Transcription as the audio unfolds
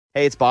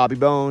Hey, it's Bobby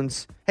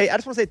Bones. Hey, I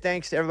just want to say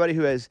thanks to everybody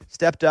who has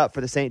stepped up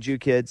for the St. Jude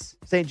kids.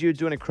 St. Jude's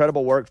doing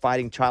incredible work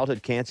fighting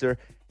childhood cancer.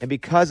 And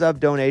because of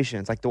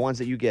donations like the ones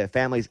that you give,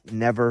 families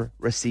never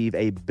receive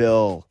a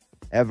bill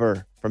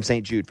ever from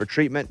St. Jude for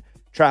treatment,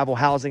 travel,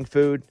 housing,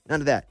 food, none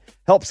of that.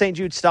 Help St.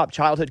 Jude stop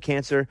childhood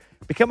cancer.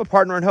 Become a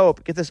partner in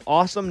hope. Get this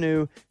awesome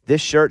new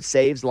This Shirt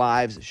Saves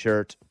Lives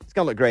shirt. It's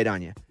going to look great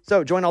on you.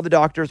 So join all the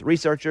doctors,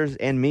 researchers,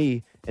 and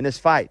me in this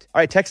fight. All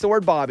right, text the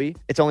word Bobby.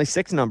 It's only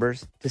 6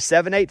 numbers to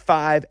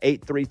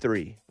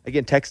 785-833.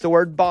 Again, text the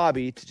word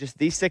Bobby to just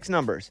these 6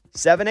 numbers,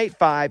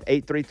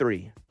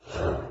 785-833.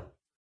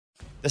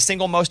 The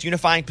single most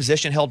unifying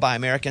position held by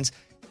Americans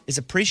is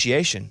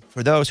appreciation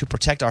for those who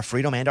protect our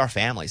freedom and our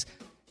families.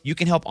 You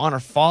can help honor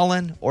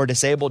fallen or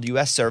disabled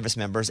U.S. service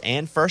members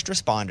and first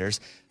responders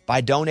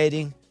by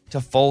donating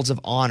to Folds of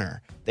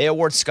Honor. They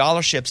award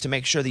scholarships to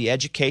make sure the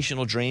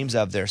educational dreams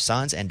of their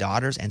sons and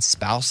daughters and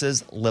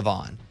spouses live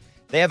on.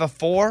 They have a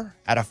 4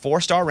 out of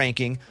 4-star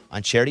ranking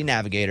on Charity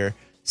Navigator,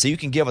 so you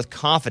can give with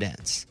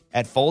confidence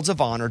at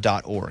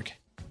foldsofhonor.org.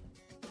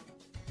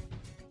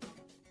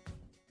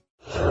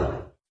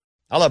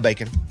 I love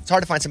bacon. It's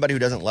hard to find somebody who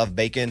doesn't love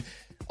bacon.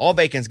 All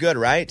bacon's good,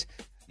 right?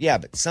 Yeah,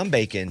 but some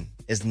bacon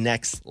is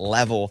next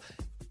level.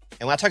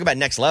 And when I talk about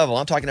next level,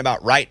 I'm talking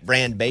about Right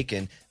Brand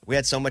bacon. We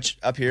had so much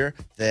up here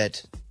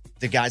that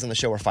the guys on the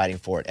show were fighting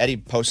for it. Eddie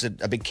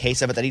posted a big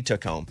case of it that he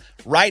took home.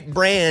 Right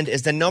Brand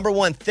is the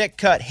 #1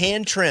 thick-cut,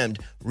 hand-trimmed,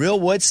 real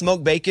wood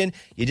smoked bacon.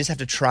 You just have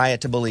to try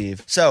it to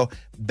believe. So,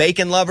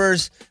 bacon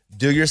lovers,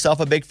 do yourself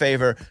a big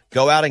favor.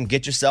 Go out and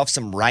get yourself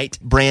some Right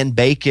Brand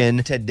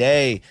bacon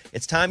today.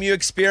 It's time you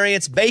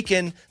experience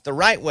bacon the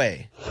right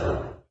way.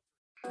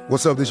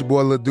 What's up? This your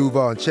boy Lil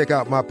Duval, and check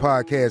out my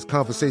podcast,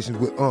 Conversations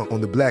with Unc,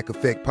 on the Black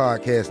Effect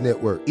Podcast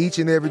Network. Each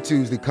and every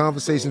Tuesday,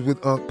 Conversations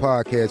with Unc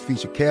podcast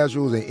feature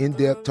casual and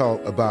in-depth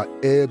talk about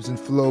ebbs and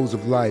flows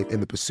of life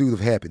and the pursuit of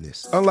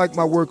happiness. Unlike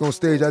my work on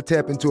stage, I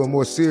tap into a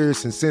more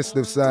serious and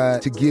sensitive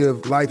side to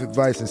give life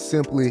advice and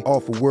simply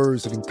offer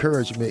words of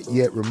encouragement,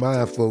 yet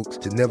remind folks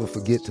to never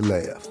forget to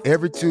laugh.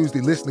 Every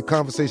Tuesday, listen to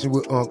Conversation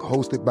with Unc,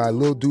 hosted by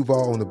Lil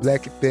Duval on the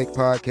Black Effect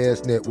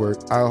Podcast Network,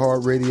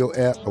 iHeartRadio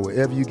app, or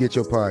wherever you get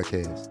your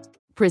podcasts.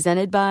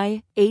 Presented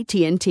by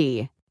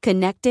AT&T.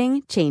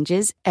 Connecting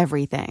changes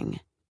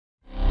everything.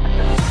 Here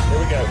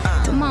we go.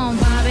 Come on,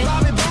 Bobby.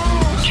 Bobby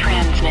Bones.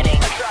 Transmitting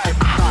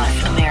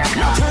across America.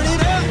 Now turn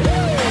it up.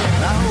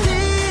 Now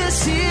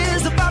this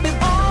is the Bobby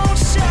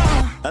Bones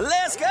Show.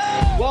 Let's go.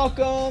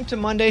 Welcome to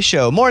Monday's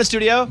show. Morning,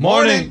 studio.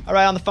 Morning. All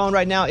right, on the phone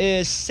right now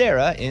is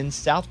Sarah in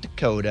South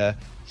Dakota.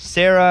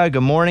 Sarah,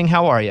 good morning.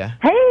 How are you?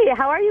 Hey,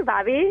 how are you,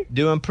 Bobby?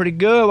 Doing pretty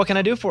good. What can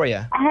I do for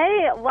you?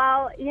 Hey,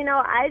 well,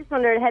 I just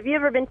wondered, have you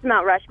ever been to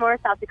Mount Rushmore,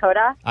 South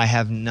Dakota? I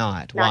have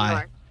not. Not Why?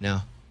 north.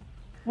 No.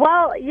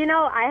 Well,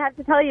 I have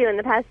to tell you, in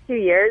the past 2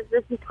 years,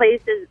 this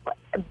place is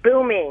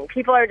booming.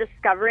 People are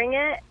discovering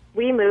it.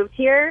 We moved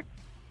here,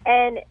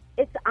 and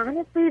it's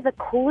honestly the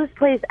coolest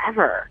place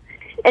ever.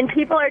 And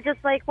people are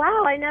just like,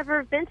 wow, I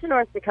never been to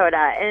North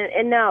Dakota.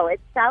 And no,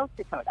 it's South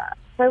Dakota.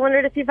 So I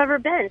wondered if you've ever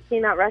been.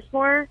 Seen Mount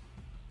Rushmore?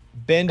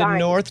 Been to Darn,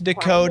 North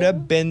Dakota,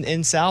 climbing? been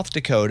in South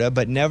Dakota,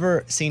 but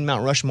never seen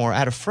Mount Rushmore. I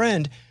had a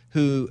friend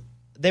who,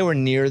 they were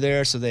near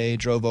there, so they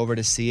drove over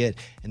to see it,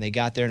 and they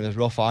got there, and it was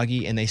real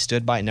foggy, and they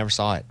stood by it and never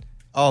saw it.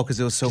 Oh, because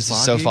it was so It's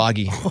foggy? so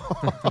foggy.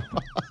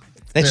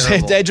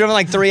 They drove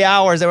like 3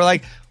 hours. They were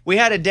like, we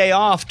had a day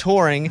off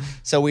touring,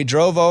 so we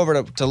drove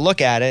over to look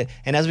at it,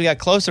 and as we got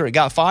closer, it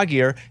got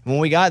foggier, and when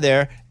we got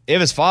there, it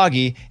was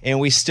foggy, and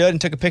we stood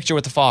and took a picture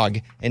with the fog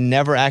and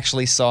never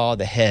actually saw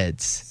the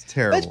heads.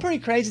 Terrible. That's pretty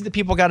crazy that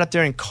people got up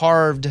there and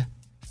carved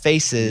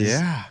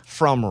faces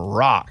from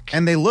rock.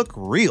 And they look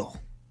real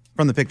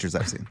from the pictures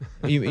I've seen.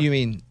 You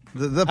mean?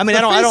 The I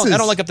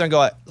don't look up there and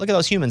go, look at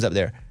those humans up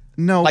there.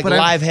 No, like but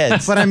live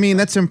heads. But I mean,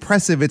 that's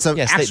impressive. It's an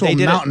Yes, actual they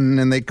did mountain,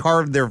 and they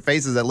carved their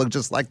faces that look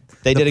just like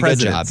They did a good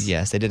job. presidents.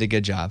 Yes, they did a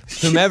good job.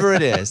 Whomever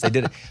it is, they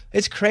did it.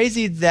 It's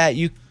crazy that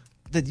you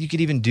could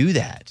even do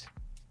that.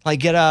 Like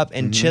get up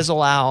and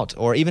chisel out,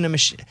 or even a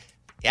machine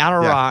out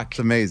of rock. It's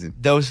amazing.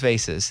 Those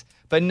faces.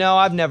 But no,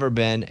 I've never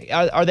been.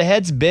 Are the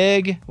heads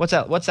big? What's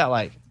that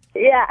like?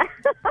 Yeah.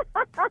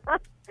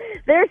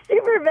 They're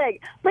super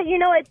big. But,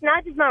 it's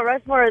not just Mount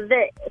Rushmore.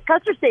 The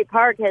Custer State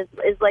Park is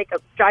like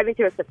driving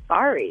through a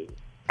safari.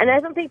 And I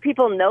don't think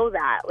people know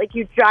that. Like,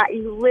 you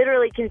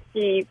literally can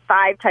see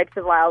 5 types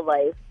of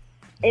wildlife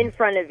in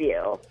front of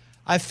you.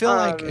 I feel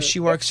like she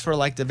works for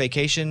like the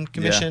vacation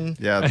commission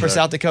Yeah, for the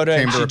South Dakota.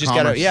 And Chamber she of just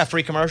got Commerce. a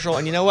free commercial.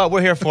 And you know what?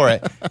 We're here for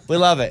it. We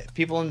love it.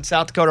 People in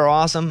South Dakota are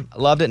awesome. I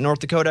loved it in North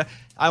Dakota.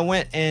 I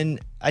went and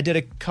I did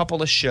a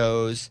couple of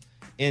shows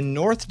in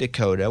North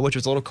Dakota, which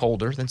was a little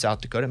colder than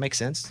South Dakota. It makes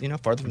sense,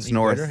 farther from the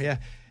equator. north. Yeah.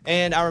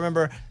 And I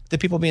remember the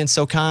people being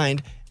so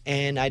kind.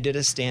 And I did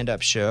a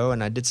stand-up show,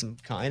 and I did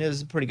it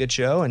was a pretty good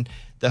show, and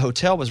the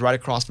hotel was right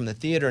across from the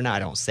theater. Now, I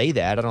don't say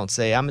that. I don't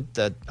say I'm at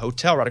the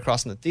hotel right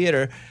across from the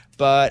theater,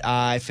 but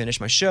I finished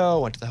my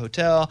show, went to the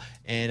hotel,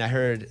 and I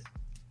heard,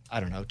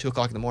 2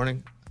 o'clock in the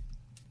morning,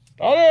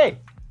 Bobby!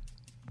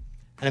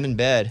 And I'm in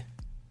bed.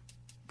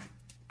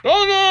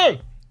 Bobby!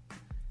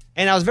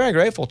 And I was very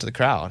grateful to the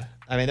crowd.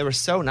 I mean, they were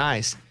so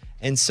nice.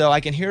 And so I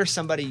can hear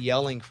somebody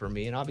yelling for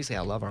me. And obviously,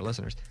 I love our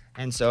listeners.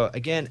 And so,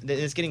 again,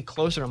 it's getting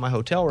closer in my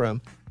hotel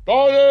room.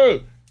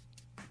 Bobby!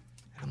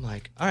 I'm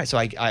like, all right. So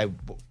I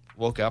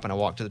woke up and I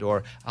walked to the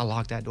door. I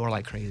locked that door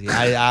like crazy.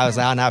 I was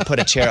out and I put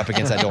a chair up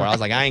against that door. I was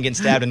like, I ain't getting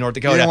stabbed in North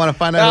Dakota. You didn't want to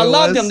find out But I who it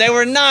loved was? them. They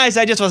were nice.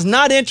 I just was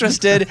not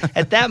interested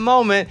at that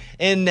moment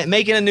in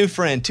making a new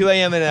friend. 2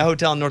 a.m. in a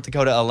hotel in North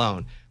Dakota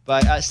alone.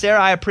 But Sarah,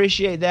 I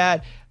appreciate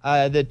that.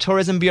 The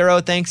Tourism Bureau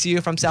thanks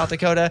you from South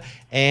Dakota.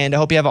 And I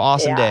hope you have an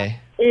awesome day.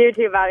 You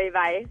too, Bobby.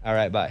 Bye. All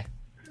right, bye.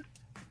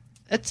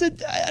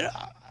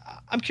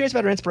 I'm curious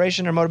about her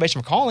inspiration or motivation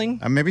for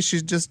calling. Maybe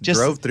she just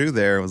drove through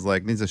there and was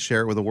like, needs to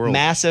share it with the world.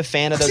 Massive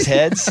fan of those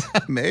heads.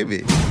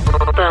 Maybe.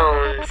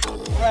 Bones.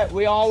 All right,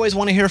 we always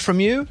want to hear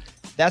from you.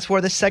 That's where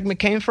this segment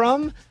came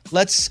from.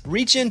 Let's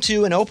reach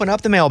into and open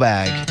up the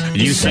mailbag.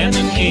 You send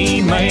an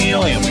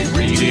email and we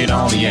read it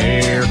on the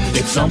air.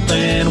 It's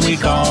something we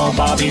call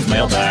Bobby's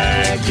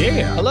mailbag.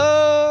 Yeah.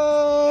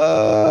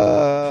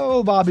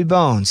 Hello, Bobby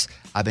Bones.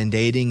 I've been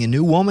dating a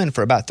new woman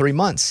for about 3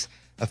 months.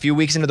 A few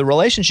weeks into the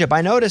relationship,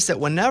 I noticed that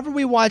whenever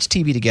we watch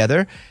TV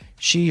together,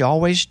 she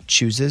always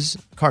chooses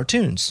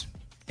cartoons.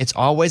 It's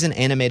always an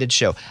animated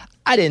show.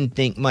 I didn't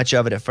think much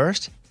of it at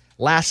first.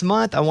 Last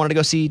month, I wanted to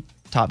go see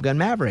Top Gun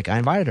Maverick. I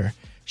invited her.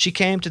 She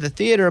came to the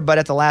theater, but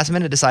at the last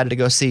minute decided to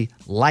go see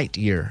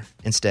Lightyear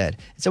instead.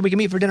 So we can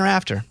meet for dinner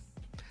after.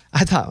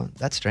 I thought, well,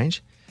 that's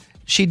strange.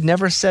 She'd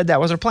never said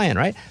that was her plan,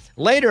 right?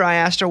 Later, I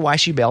asked her why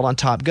she bailed on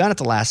Top Gun at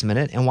the last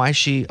minute and why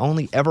she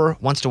only ever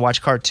wants to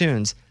watch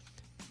cartoons.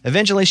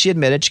 Eventually, she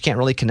admitted she can't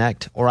really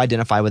connect or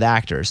identify with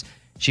actors.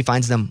 She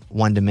finds them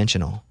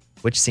one-dimensional,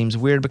 which seems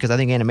weird because I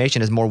think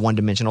animation is more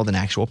one-dimensional than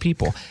actual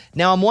people.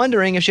 Now, I'm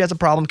wondering if she has a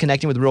problem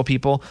connecting with real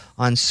people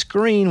on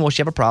screen. Will she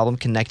have a problem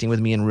connecting with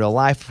me in real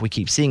life if we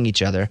keep seeing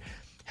each other?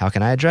 How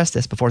can I address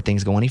this before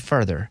things go any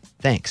further?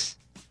 Thanks.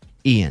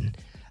 Ian.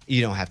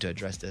 You don't have to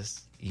address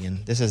this,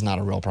 Ian. This is not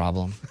a real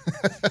problem.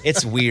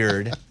 It's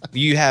weird.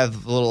 You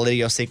have little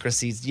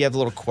idiosyncrasies. You have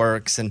little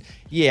quirks. And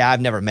yeah, I've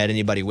never met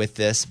anybody with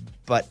this,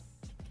 but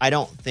I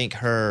don't think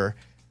her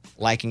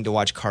liking to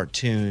watch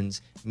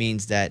cartoons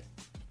means that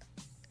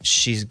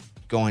she's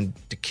going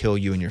to kill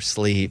you in your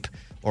sleep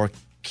or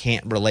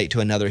can't relate to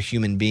another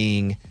human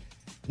being.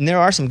 And there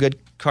are some good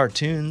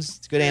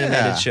cartoons, good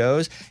animated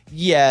shows.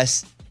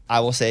 Yes, I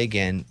will say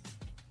again,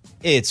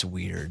 it's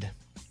weird.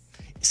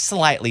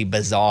 Slightly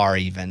bizarre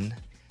even.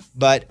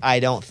 But I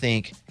don't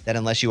think that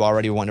unless you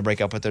already want to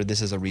break up with her,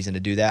 this is a reason to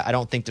do that. I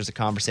don't think there's a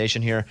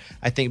conversation here.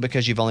 I think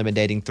because you've only been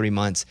dating 3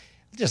 months,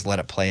 just let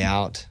it play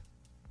out.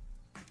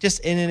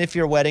 And if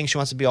your wedding, she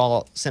wants to be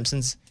all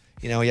Simpsons,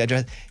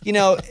 with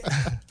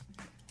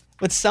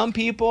some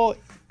people,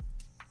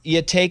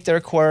 you take their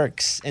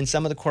quirks, and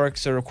some of the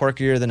quirks are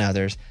quirkier than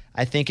others.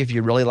 I think if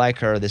you really like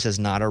her, this is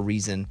not a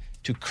reason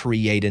to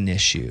create an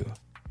issue.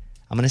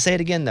 I'm going to say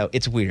it again, though.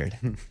 It's weird.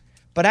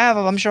 But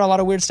I'm sure, a lot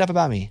of weird stuff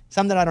about me.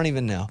 Some that I don't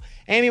even know.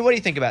 Amy, what do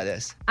you think about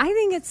this? I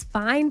think it's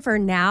fine for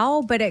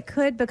now, but it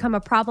could become a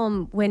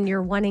problem when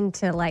you're wanting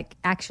to,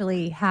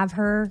 actually have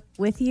her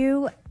with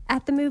you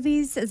at the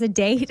movies as a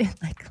date.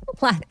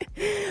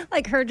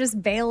 Like her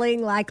just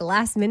bailing,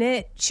 last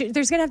minute.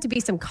 There's going to have to be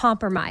some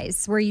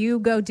compromise where you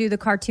go do the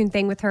cartoon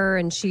thing with her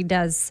and she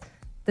does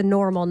the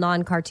normal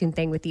non-cartoon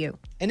thing with you.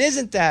 And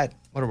isn't that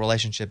what a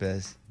relationship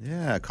is?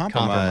 Yeah,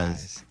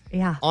 compromise.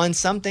 Yeah. On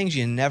some things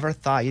you never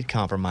thought you'd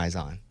compromise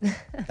on.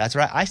 That's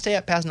right. I stay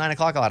up past 9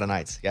 o'clock a lot of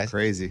nights, guys.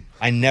 Crazy.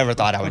 I never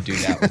thought I would do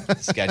that with the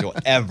schedule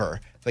ever.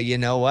 But you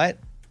know what?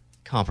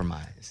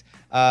 Compromise.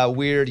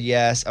 Weird,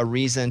 yes. A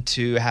reason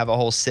to have a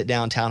whole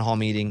sit-down town hall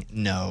meeting?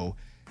 No.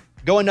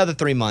 Go another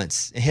 3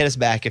 months and hit us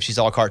back if she's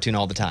all cartoon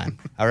all the time.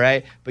 All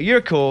right? But you're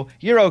cool.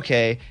 You're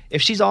okay.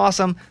 If she's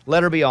awesome,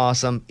 let her be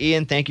awesome.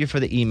 Ian, thank you for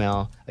the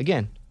email.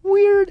 Again,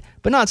 weird,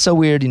 but not so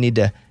weird you need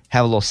to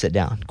have a little sit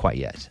down quite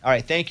yet. All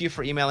right, thank you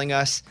for emailing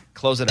us.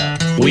 Close it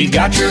up. We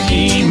got your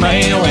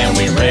email and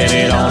we read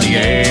it on the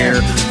air.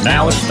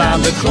 Now it's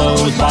time to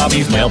close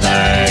Bobby's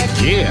mailbag.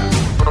 Yeah.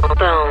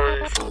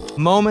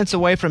 Moments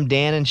away from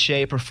Dan and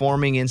Shay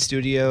performing in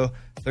studio.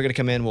 They're going to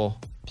come in, we'll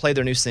play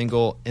their new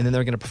single, and then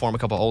they're going to perform a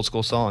couple old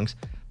school songs.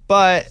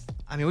 But,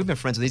 we've been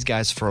friends with these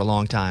guys for a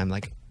long time.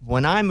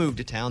 When I moved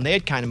to town, they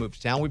had kind of moved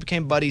to town. We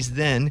became buddies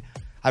then.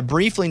 I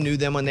briefly knew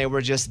them when they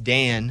were just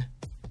Dan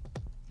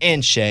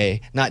and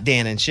Shay, not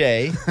Dan and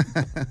Shay.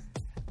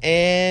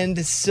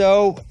 And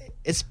so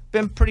it's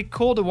been pretty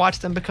cool to watch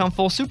them become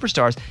full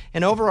superstars.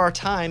 And over our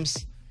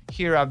times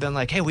here, I've been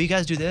like, hey, will you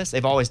guys do this?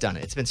 They've always done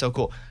it. It's been so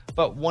cool.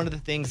 But one of the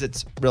things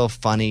that's real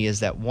funny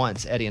is that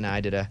once Eddie and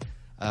I did a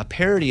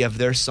parody of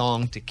their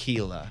song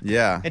Tequila.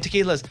 Yeah. And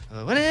Tequila's,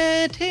 when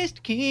I taste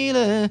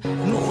tequila.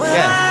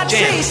 I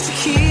taste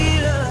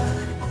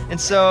tequila. And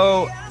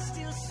so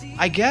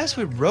I guess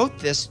we wrote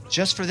this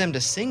just for them to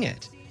sing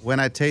it. When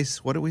I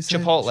taste, what did we say?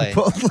 Chipotle.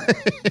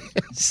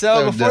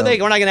 So before we're not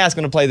going to ask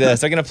them to play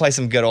this. They're going to play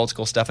some good old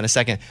school stuff in a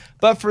second.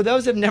 But for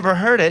those that have never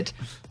heard it,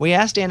 we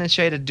asked Dan and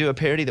Shay to do a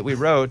parody that we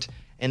wrote.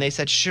 And they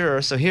said,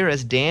 sure. So here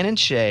is Dan and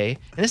Shay.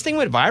 And this thing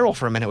went viral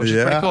for a minute, which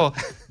is pretty cool.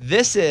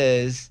 This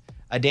is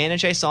a Dan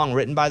and Shay song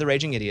written by the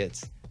Raging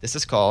Idiots. This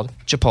is called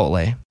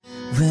Chipotle.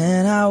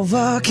 When I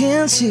walk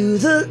into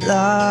the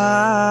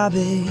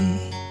lobby,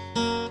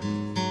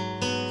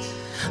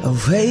 a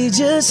wave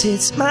just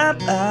hits my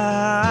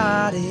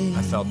body.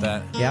 I felt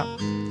that. Yeah.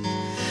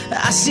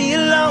 I see a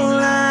long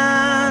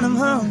line, I'm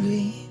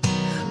hungry.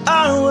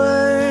 All the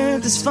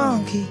work is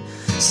funky.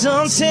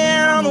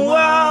 Suntan on the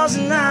walls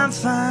and I'm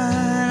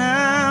fine.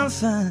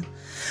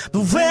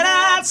 But when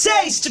I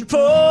taste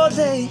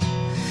Chipotle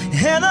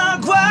and the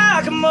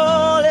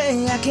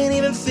guacamole, I can't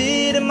even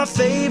fit in my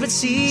favorite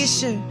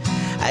t-shirt.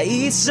 I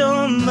eat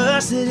so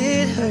much that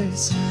it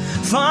hurts.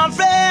 Farm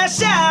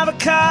fresh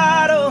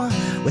avocado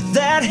with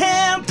that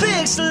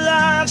hand-picked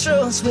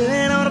cilantro.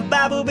 Swearing on a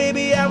Bible,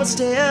 baby, I would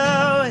stay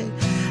away.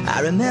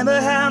 I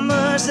remember how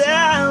much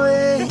that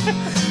weighed.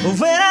 But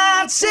when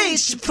I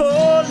taste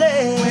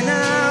Chipotle,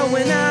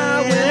 when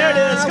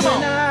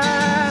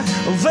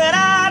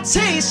I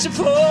taste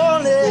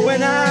Chipotle,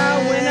 when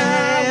I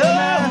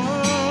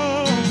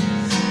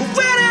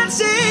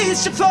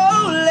taste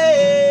Chipotle,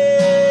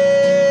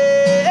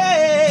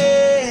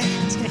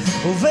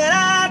 when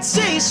I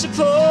taste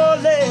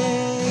Chipotle,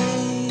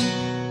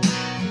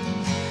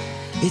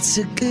 it's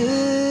a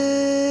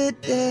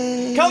good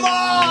day. Come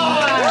on!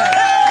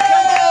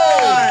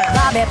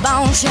 Bobby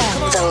Bone Show.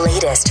 The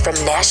latest from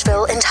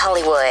Nashville and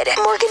Hollywood.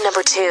 Morgan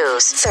number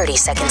 2's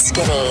 30-Second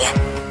Skinny.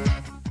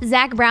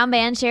 Zac Brown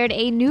Band shared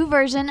a new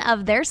version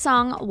of their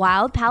song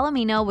Wild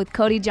Palomino with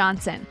Cody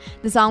Johnson.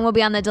 The song will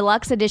be on the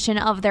deluxe edition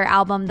of their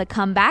album The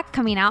Comeback,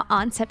 coming out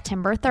on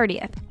September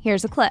 30th.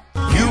 Here's a clip.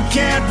 You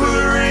can't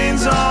put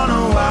reins on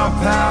a wild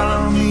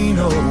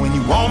palomino when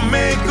you won't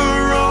make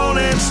a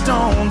rolling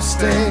stone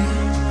stay.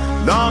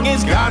 Long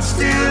as God's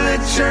still at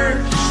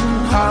church,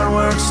 hard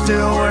work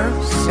still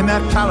works, and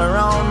that collar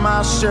on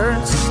my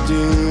shirt's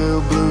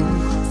still blue.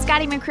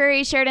 Scotty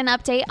McCreery shared an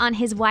update on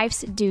his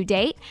wife's due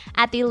date.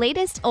 At the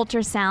latest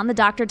ultrasound, the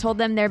doctor told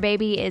them their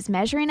baby is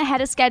measuring ahead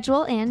of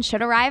schedule and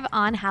should arrive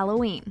on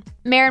Halloween.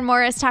 Maren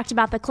Morris talked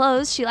about the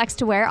clothes she likes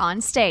to wear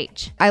on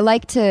stage. I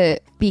like to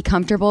be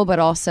comfortable, but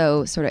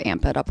also sort of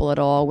amp it up a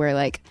little. I'll wear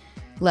like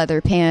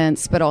leather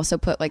pants, but also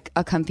put like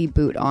a comfy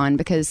boot on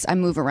because I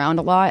move around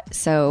a lot,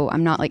 so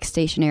I'm not like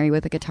stationary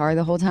with a guitar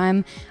the whole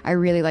time. I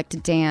really like to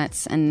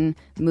dance and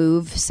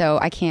move, so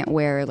I can't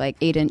wear like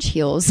 8-inch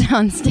heels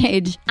on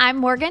stage. I'm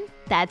Morgan.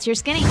 That's your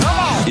Skinny.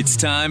 It's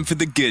time for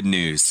the good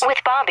news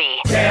with Bobby.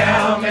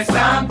 Tell me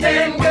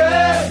something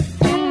good.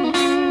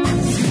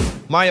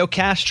 Mario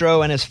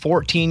Castro and his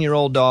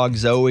 14-year-old dog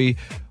Zoe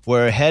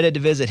were headed to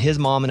visit his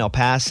mom in El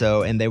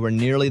Paso, and they were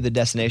nearly the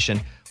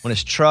destination when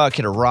his truck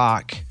hit a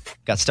rock,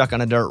 got stuck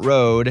on a dirt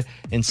road,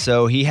 and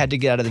so he had to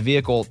get out of the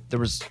vehicle. There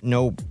was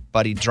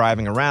nobody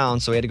driving around,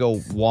 so he had to go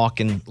walk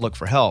and look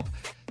for help.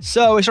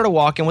 So he started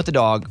walking with the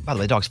dog. By the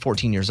way, the dog's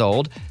 14 years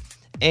old,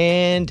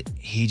 and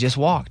he just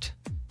walked,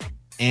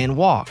 and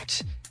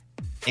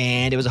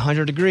it was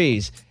 100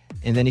 degrees,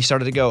 and then he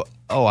started to go,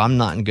 oh, I'm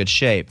not in good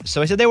shape.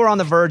 So he said they were on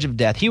the verge of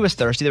death. He was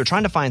thirsty. They were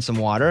trying to find some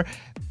water.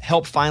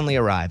 Help finally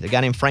arrived. A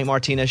guy named Frank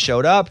Martinez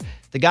showed up.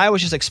 The guy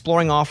was just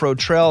exploring off-road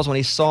trails when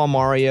he saw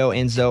Mario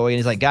and Zoe, and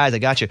he's like, guys, I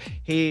got you.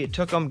 He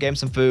took them, gave him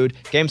some food,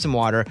 gave him some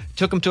water,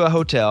 took them to a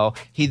hotel.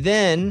 He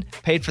then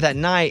paid for that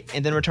night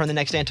and then returned the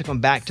next day and took them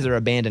back to their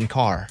abandoned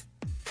car,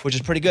 which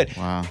is pretty good.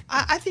 Wow.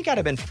 I think I'd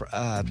have been,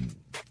 I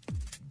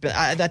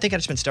think I'd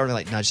just been starting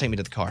like, no, just take me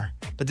to the car.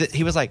 But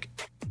he was like,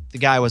 the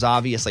guy was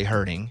obviously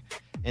hurting.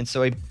 And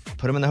so he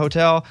put him in the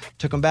hotel,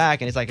 took him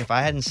back, and he's like, if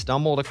I hadn't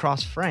stumbled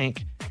across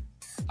Frank,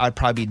 I'd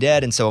probably be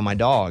dead, and so would my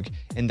dog.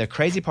 And the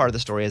crazy part of the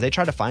story is they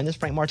tried to find this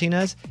Frank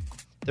Martinez.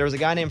 There was a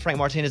guy named Frank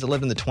Martinez that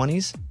lived in the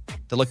 20s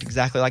that looked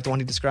exactly like the one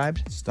he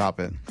described. Stop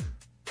it.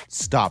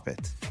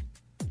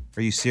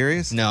 Are you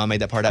serious? No, I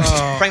made that part up.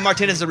 Frank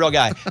Martinez is a real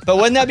guy. But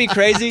wouldn't that be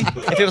crazy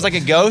if it was like a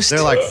ghost?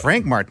 They're like,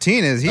 Frank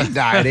Martinez, he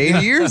died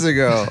 80 years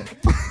ago.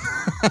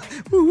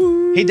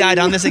 He died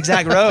on this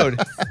exact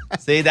road.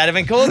 See, that'd have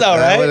been cool though, right?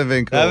 That would have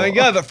been cool. That'd have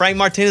been good. But Frank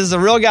Martinez is a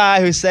real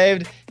guy who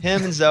saved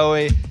him and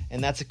Zoe,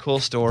 and that's a cool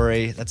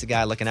story. That's a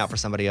guy looking out for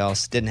somebody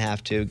else. Didn't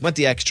have to. Went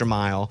the extra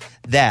mile.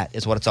 That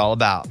is what it's all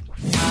about.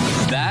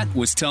 That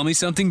was Tell Me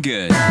Something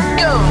Good.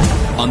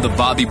 On the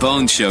Bobby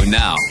Bones Show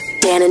now.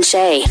 Dan and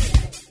Shay.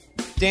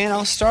 Dan,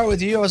 I'll start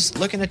with you. I was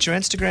looking at your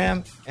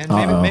Instagram and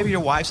maybe your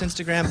wife's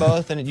Instagram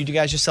both, and you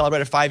guys just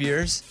celebrated 5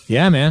 years.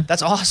 Yeah, man.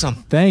 That's awesome.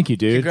 Thank you,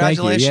 dude.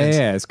 Congratulations. Thank you.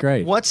 Yeah, it's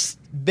great. What's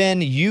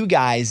been you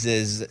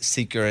guys'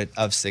 secret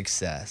of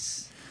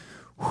success?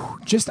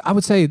 Just, I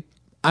would say,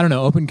 I don't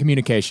know, open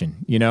communication.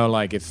 You know,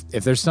 like if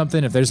there's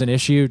something, if there's an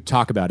issue,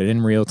 talk about it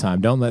in real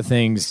time. Don't let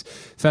things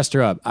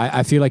fester up.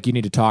 I feel like you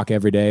need to talk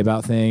every day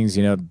about things.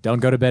 You know, don't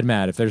go to bed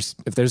mad. If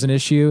there's an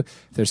issue,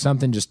 if there's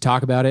something, just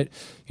talk about it.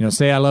 You know,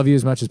 say I love you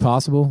as much as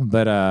possible.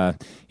 But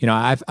you know,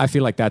 I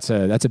feel like that's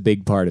a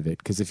big part of it,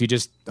 because if you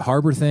just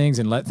harbor things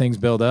and let things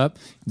build up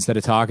instead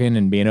of talking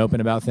and being open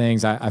about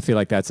things, I feel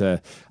like that's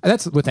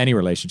with any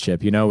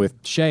relationship. You know, with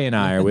Shay and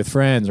I, or with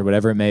friends, or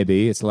whatever it may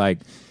be. It's like,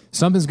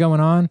 something's going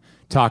on,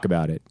 talk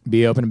about it.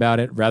 Be open about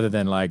it rather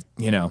than like,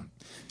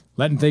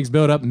 letting things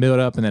build up, and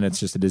then it's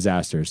just a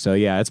disaster. So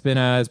yeah, it's been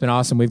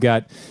awesome. We've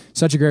got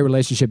such a great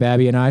relationship,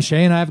 Abby and I.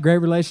 Shay and I have a great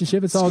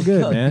relationship. It's all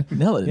good, man.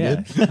 Nailed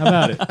it, dude. How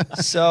about it?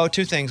 So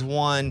 2 things.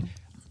 One,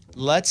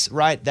 let's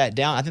write that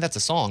down. I think that's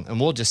a song, and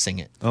we'll just sing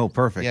it. Oh,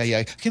 perfect.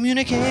 Yeah.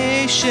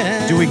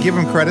 Communication. Do we give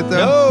him credit,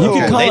 though? No.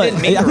 You could call They it,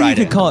 didn't mean to I think write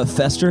you it. could call it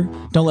fester.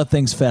 Don't let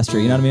things fester.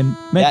 You know what I mean?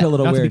 Make it a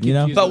little not to be weird, you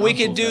know? confused. But we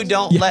could do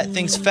don't let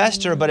things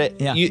fester, but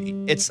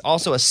it's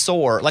also a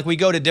sore. Like we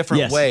go to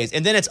different Yes. ways.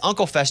 And then it's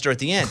Uncle Fester at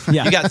the end.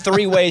 Yeah. You got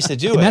 3 ways to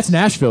do And it. that's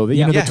Nashville. The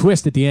Yeah.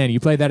 twist at the end. You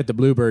play that at the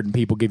Bluebird, and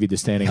people give you the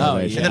standing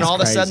ovation. And then It's all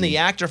of a sudden, crazy. the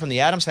actor from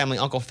the Addams Family,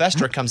 Uncle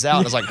Fester, comes out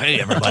and is like, "Hey,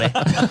 everybody!"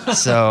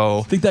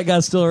 So Think that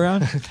guy's still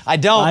around? I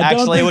don't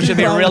actually, think which would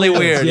he be really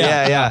probably is. weird.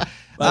 Yeah.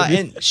 But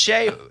And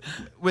Shay,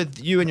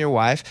 with you and your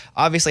wife,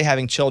 obviously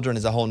having children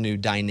is a whole new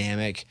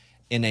dynamic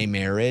in a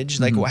marriage.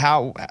 Like,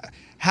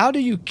 how do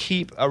you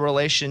keep a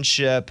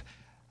relationship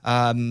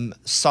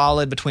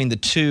solid between the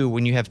two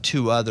when you have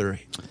 2 other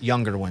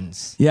younger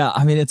ones? Yeah,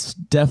 I mean, it's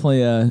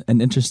definitely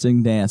an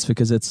interesting dance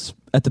because it's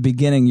at the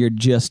beginning, you're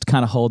just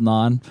kind of holding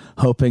on,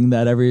 hoping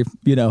that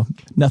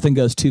nothing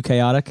goes too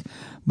chaotic.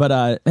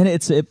 But and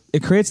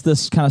it creates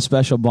this kind of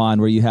special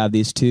bond where you have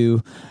these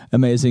 2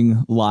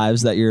 amazing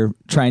lives that you're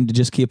trying to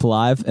just keep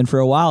alive. And for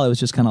a while, it was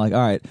just kind of like, all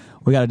right,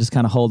 we got to just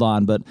kind of hold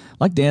on. But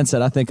like Dan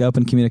said, I think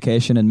open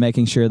communication and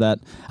making sure that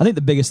I think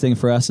the biggest thing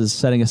for us is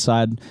setting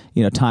aside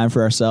time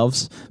for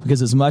ourselves,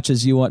 because as much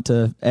as you want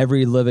to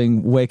every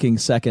living waking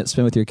second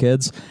spend with your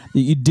kids,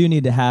 you do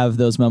need to have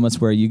those moments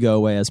where you go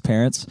away as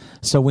parents.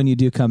 So when you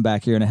do come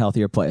back, you're in a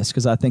healthier place,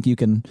 because I think you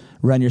can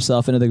run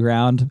yourself into the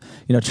ground,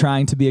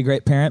 trying to be a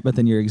great parent, but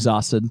then you're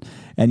exhausted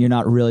and you're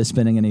not really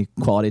spending any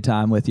quality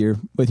time with your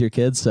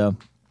kids. So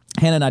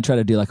Hannah and I try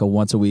to do like a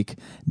once a week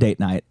date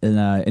night,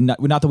 and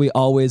not that we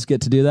always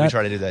get to do that. We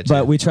try to do that too.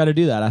 But we try to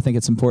do that. I think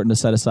it's important to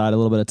set aside a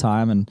little bit of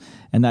time,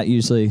 and that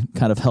usually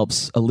kind of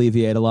helps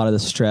alleviate a lot of the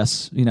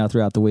stress,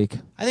 throughout the week.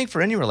 I think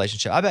for any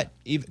relationship, I bet,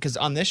 because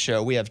on this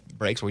show we have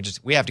breaks where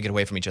we have to get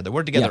away from each other.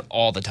 We're together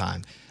all the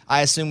time.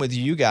 I assume with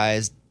you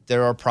guys,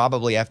 there are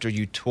probably, after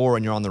you tour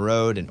and you're on the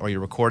road or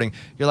you're recording,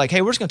 you're like,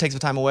 hey, we're just going to take some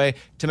time away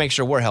to make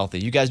sure we're healthy.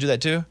 You guys do that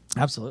too?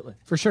 Absolutely.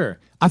 For sure.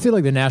 I feel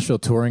like the Nashville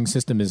touring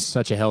system is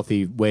such a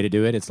healthy way to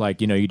do it. It's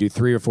like, you do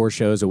 3 or 4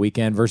 shows a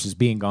weekend versus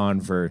being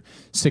gone for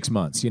 6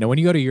 months. When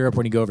you go to Europe,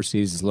 when you go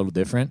overseas, it's a little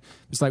different.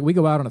 It's like we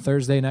go out on a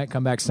Thursday night,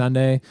 come back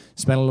Sunday,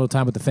 spend a little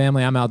time with the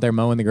family. I'm out there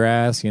mowing the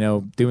grass,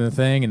 doing the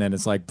thing. And then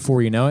it's like,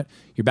 before you know it,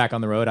 you're back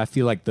on the road. I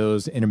feel like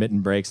those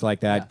intermittent breaks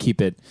like that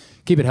keep it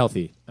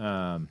healthy.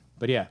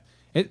 But yeah.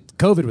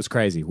 COVID was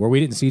crazy, where we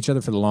didn't see each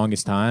other for the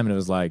longest time, and it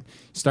was like,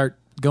 start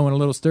going a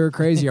little stir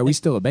crazy. Are we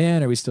still a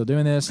band? Are we still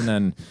doing this? And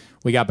then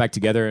we got back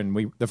together,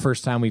 and the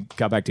first time we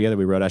got back together,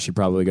 we wrote, I should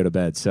probably go to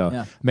bed.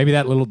 So maybe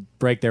that little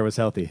break there was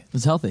healthy. It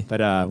was healthy.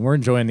 But we're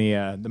enjoying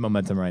the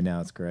momentum right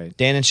now. It's great.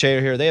 Dan and Shay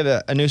are here. They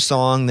have a new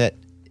song that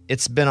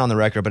it's been on the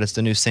record, but it's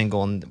the new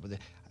single. And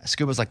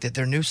Scuba's like,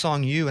 their new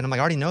song, You. And I'm like,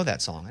 I already know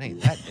that song.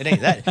 It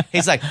ain't that.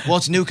 He's like, well,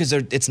 it's new because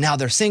it's now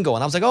their single.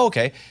 And I was like, oh,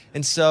 okay.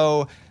 And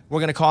so we're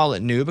going to call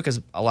it New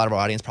because a lot of our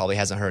audience probably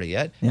hasn't heard it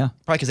yet. Yeah.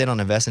 Probably because they don't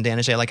invest in Dan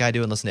and Shay like I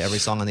do and listen to every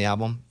song on the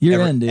album.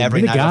 You're in, dude.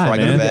 Every You're night the guy, before I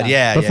go to man. bed.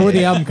 Yeah. Before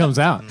the album comes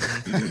out.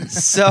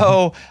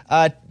 So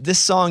this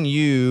song,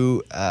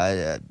 You,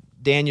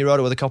 Dan, you wrote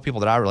it with a couple people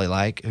that I really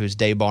like, who's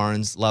Dave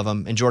Barnes, love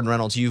him, and Jordan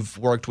Reynolds, you've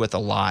worked with a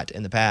lot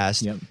in the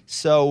past. Yep.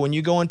 So when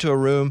you go into a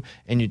room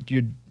and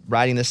you're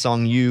writing this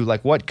song, You,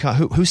 like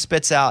who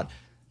spits out,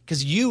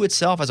 because You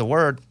itself as a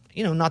word,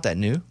 not that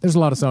new. There's a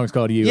lot of songs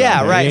called You.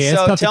 Yeah, right. Yeah,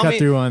 so it's tough tell to cut me,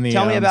 through on the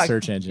tell me about,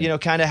 search engine.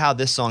 kind of how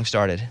this song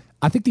started.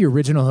 I think the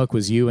original hook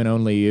was You and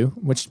Only You,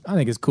 which I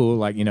think is cool.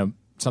 Like,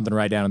 something to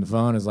write down on the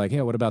phone is like,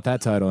 yeah, what about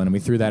that title? And we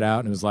threw that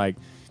out, and it was like,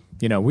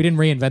 we didn't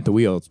reinvent the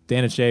wheel.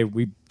 Dan and Shay,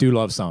 we do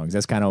love songs.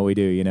 That's kind of what we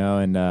do,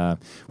 and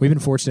we've been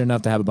fortunate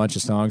enough to have a bunch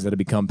of songs that have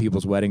become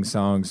people's wedding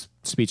songs,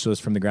 Speechless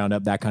from the ground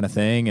up, that kind of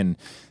thing. And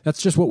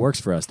that's just what works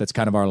for us. That's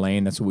kind of our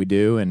lane. That's what we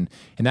do. And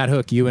that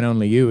hook, You and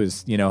Only You,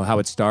 is, how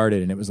it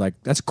started. And it was like,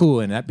 that's cool.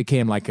 And that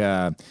became like,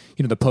 the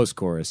post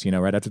chorus,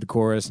 right after the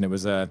chorus. And it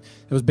was a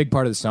big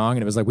part of the song.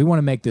 And it was like, we want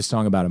to make this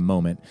song about a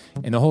moment.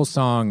 And the whole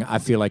song, I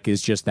feel like,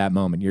 is just that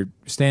moment. You're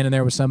standing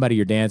there with somebody,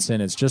 you're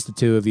dancing. It's just the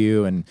two of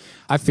you. And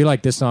I feel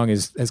like this song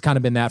has kind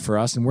of been that for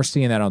us. And we're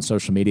seeing that on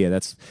social media.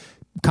 That's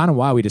kind of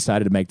why we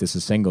decided to make this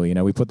a single.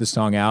 We put this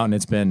song out, and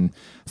it's been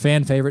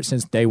fan favorite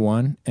since day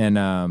one.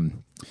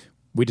 And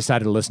we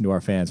decided to listen to our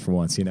fans for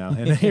once,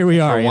 and here we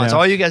are. For once,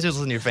 all you guys do is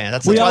listen to your fans.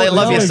 That's why they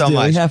love you so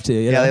much. We have to.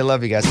 Yeah, they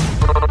love you guys.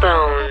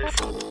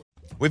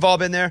 We've all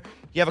been there.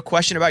 You have a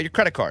question about your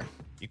credit card.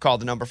 You call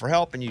the number for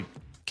help, and you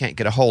can't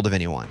get a hold of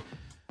anyone.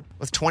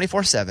 With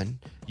 24/7,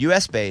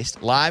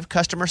 U.S.-based live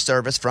customer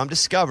service from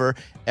Discover,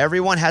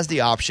 everyone has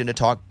the option to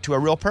talk to a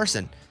real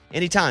person.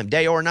 Anytime,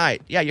 day or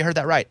night. Yeah, you heard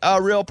that right.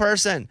 A real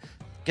person.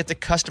 Get the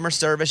customer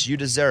service you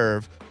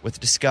deserve with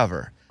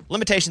Discover.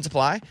 Limitations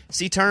apply.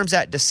 See terms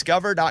at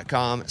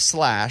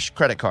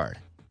discover.com/credit card.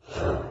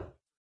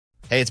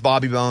 Hey, it's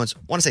Bobby Bones.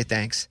 Want to say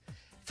thanks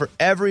for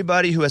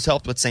everybody who has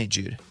helped with St.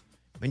 Jude.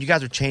 I mean, you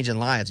guys are changing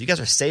lives. You guys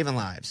are saving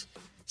lives.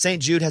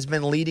 St. Jude has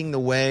been leading the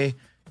way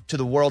to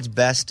the world's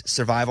best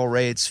survival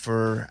rates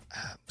for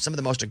some of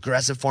the most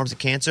aggressive forms of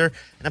cancer.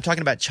 And I'm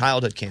talking about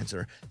childhood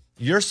cancer.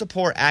 Your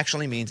support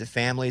actually means that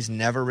families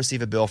never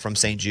receive a bill from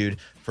St. Jude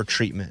for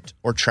treatment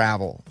or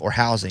travel or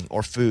housing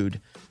or food.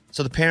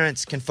 So the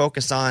parents can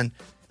focus on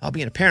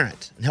being a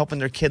parent and helping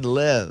their kid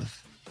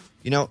live.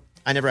 You know,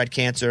 I never had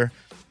cancer,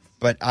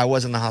 but I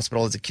was in the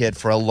hospital as a kid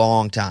for a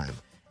long time.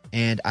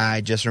 And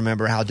I just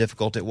remember how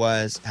difficult it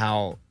was,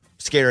 how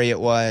scary it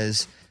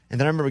was. And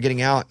then I remember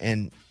getting out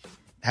and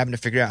having to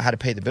figure out how to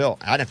pay the bill.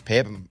 I didn't have to pay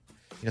it,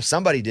 but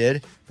somebody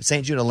did. But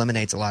St. Jude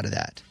eliminates a lot of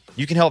that.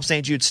 You can help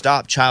St. Jude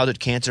stop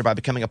childhood cancer by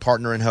becoming a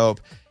partner in hope.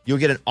 You'll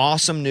get an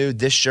awesome new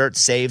This Shirt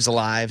Saves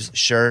Lives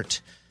shirt.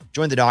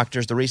 Join the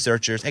doctors, the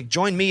researchers. Hey,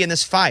 join me in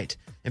this fight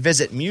and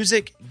visit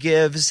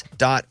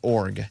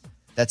musicgives.org.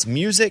 That's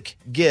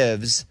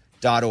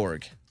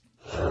musicgives.org.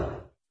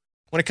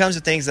 When it comes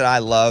to things that I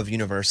love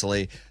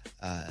universally,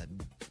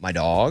 my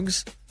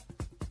dogs,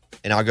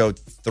 and I'll go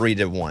 3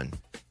 to 1.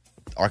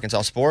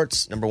 Arkansas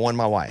sports, number 1,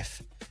 my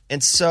wife.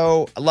 And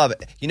so I love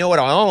it. You know what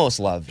I almost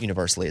love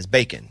universally is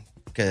bacon.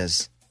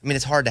 Because,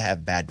 it's hard to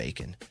have bad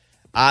bacon.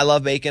 I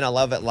love bacon. I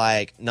love it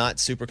like not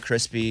super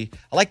crispy.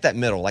 I like that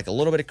middle, like a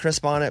little bit of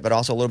crisp on it, but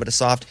also a little bit of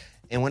soft.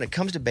 And when it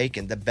comes to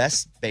bacon, the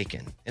best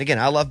bacon, and again,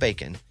 I love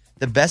bacon.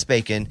 The best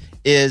bacon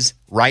is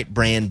Right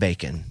Brand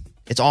bacon.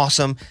 It's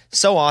awesome.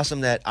 So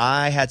awesome that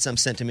I had some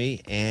sent to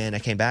me and I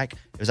came back.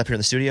 It was up here in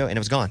the studio and it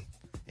was gone.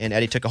 And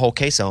Eddie took a whole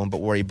case home,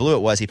 but where he blew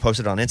it was he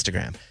posted it on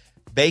Instagram.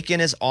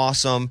 Bacon is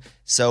awesome.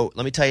 So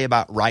let me tell you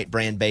about Right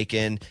Brand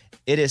bacon.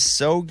 It is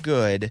so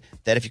good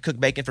that if you cook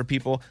bacon for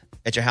people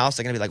at your house,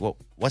 they're going to be like, well,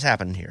 what's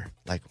happening here?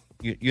 Like,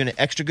 you in an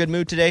extra good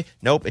mood today?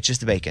 Nope, it's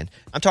just the bacon.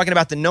 I'm talking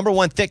about the number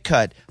 1 thick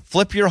cut,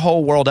 flip your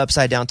whole world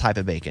upside down type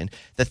of bacon.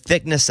 The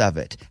thickness of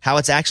it, how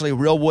it's actually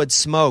real wood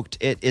smoked.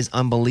 It is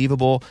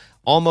unbelievable,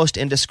 almost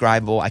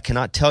indescribable. I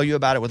cannot tell you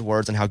about it with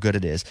words and how good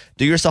it is.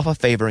 Do yourself a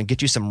favor and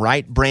get you some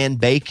Right Brand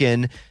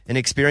bacon and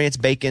experience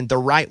bacon the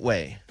right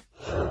way.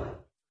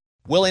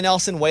 Willie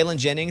Nelson, Waylon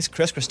Jennings,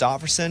 Chris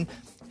Christopherson.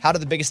 How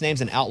did the biggest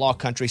names in outlaw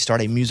country start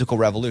a musical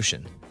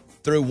revolution?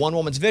 Through one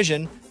woman's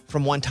vision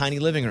from one tiny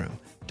living room.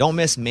 Don't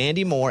miss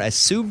Mandy Moore as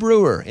Sue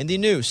Brewer in the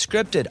new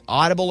scripted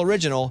Audible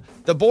original,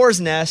 The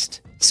Boar's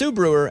Nest, Sue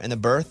Brewer and the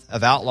Birth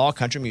of Outlaw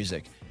Country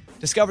Music.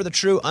 Discover the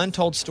true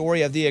untold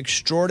story of the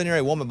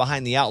extraordinary woman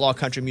behind the outlaw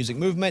country music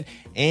movement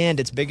and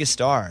its biggest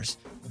stars.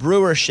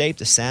 Brewer shaped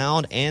the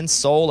sound and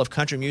soul of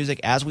country music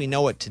as we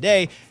know it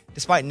today,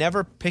 despite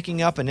never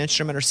picking up an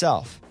instrument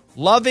herself.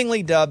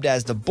 Lovingly dubbed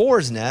as The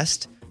Boar's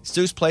Nest,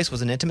 Sue's place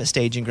was an intimate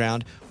staging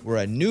ground where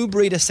a new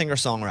breed of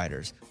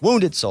singer-songwriters,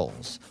 wounded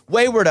souls,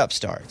 wayward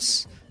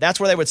upstarts,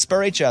 that's where they would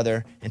spur each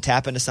other and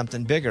tap into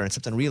something bigger and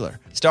something realer.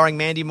 Starring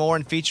Mandy Moore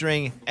and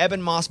featuring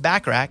Eben Moss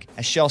Backrack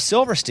as Shel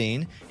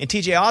Silverstein and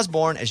TJ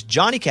Osborne as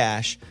Johnny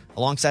Cash,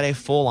 alongside a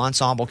full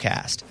ensemble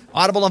cast.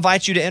 Audible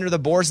invites you to enter the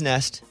Boar's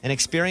Nest and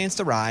experience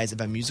the rise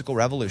of a musical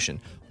revolution.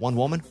 One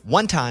woman,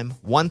 one time,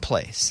 one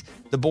place.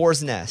 The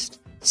Boar's Nest,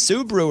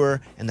 Sue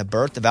Brewer, and the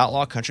birth of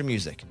outlaw country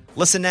music.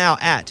 Listen now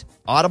at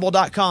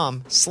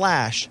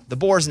audible.com/The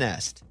Boar's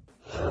Nest.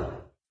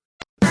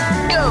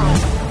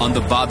 On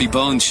the Bobby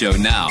Bones Show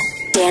now.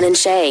 Dan and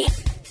Shay.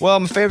 Well,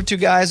 my favorite 2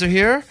 guys are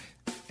here.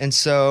 And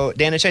so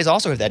Dan and Shay's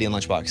also with Eddie and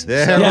Lunchbox.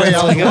 Yeah, so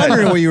I was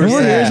wondering what you were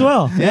saying. We're here as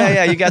well.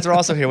 Yeah, you guys are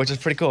also here, which is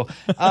pretty cool.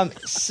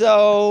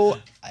 So,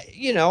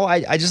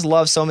 I just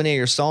love so many of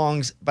your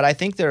songs, but I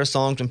think there are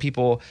songs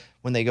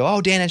when they go, oh,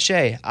 Dan and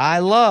Shay, I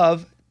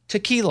love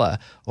Tequila,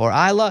 or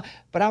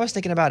but I was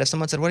thinking about if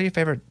someone said, what are your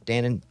favorite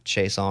Dan and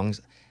Shay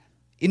songs?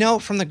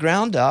 From the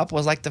Ground Up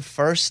was like the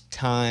first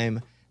time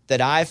that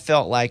I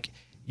felt like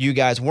you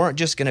guys weren't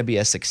just going to be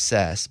a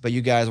success, but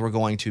you guys were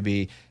going to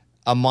be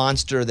a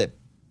monster that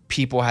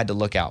people had to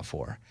look out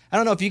for. I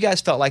don't know if you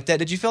guys felt like that.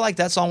 Did you feel like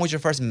that song was your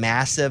first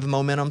massive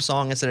momentum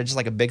song instead of just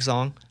like a big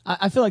song?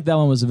 I feel like that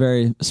one was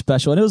very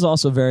special, and it was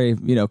also very,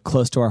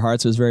 close to our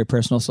hearts. It was a very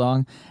personal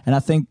song, and I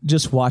think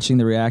just watching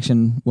the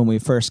reaction when we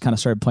first kind of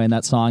started playing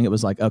that song, it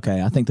was like,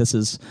 okay, I think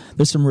there's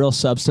some real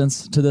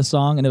substance to this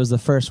song, and it was the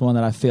first one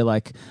that I feel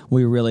like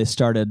we really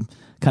started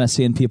kind of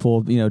seeing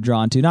people,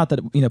 drawn to. Not that,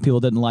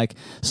 people didn't like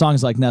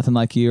songs like Nothing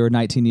Like You or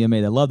 19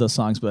 EMA. They love those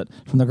songs, but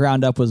From the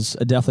Ground Up was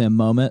definitely a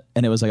moment,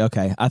 and it was like,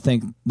 okay, I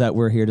think that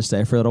we're here to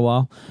stay for a little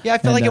while. Yeah, I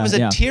feel like it was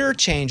a tier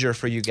changer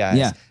for you guys.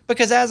 Yeah.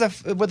 Because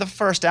with the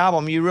first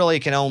album, you really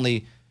can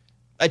only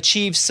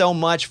achieve so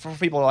much for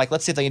people who are like,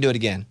 let's see if they can do it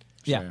again.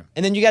 Yeah.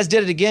 And then you guys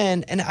did it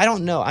again, and I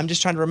don't know. I'm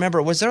just trying to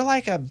remember. Was there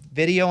like a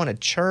video in a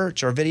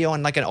church or a video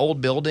in like an old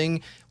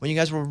building when you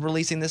guys were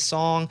releasing this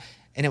song?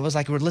 and it was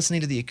like we're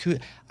listening to the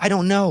acoustic. I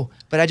don't know,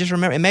 but I just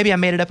remember, and maybe I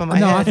made it up in my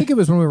head. No, I think it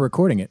was when we were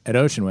recording it at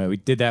Ocean Way. We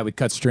did that. We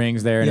cut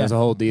strings there, and it was a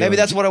whole deal. Maybe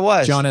that's what it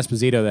was. John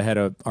Esposito, the head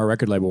of our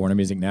record label, Warner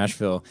Music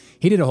Nashville,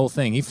 he did a whole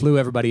thing. He flew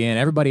everybody in.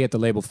 Everybody at the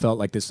label felt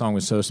like this song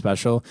was so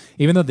special,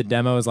 even though the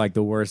demo is like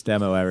the worst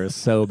demo ever. It's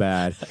so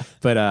bad.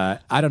 But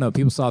I don't know.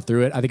 People saw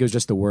through it. I think it was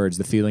just the words,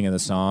 the feeling of the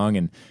song,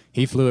 and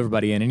he flew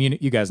everybody in. And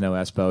you guys know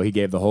Espo. He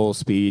gave the whole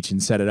speech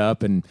and set it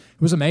up, and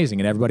it was amazing.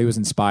 And everybody was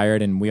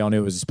inspired, and we all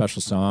knew it was a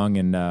special song,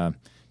 and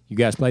you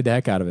guys played the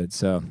heck out of it,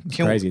 so it's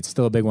crazy. It's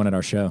still a big one at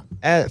our show.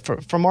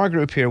 From our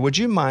group here, would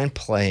you mind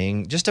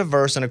playing just a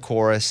verse and a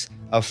chorus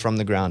of From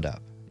the Ground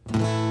Up?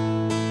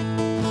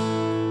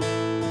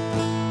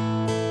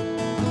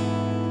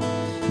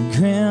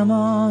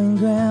 Grandma and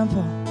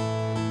Grandpa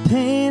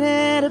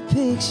painted a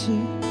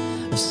picture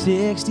of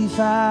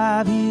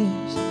 65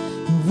 years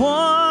in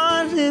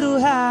one little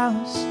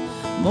house.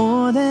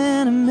 More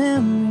than a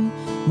memory,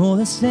 more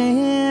than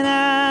saying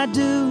I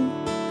do.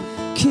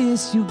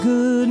 Kiss you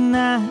good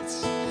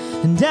nights,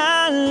 and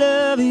I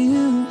love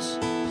yous.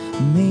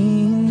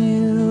 Me and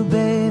you,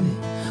 baby,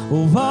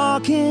 will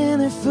walk in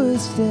their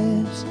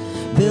footsteps,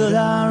 build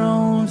our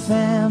own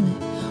family,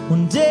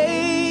 one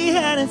day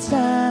at a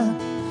time.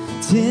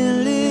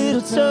 10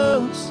 little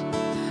toes,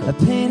 a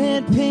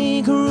painted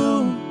pink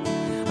room.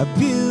 A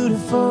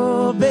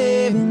beautiful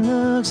baby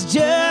looks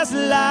just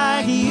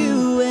like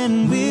you,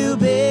 and we'll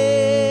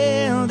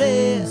build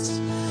this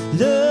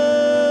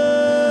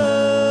love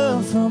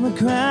from the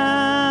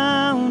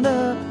ground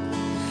up.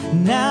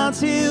 Now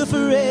till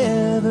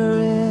forever,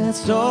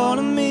 it's all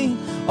of me,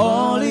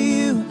 all of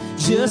you.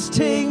 Just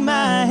take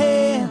my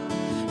hand,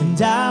 and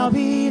I'll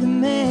be the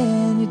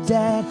man your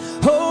dad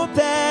hoped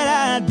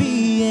that I'd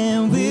be,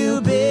 and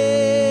we'll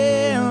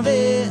build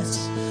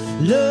this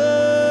love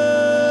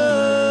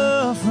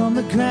from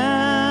the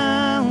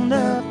ground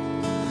up.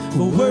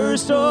 For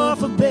worse or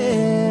for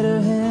better,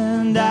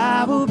 and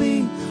I will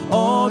be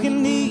all you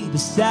need.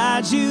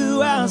 Beside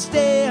you, I'll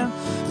stand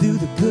through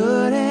the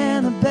good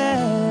and the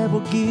bad.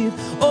 We'll give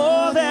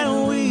all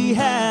that we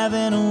have,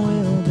 and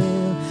we'll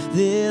build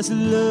this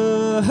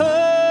love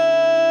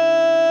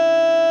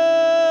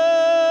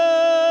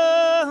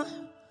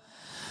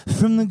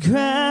from the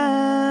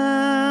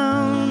ground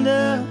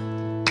up.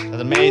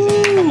 That's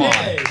amazing. Come on.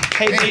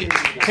 Hey,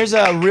 here's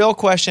a real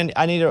question.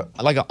 I need an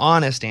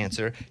honest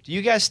answer. Do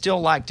you guys still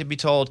like to be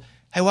told,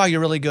 hey, wow, you're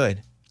really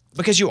good?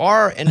 Because you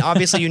are, and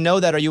obviously you know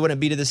that, or you wouldn't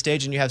be to this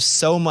stage, and you have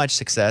so much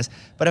success.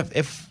 But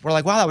if we're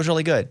like, wow, that was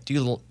really good, do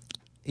you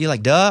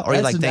like, duh, or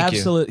you like, thank you? That's an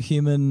absolute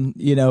human,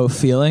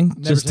 feeling.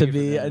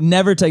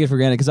 Never take it for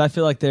granted, because I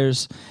feel like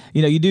there's,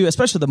 you do,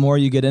 especially the more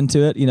you get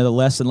into it, the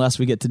less and less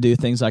we get to do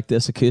things like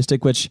this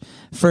acoustic, which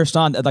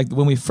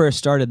when we first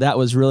started, that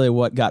was really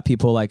what got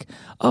people like,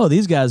 oh,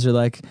 these guys are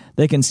like,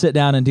 they can sit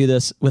down and do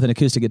this with an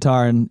acoustic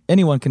guitar, and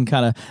anyone can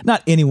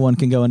not anyone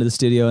can go into the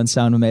studio and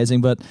sound amazing,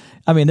 but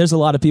I mean, there's a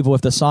lot of people,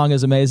 if the song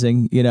is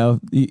amazing,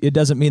 it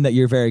doesn't mean that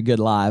you're very good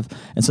live.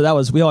 And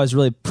so we always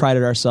really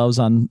prided ourselves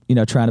on,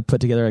 trying to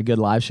put together a good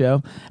live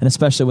show. And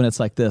especially when it's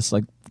like this,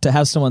 like to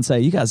have someone say,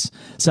 you guys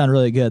sound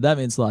really good, that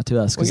means a lot to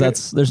us,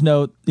 because there's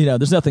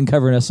nothing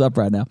covering us up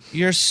right now.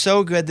 You're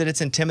so good that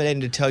it's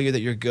intimidating to tell you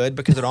that you're good,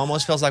 because it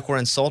almost feels like we're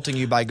insulting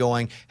you by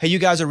going, hey, you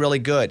guys are really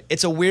good.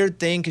 It's a weird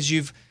thing, because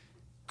you've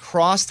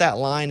crossed that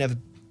line of,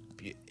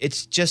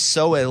 it's just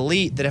so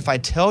elite that if I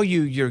tell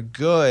you you're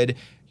good,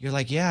 you're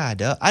like, yeah,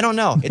 duh. I don't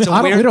know. It's a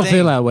weird thing. We don't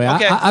feel that way.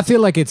 Okay. I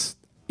feel like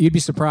you'd be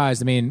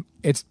surprised. I mean,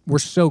 we're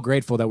so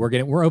grateful that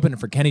we're opening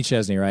for Kenny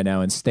Chesney right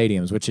now in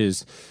stadiums, which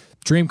is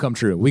dream come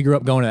true. We grew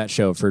up going to that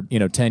show for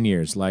 10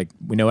 years. Like,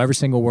 we know every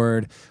single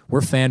word.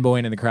 We're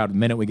fanboying in the crowd the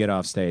minute we get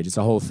off stage. It's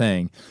a whole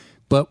thing.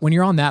 But when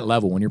you're on that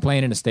level, when you're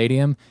playing in a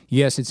stadium,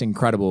 yes, it's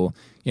incredible.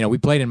 We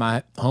played in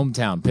my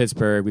hometown,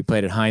 Pittsburgh. We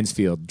played at Heinz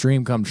Field.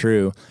 Dream come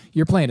true.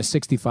 You're playing to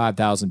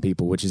 65,000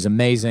 people, which is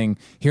amazing.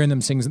 Hearing them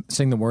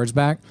sing the words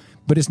back.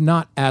 But it's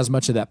not as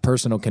much of that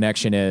personal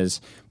connection as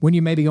when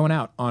you may be going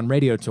out on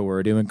radio tour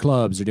or doing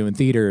clubs or doing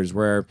theaters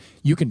where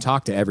you can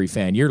talk to every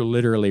fan. You're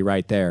literally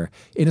right there.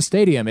 In a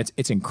stadium,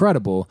 it's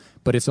incredible,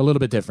 but it's a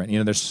little bit different.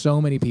 There's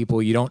so many people.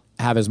 You don't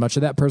have as much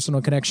of that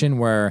personal connection,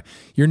 where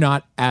you're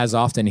not as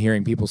often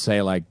hearing people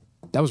say, like,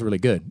 that was really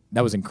good.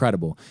 That was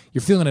incredible.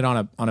 You're feeling it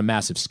on a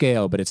massive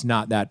scale, but it's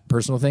not that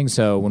personal thing.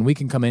 So when we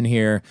can come in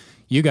here,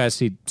 you guys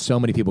see so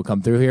many people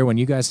come through here. When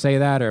you guys say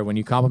that, or when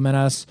you compliment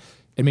us,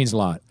 it means a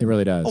lot. It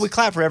really does. Well, we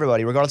clap for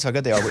everybody, regardless of how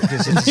good they are.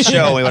 Because it's a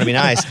show, we want to be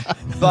nice. But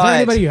is there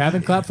anybody you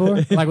haven't clapped for?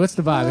 Like, what's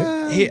the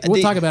vibe?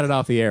 We'll talk about it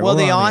off the air. Well,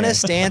 the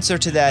honest answer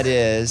to that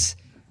is,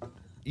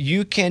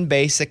 you can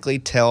basically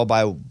tell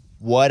by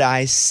what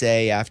I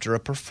say after a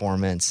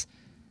performance.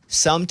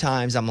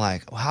 Sometimes I'm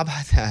like, well, how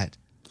about that?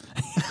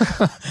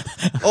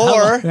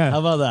 Or how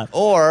about that?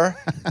 Or,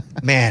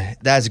 man,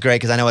 that's great,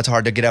 because I know it's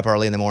hard to get up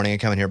early in the morning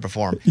and come in here and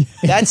perform.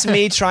 That's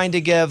me trying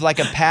to give like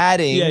a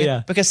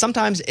padding, because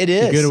sometimes it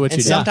is. You're good at what and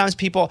you do. sometimes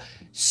people,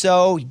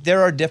 so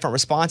there are different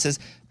responses.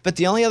 But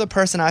the only other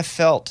person I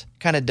felt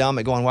kind of dumb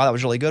at going, wow, that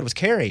was really good, was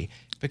Carrie,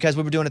 because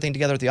we were doing a thing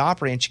together at the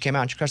Opry, and she came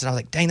out and she crushed it. And I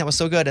was like, dang, that was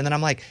so good. And then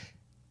I'm like,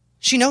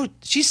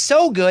 she's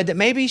so good that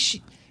maybe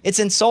it's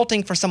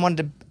insulting for someone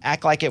to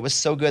act like it was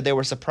so good they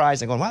were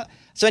surprised and going, what?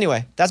 So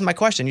anyway, that's my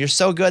question. You're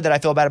so good that I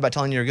feel bad about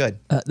telling you you're good.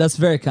 That's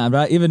very kind.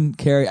 But even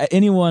Carrie,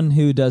 anyone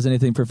who does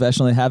anything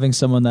professionally, having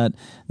someone that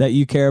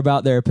you care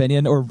about their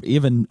opinion, or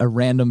even a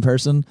random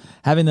person,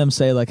 having them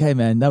say like, hey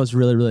man, that was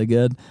really, really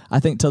good. I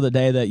think till the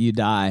day that you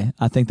die,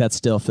 I think that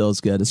still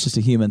feels good. It's just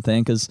a human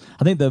thing, because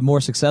I think the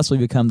more successful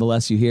you become, the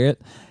less you hear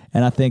it.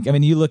 And I think,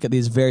 you look at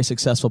these very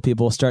successful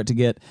people start to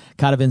get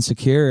kind of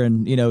insecure,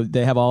 and,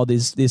 they have all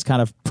these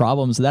kind of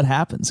problems. That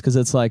happens because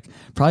it's like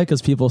probably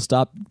because people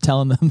stop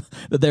telling them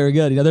that they were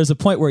good. There's a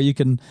point where you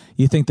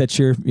think that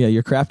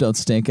your crap don't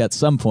stink at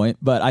some point,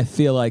 but I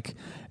feel like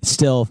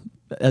still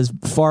as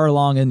far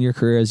along in your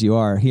career as you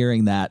are,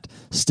 hearing that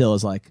still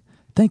is like,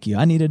 thank you.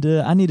 I needed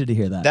to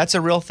hear that. That's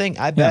a real thing.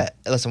 I bet,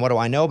 listen, what do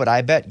I know? But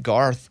I bet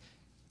Garth,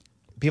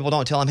 people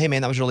don't tell him, hey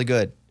man, that was really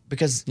good.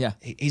 Because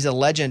he's a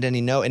legend and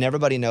and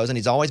everybody knows, and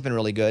he's always been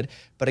really good.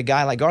 But a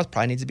guy like Garth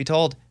probably needs to be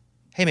told,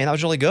 hey man, that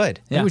was really good.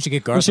 Yeah. Maybe we should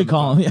get Garth. We should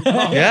call him.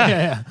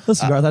 Yeah.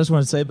 Listen, Garth, I just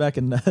want to say back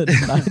in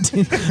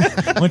 19,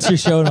 once your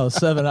show in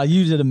 07,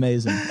 you did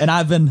amazing. And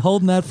I've been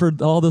holding that for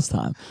all this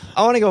time.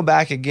 I want to go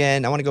back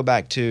again. I want to go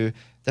back to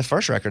the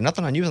first record.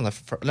 Nothing like you on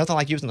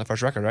the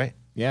first record, right?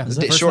 Yeah.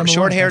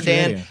 Short hair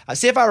Dan.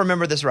 See if I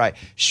remember this right.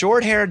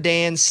 Short hair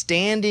Dan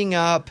standing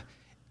up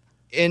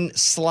in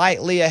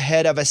slightly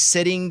ahead of a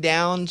sitting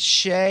down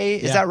Shay.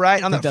 Is that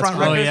right? On the front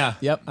record? Oh, yeah.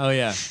 Yep. Oh,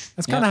 yeah.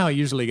 That's kind of how it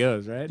usually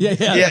goes, right?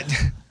 Yeah.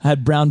 I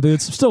had brown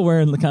boots. I'm still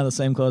wearing the kind of the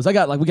same clothes. We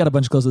got a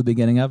bunch of clothes at the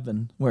beginning. I've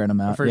been wearing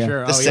them out. For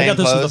sure. The same I got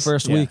this clothes? for the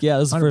first week. Yeah,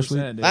 this is the first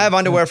week. Dude. I have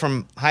underwear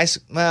from high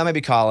school, well, maybe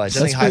college.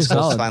 I think high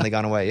school's finally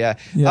gone away.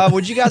 Yeah.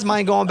 Would you guys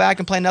mind going back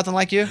and playing Nothing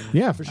Like You?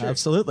 Yeah, for sure.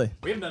 Absolutely.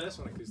 We haven't done this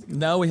one acoustic.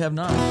 No, we have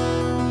not.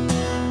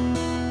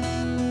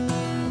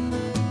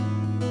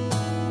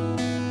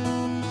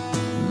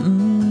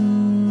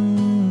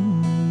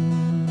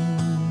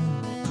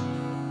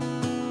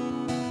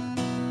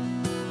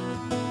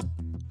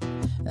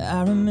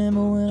 I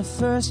remember when I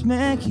first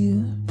met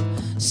you,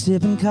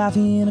 sipping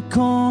coffee in a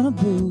corner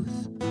booth.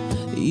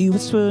 You were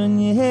twirling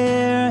your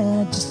hair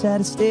and I just had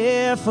to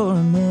stare for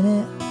a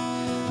minute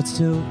or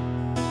two.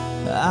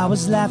 I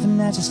was laughing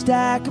at your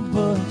stack of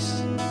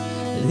books,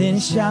 then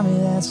you shot me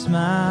that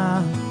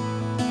smile.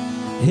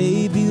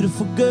 Hey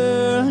beautiful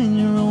girl, in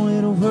your own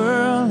little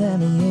world, let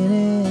me in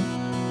it.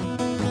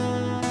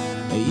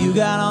 You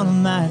got all of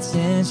my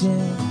attention,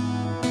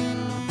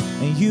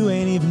 and you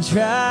ain't even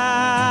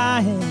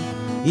trying.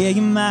 Yeah,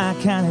 you're my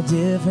kind of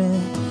different.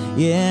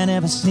 Yeah, I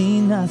never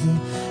seen nothing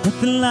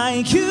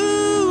like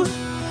you.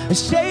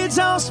 Shades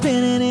all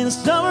spinning in the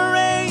summer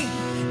rain,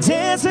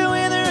 dancing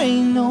when there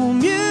ain't no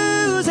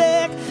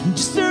music,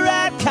 just the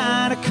right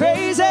kind of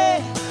crazy.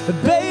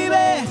 But baby,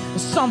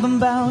 there's something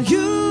about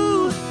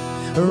you,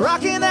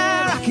 rocking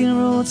that rock and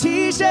roll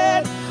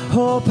t-shirt,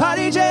 whole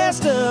party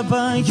dressed up,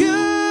 but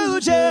you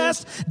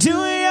just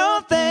doing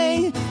your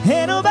thing.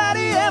 Ain't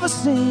nobody ever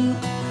seen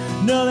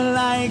nothing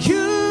like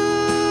you.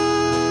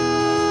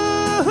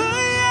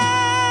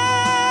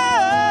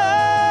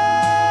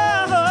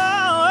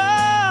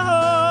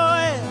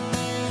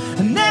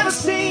 Never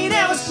seen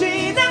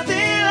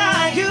nothing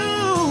like you.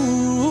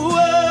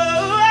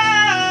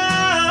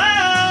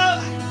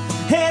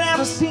 Ain't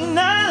never seen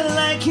nothing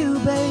like you,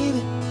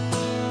 baby.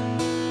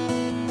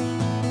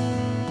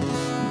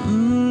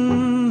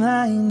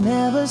 I ain't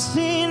never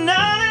seen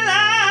nothing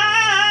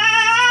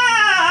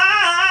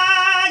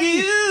like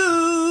you.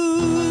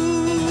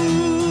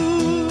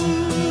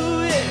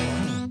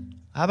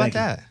 How about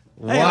that?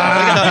 Hey,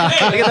 wow.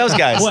 Look at those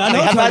guys. Well,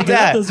 how about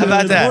that? How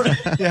about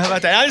that? Yeah, how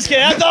about that? I'm just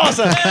kidding. That's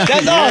awesome.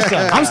 That's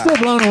awesome. I'm still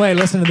blown away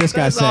listening to this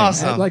guy sing.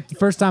 Awesome. Like the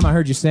first time I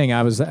heard you sing,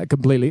 I was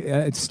completely,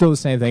 it's still the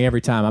same thing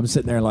every time. I'm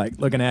sitting there like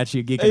looking at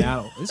you, geeking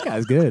out. This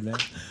guy's good, man.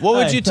 What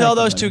would you tell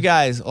those two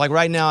guys, like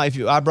right now, if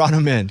I brought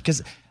them in?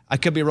 Because I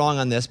could be wrong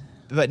on this,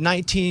 but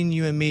 19,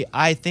 You and Me,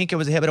 I think it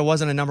was a hit, but it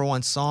wasn't a number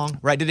one song,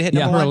 right? Did it hit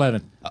number one? Number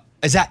 11.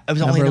 Is that? It was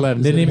number only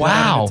 11. Didn't even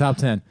wow. make the top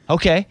 10.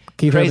 Okay.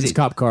 Keith Crazy. Urban's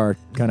cop car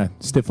kind of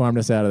stiff-armed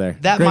us out of there.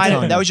 That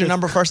was your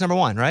first number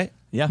one, right?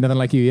 Yeah. Nothing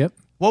Like You, yep.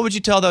 What would you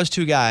tell those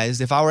two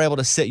guys if I were able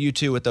to sit you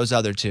two with those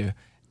other two?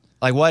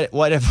 Like what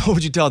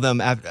would you tell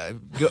them after,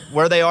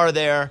 where they are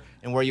there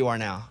and where you are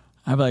now?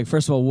 I'd be like,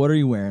 first of all, what are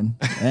you wearing?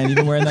 And you've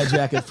been wearing that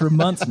jacket for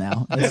months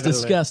now. It's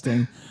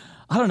disgusting.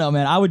 I don't know,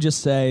 man. I would just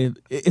say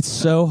it's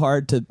so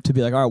hard to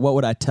be like, all right, what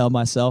would I tell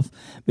myself?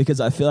 Because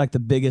I feel like the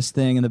biggest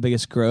thing and the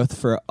biggest growth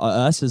for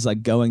us is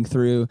like going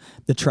through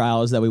the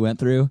trials that we went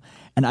through.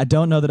 And I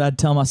don't know that I'd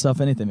tell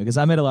myself anything because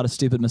I made a lot of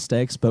stupid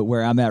mistakes, but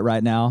where I'm at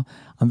right now,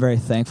 I'm very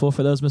thankful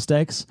for those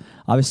mistakes.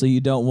 Obviously, you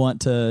don't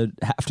want to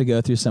have to go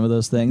through some of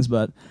those things,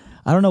 but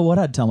I don't know what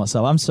I'd tell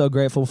myself. I'm so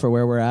grateful for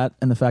where we're at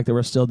and the fact that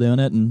we're still doing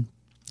it. And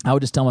I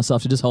would just tell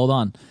myself to just hold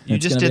on. You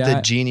It's just gonna did be the all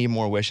right. genie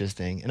more wishes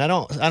thing, and I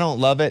don't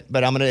love it,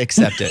 but I'm gonna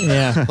accept it.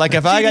 Yeah. Like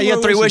if I got you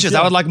More 3 wishes, wishes, yeah.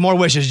 I would like more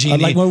wishes, genie.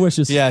 I'd like more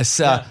wishes.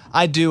 Yes,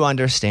 I do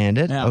understand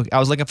it. Yeah. Okay, I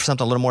was looking for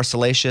something a little more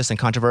salacious and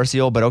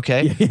controversial, but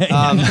okay.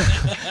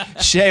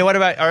 Shay, what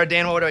about or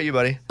Dan? What about you,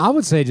 buddy? I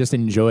would say just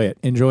enjoy it.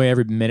 Enjoy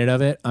every minute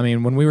of it. I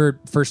mean, when we were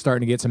first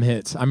starting to get some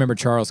hits, I remember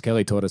Charles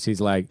Kelly told us,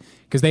 he's like,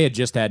 because they had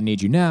just had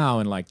Need You Now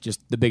and like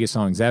just the biggest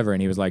songs ever.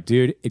 And he was like,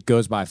 dude, it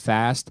goes by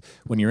fast.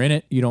 When you're in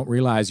it, you don't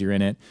realize you're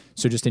in it.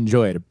 So just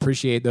enjoy it.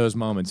 Appreciate those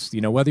moments.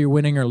 You know, whether you're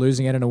winning or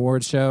losing at an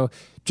awards show,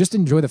 just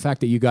enjoy the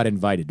fact that you got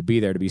invited to be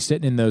there, to be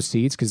sitting in those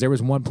seats. Because there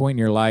was one point in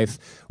your life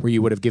where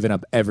you would have given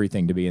up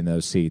everything to be in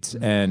those seats.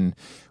 And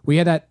we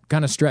had that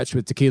kind of stretch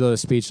with Tequila,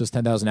 Speechless,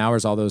 10,000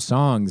 Hours, all those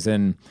songs.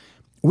 And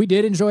we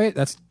did enjoy it.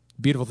 That's the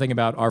beautiful thing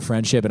about our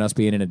friendship and us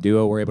being in a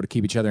duo. We're able to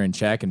keep each other in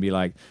check and be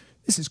like,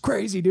 this is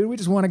crazy, dude. We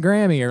just won a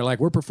Grammy. Or like,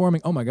 we're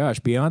performing. Oh my gosh,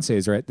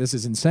 Beyonce's right. This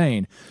is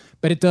insane.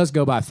 But it does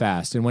go by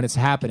fast. And when it's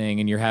happening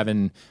and you're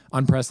having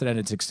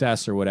unprecedented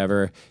success or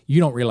whatever, you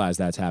don't realize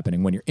that's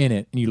happening when you're in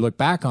it. And you look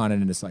back on it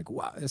and it's like,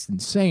 wow, that's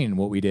insane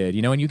what we did.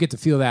 You know, and you get to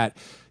feel that.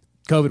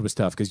 COVID was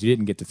tough because you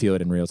didn't get to feel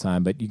it in real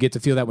time, but you get to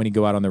feel that when you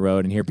go out on the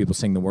road and hear people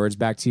sing the words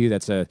back to you.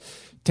 That's a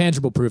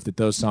tangible proof that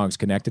those songs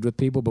connected with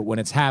people. But when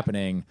it's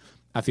happening,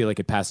 I feel like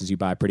it passes you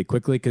by pretty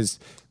quickly because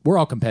we're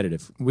all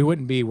competitive. We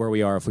wouldn't be where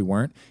we are if we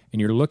weren't. And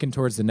you're looking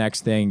towards the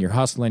next thing. You're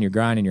hustling, you're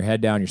grinding, your head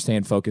down, you're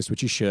staying focused,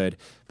 which you should.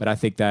 But I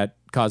think that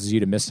causes you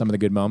to miss some of the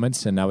good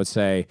moments. And I would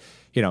say,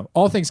 you know,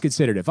 all things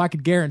considered, if I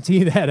could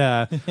guarantee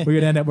that we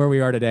would end up where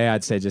we are today,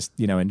 I'd say just,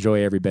 you know,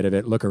 enjoy every bit of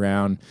it, look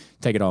around,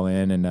 take it all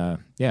in. And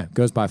yeah, it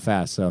goes by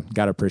fast. So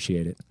got to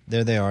appreciate it.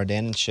 There they are,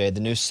 Dan and Shay. The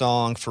new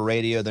song for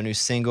radio, their new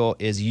single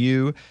is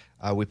You.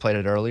 We played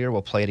it earlier.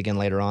 We'll play it again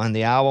later on.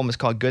 The album is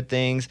called Good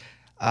Things.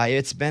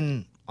 It's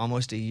been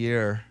almost a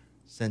year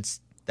since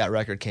that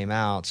record came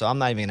out, so I'm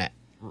not even gonna.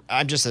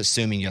 I'm just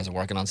assuming you guys are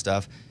working on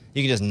stuff.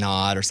 You can just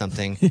nod or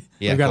something.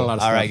 Yeah, We've got cool. a lot of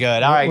All stuff. right,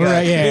 good. All right, good.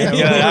 Right, yeah.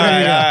 Good. All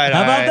right.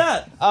 How about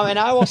that? And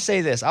I will say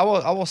this. I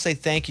will say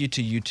thank you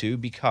to you two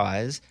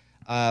because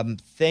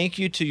thank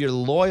you to your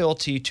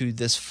loyalty to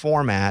this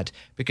format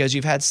because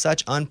you've had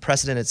such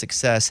unprecedented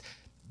success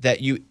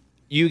that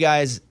you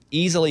guys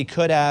easily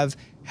could have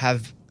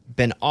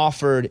been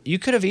offered. You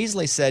could have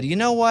easily said, you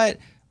know what?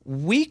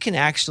 We can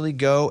actually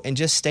go and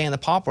just stay in the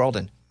pop world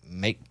and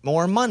make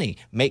more money.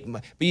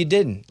 But you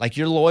didn't. Like,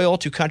 you're loyal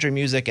to country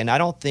music, and I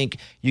don't think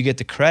you get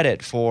the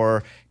credit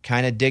for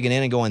kind of digging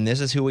in and going,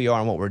 this is who we are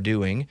and what we're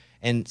doing.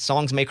 And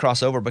songs may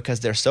cross over because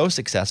they're so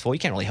successful. You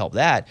can't really help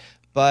that.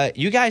 But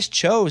you guys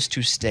chose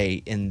to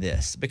stay in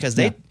this because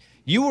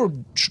you were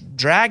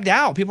dragged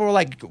out. People were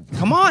like,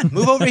 come on,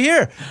 move over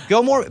here,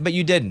 go more. But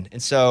you didn't.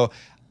 And so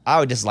I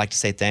would just like to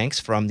say thanks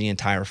from the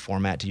entire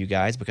format to you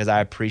guys because I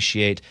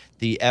appreciate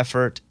the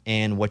effort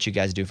and what you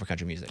guys do for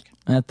country music.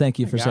 Thank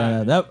you for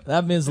saying that.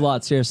 That means a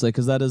lot, seriously,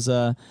 because that is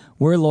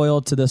we're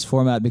loyal to this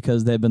format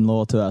because they've been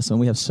loyal to us, and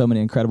we have so many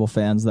incredible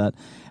fans that,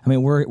 I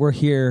mean, we're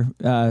here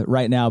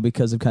right now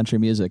because of country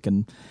music,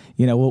 and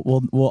you know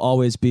we'll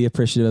always be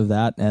appreciative of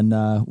that, and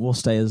we'll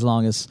stay as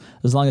long as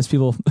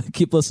people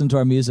keep listening to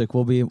our music.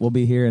 We'll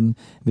be here and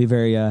be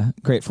very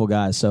grateful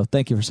guys. So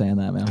thank you for saying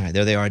that, man. All right,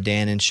 there they are,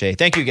 Dan and Shay.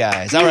 Thank you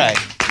guys. All right.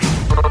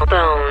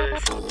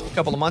 A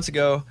couple of months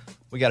ago,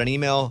 we got an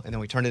email and then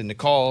we turned it into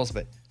calls,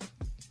 but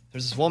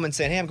there's this woman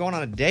saying, hey, I'm going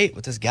on a date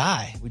with this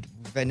guy.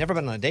 We've never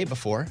been on a date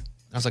before. And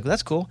I was like, well,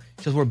 that's cool.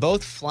 She goes, we're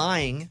both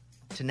flying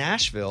to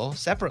Nashville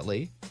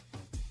separately,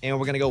 and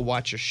we're going to go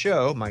watch your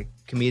show, my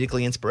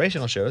comedically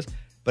inspirational shows,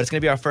 but it's going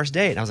to be our first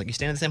date. And I was like, you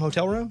staying in the same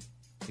hotel room?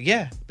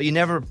 Yeah, but we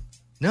never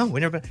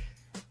been.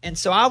 And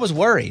so I was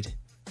worried.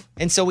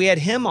 And so we had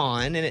him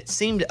on, and it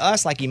seemed to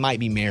us like he might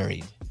be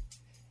married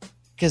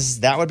because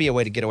that would be a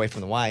way to get away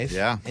from the wife.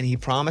 Yeah. And he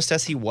promised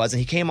us he was, and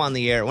he came on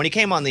the air. When he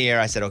came on the air,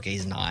 I said, okay,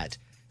 he's not,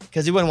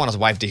 because he wouldn't want his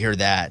wife to hear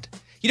that.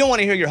 You don't want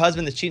to hear your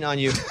husband that's cheating on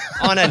you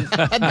on a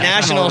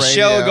national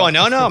show going,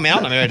 no, man,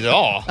 I'm not married at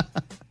all.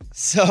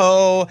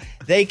 So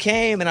they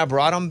came, and I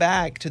brought them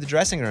back to the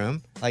dressing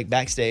room, like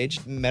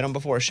backstage, met them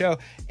before a show,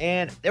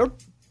 and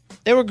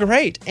they were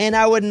great. And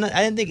I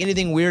didn't think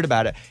anything weird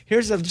about it.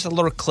 Here's just a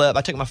little clip.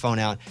 I took my phone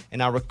out,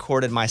 and I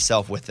recorded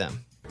myself with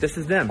them. This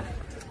is them.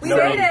 We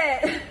made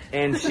it.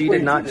 And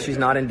she's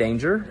not in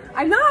danger.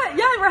 I'm not.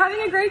 Yeah, we're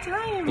having a great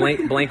time.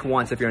 Blink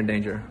once if you're in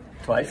danger.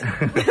 Twice.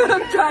 I'm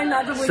trying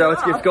not to blink. So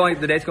off.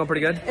 the date's going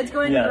pretty good? It's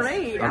going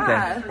great,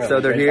 yeah. Okay. So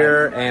they're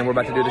here, and we're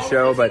about to do the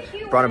show, but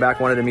brought him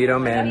back, wanted to meet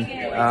him, and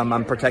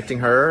I'm protecting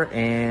her,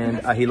 and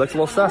he looks a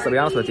little sus, I'll be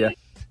honest with you.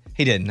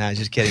 He didn't. No, I was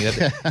just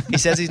kidding. He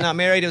says he's not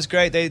married. It was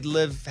great. They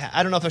live.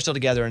 I don't know if they're still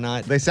together or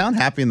not. They sound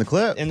happy in the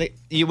clip. And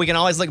we can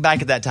always look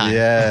back at that time.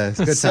 Yes,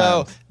 good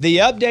So times. the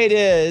update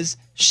is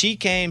she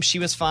came. She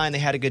was fine. They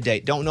had a good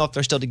date. Don't know if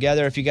they're still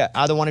together. If you got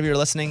either one of you are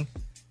listening,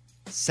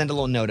 send a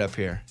little note up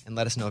here and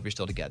let us know if you're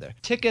still together.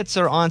 Tickets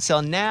are on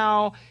sale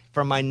now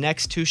for my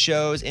next 2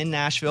 shows in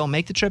Nashville.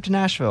 Make the trip to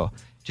Nashville.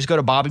 Just go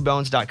to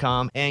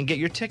bobbybones.com and get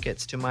your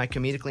tickets to my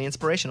comedically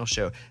inspirational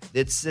show.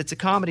 It's a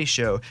comedy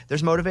show.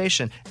 There's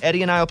motivation.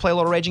 Eddie and I will play a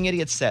little Raging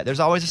Idiots set.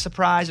 There's always a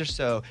surprise or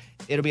so.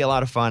 It'll be a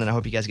lot of fun, and I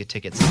hope you guys get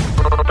tickets.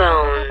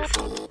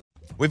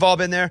 We've all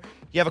been there.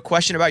 You have a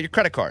question about your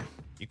credit card.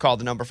 You call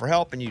the number for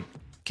help, and you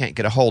can't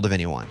get a hold of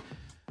anyone.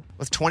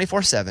 With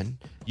 24/7,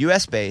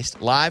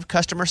 U.S.-based live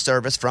customer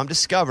service from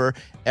Discover,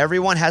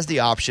 everyone has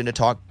the option to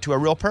talk to a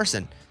real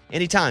person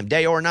anytime,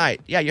 day or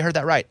night. Yeah, you heard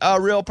that right.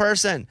 A real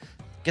person.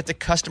 Get the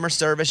customer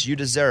service you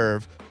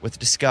deserve with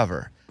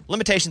Discover.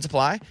 Limitations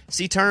apply.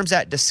 See terms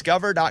at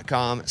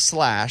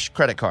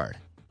discover.com/credit card.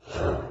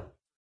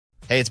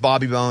 Hey, it's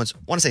Bobby Bones.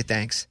 Want to say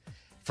thanks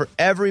for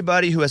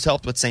everybody who has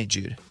helped with St.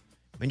 Jude.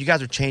 I mean, you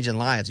guys are changing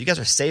lives. You guys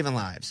are saving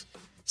lives.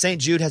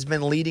 St. Jude has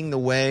been leading the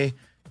way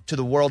to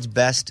the world's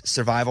best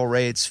survival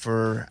rates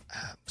for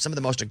some of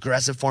the most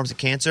aggressive forms of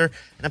cancer.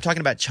 And I'm talking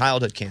about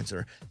childhood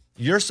cancer.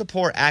 Your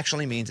support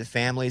actually means that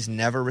families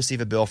never receive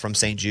a bill from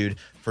St. Jude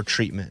for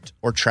treatment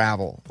or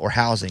travel or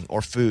housing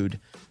or food.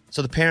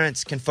 So the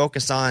parents can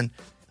focus on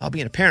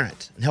being a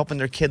parent and helping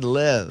their kid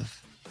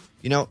live.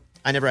 You know,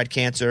 I never had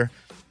cancer,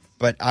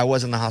 but I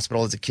was in the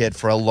hospital as a kid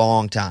for a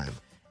long time.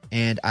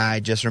 And I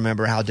just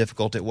remember how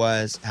difficult it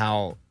was,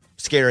 how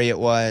scary it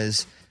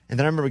was. And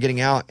then I remember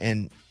getting out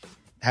and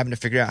having to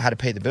figure out how to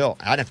pay the bill.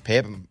 I didn't have to pay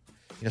it,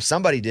 but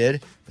somebody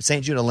did. But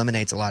St. Jude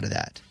eliminates a lot of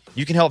that.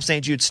 You can help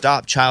St. Jude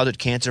stop childhood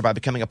cancer by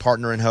becoming a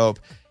partner in hope.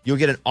 You'll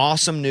get an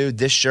awesome new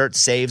This Shirt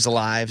Saves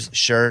Lives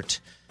shirt.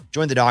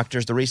 Join the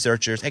doctors, the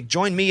researchers. Hey,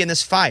 join me in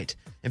this fight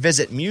and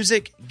visit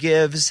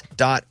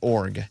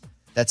musicgives.org.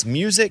 That's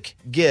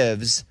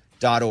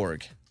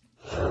musicgives.org.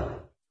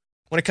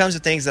 When it comes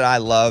to things that I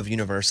love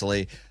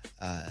universally,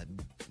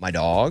 my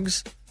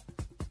dogs,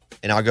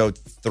 and I'll go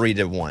 3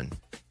 to 1.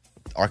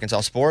 Arkansas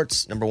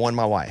sports, number 1,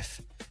 my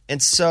wife.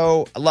 And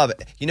so I love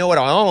it. You know what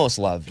I almost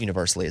love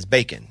universally is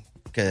bacon.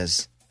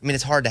 Because,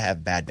 it's hard to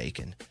have bad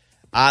bacon.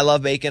 I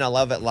love bacon. I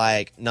love it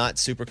not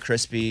super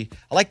crispy.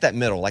 I like that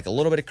middle, like a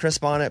little bit of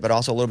crisp on it, but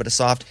also a little bit of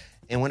soft.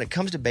 And when it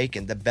comes to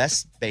bacon, the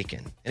best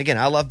bacon, and again,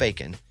 I love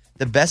bacon.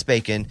 The best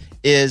bacon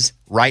is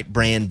Right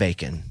Brand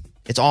bacon.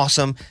 It's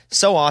awesome.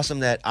 So awesome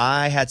that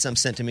I had some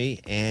sent to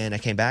me and I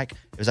came back.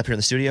 It was up here in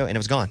the studio and it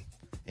was gone.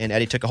 And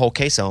Eddie took a whole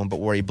case home,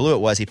 but where he blew it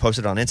was he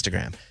posted it on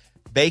Instagram.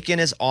 Bacon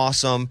is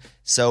awesome.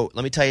 So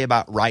let me tell you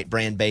about Right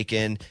Brand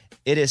bacon.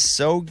 It is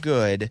so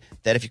good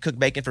that if you cook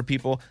bacon for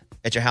people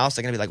at your house,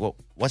 they're going to be like, well,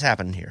 what's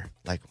happening here?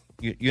 Like,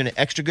 you in an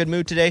extra good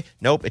mood today?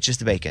 Nope, it's just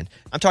the bacon.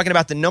 I'm talking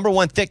about the number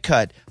 1 thick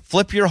cut,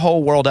 flip your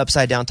whole world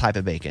upside down type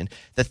of bacon.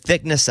 The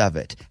thickness of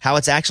it, how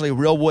it's actually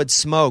real wood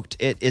smoked.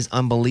 It is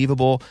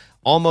unbelievable,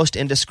 almost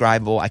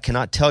indescribable. I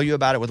cannot tell you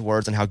about it with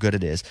words and how good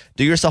it is.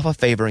 Do yourself a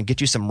favor and get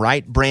you some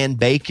Right Brand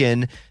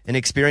bacon and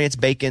experience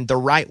bacon the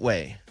right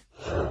way.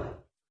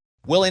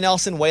 Willie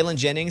Nelson, Waylon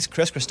Jennings,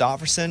 Chris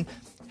Christopherson.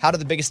 How did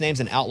the biggest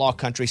names in outlaw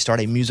country start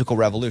a musical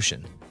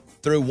revolution?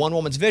 Through one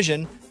woman's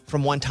vision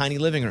from one tiny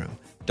living room.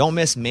 Don't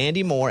miss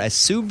Mandy Moore as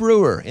Sue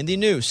Brewer in the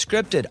new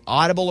scripted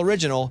Audible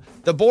original,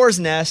 The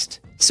Boar's Nest,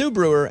 Sue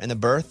Brewer and the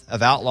Birth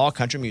of Outlaw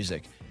Country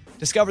Music.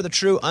 Discover the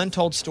true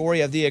untold story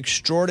of the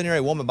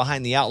extraordinary woman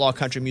behind the outlaw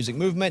country music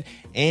movement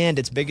and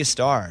its biggest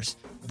stars.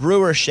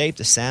 Brewer shaped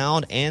the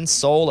sound and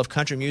soul of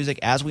country music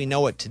as we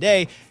know it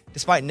today,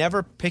 despite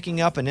never picking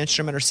up an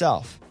instrument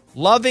herself.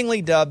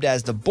 Lovingly dubbed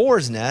as The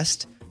Boar's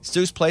Nest,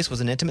 Sue's place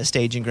was an intimate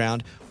staging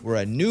ground where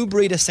a new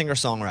breed of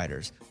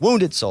singer-songwriters,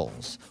 wounded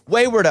souls,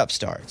 wayward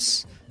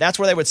upstarts, that's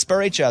where they would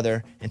spur each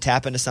other and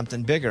tap into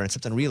something bigger and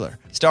something realer.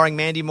 Starring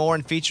Mandy Moore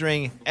and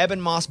featuring Eben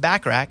Moss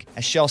Backrack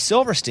as Shel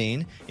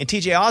Silverstein and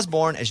TJ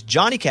Osborne as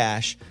Johnny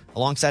Cash,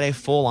 alongside a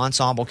full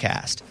ensemble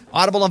cast.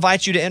 Audible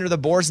invites you to enter the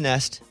Boar's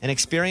Nest and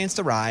experience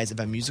the rise of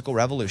a musical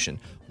revolution.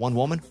 One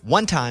woman,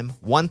 one time,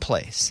 one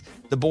place.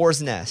 The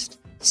Boar's Nest,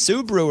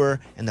 Sue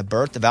Brewer, and the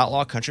birth of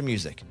outlaw country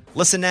music.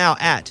 Listen now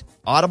at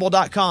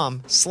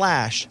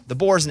audible.com/The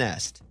Boar's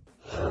Nest.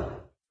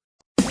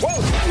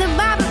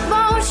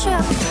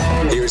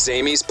 Here's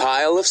Amy's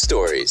pile of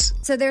stories.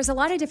 So there's a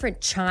lot of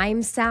different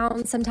chime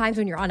sounds sometimes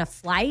when you're on a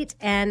flight,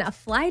 and a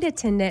flight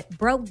attendant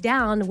broke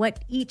down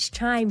what each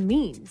chime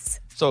means.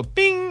 So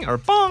bing or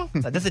bong,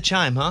 that's a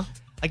chime, huh?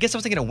 I guess I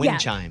was thinking of wind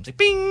chimes. Like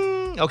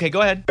bing. Okay,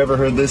 go ahead. Ever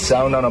heard this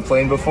sound on a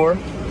plane before?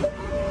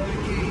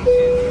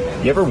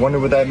 You ever wonder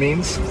what that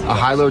means? A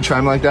high-low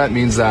chime like that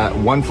means that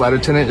one flight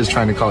attendant is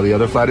trying to call the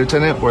other flight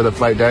attendant, or the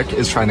flight deck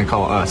is trying to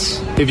call us.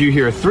 If you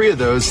hear 3 of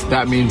those,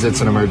 that means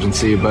it's an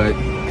emergency, but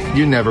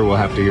you never will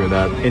have to hear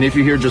that. And if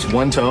you hear just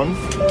one tone,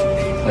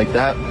 like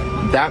that,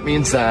 that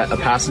means that a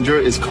passenger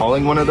is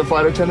calling one of the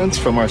flight attendants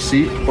from our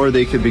seat, or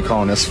they could be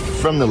calling us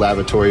from the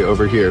lavatory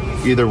over here.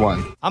 Either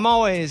one. I'm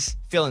always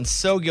feeling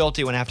so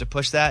guilty when I have to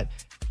push that.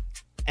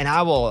 And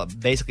I will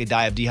basically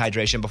die of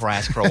dehydration before I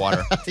ask for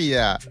water.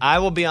 Yeah. I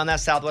will be on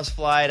that Southwest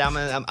flight.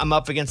 I'm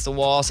up against the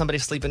wall.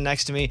 Somebody's sleeping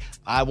next to me.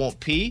 I won't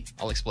pee.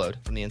 I'll explode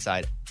from the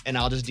inside. And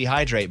I'll just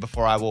dehydrate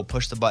before I will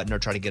push the button or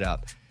try to get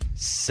up.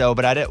 So,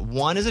 but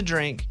 1 is a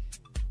drink.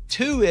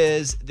 2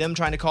 is them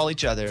trying to call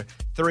each other.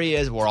 3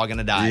 is we're all going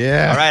to die.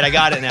 Yeah. All right, I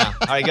got it now.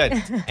 All right,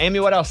 good. Amy,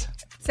 what else?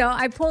 So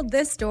I pulled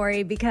this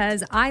story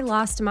because I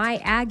lost my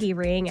Aggie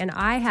ring and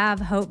I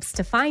have hopes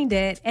to find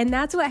it. And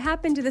that's what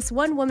happened to this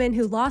one woman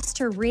who lost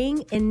her ring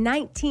in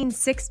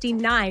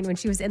 1969 when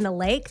she was in the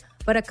lake.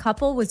 But a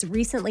couple was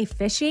recently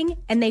fishing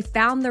and they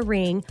found the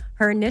ring.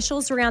 Her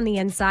initials were on the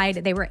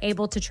inside. They were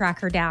able to track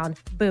her down.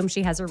 Boom,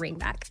 she has her ring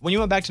back. When you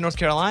went back to North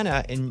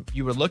Carolina and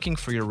you were looking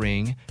for your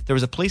ring, there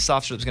was a police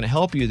officer that was going to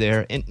help you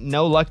there. And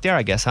no luck there,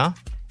 I guess, huh?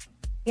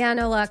 Yeah,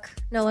 no luck.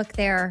 No luck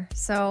there.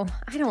 So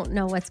I don't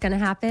know what's going to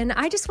happen.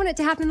 I just want it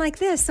to happen like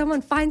this.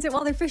 Someone finds it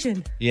while they're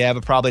fishing. Yeah,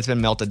 but probably it's been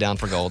melted down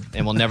for gold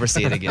and we'll never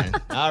see it again.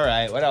 All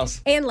right, what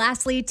else? And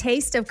lastly,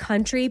 Taste of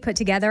Country put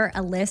together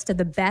a list of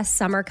the best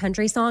summer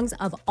country songs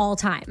of all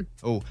time.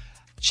 Oh,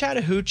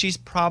 Chattahoochee's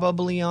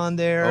probably on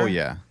there. Oh,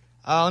 yeah.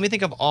 Let me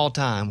think of all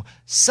time.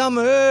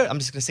 Summer. I'm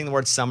just going to sing the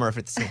word summer if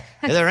it's.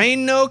 There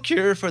ain't no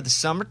cure for the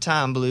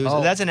summertime blues.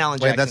 Oh, that's an Alan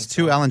Jackson. Wait, that's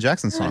two Alan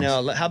Jackson songs.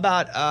 I know. How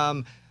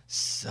about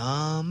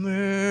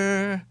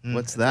Summer?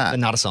 What's that?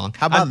 Not a song.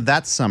 How about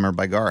That Summer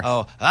by Garth?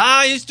 Oh,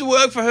 I used to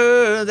work for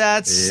her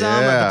that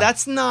summer. But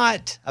that's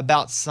not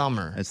about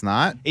summer. It's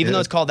not? Even though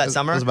it's called That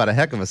Summer? It was about a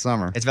heck of a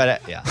summer. It's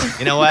about yeah.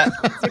 You know what?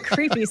 It's a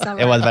creepy summer.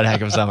 It was about a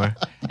heck of a summer.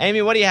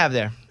 Amy, what do you have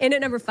there? In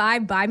at number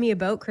 5, Buy Me a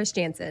Boat, Chris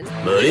Jansen.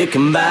 But it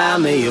can buy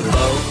me a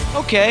boat.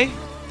 Okay.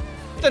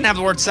 Doesn't have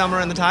the word summer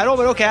in the title,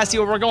 but okay, I see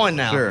where we're going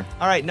now. Sure.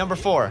 All right, number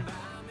 4.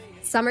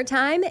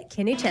 Summertime,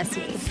 Kenny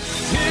Chesney.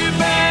 Two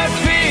bare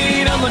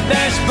feet on the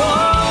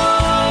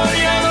dashboard.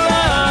 Young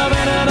love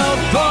and an old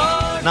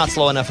boy. Not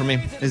slow enough for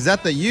me. Is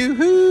that the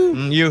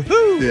yoo-hoo?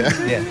 Yoo-hoo. Yeah.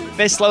 Yeah. If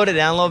they slowed it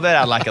down a little bit,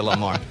 I'd like it a little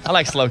more. I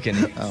like slow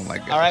Kenny. Oh, my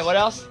God. All right, what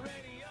else?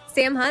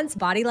 Sam Hunt's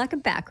Body Like a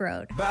Back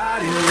Road.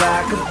 Body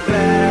like a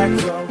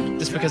back road.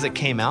 Just because it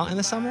came out in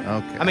the summer?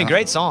 Okay. I mean,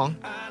 great song.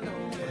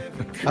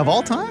 Of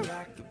all time?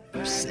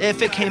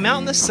 If it came out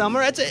in the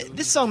summer,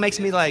 this song makes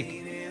me like...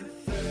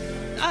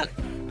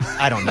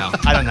 I don't know.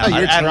 I don't know.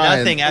 You're I have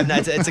trying.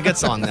 nothing. It's a good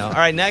song, though. All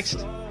right,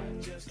 next.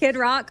 Kid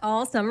Rock,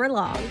 All Summer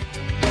Long.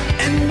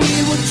 And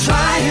we were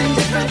trying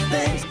different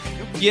things.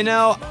 You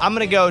know, I'm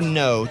going to go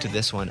no to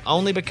this one,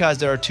 only because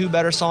there are 2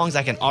 better songs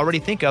I can already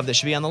think of that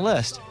should be on the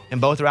list,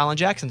 and both are Alan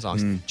Jackson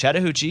songs,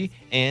 Chattahoochee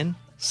and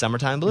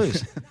Summertime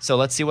Blues. So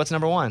let's see what's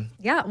number 1.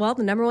 Yeah, well,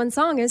 the number 1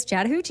 song is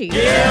Chattahoochee.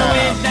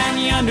 Yeah, went down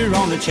yonder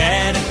on the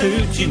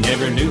Chattahoochee.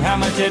 Never knew how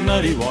much that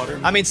muddy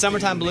water. I mean,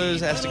 Summertime Blues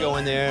has to go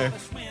in there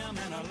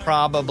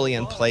probably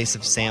in place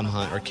of Sam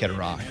Hunt or Kid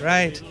Rock,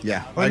 right?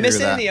 Yeah, Are we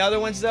missing any other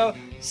ones, though?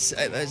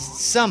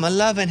 Summer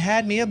Lovin'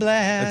 Had Me a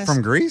Blast.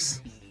 From Greece?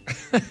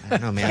 I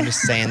don't know, man. I'm just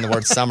saying the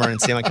word summer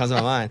and seeing what comes to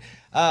my mind.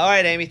 All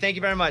right, Amy, thank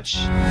you very much.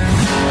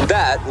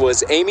 That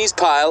was Amy's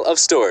pile of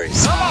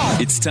stories.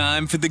 It's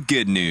time for the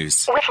good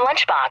news. With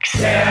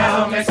Lunchbox.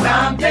 Tell me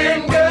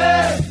something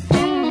good.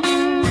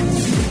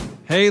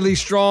 Haley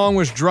Strong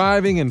was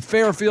driving in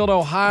Fairfield,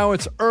 Ohio.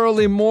 It's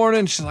early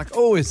morning. She's like,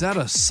 oh, is that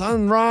a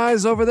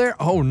sunrise over there?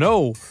 Oh,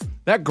 no.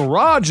 That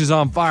garage is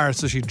on fire.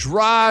 So she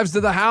drives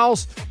to the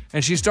house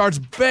and she starts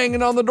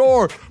banging on the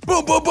door.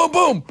 Boom, boom, boom,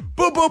 boom.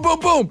 Boom, boom, boom,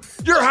 boom.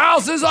 Your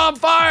house is on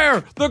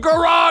fire. The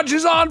garage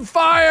is on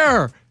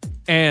fire.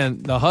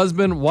 And the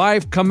husband,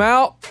 wife come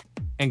out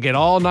and get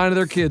all 9 of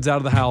their kids out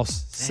of the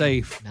house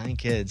safe. 9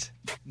 kids.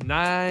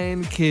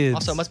 9 kids.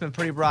 Also, it must have been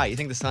pretty bright. You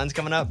think the sun's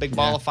coming up? Big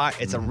ball of fire?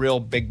 It's a real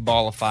big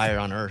ball of fire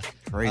on Earth.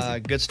 Crazy.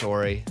 Good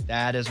story.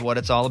 That is what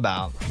it's all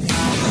about.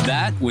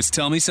 That was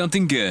Tell Me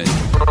Something Good.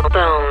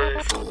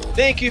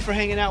 Thank you for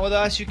hanging out with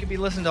us. You could be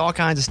listening to all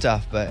kinds of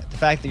stuff, but the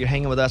fact that you're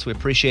hanging with us, we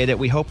appreciate it.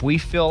 We hope we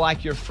feel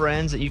like your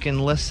friends that you can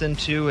listen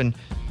to, and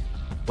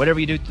whatever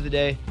you do through the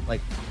day,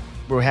 like,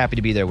 we're happy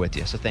to be there with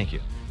you. So thank you.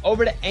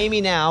 Over to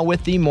Amy now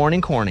with the Morning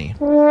Corny.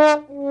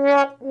 The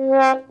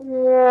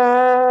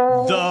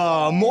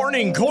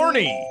Morning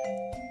Corny.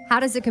 How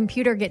does a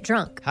computer get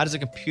drunk? How does a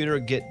computer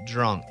get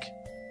drunk?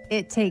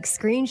 It takes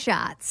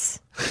screenshots.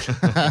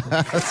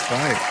 That's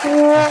funny.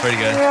 That's pretty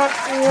good.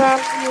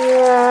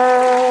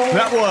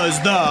 That was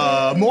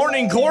the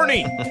Morning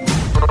Corny.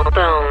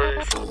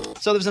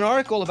 So there's an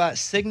article about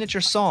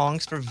signature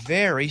songs for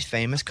very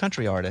famous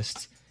country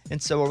artists.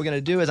 And so what we're going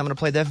to do is I'm going to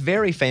play that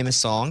very famous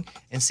song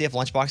and see if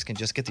Lunchbox can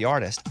just get the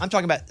artist. I'm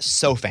talking about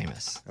so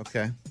famous.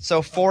 Okay.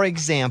 So, for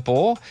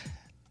example,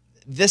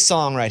 this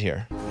song right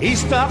here. He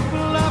stopped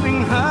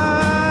loving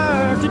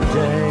her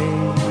today.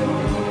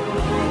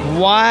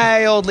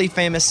 Wildly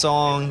famous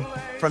song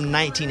from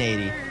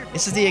 1980.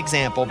 This is the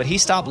example, but he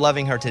stopped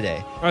loving her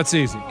today. That's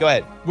easy. Go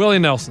ahead. Willie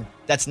Nelson.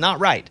 That's not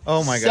right.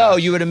 Oh, my So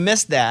gosh. you would have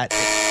missed that.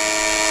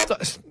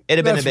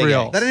 It'd have been That's a big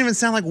real. A. That didn't even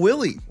sound like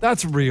Willie.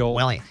 That's real.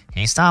 Willie,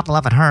 he stopped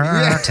loving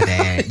her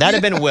today.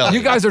 That'd have been Willie.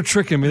 You guys are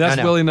tricking me. That's I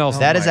know. Willie Nelson.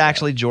 That is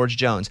actually George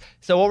Jones.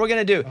 So what we're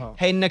going to do,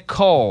 hey,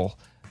 Nicole,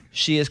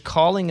 she is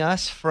calling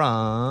us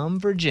from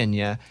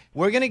Virginia.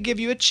 We're going to give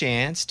you a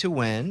chance to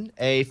win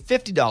a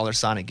 $50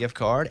 Sonic gift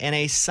card and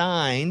a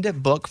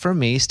signed book from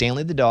me,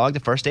 Stanley the Dog,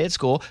 The First Day at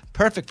School.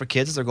 Perfect for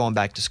kids as they're going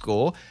back to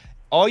school.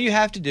 All you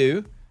have to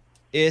do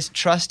is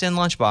trust in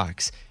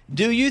Lunchbox.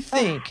 Do you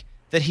think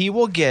that he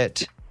will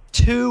get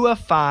 2 of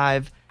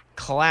 5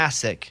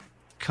 classic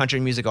country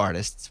music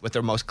artists with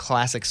their most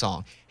classic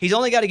song. He's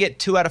only got to get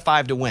 2 out of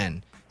 5 to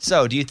win.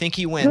 So, do you think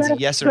he wins?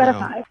 Yes or no? 2 out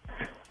of 5.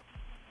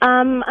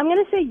 I'm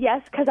going to say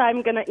yes because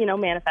I'm going to,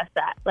 manifest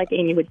that like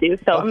Amy would do.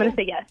 So I'm going to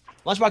say yes.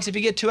 Lunchbox, if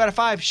you get 2 out of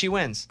 5, she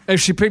wins.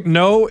 If she picked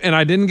no and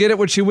I didn't get it,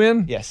 would she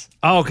win? Yes.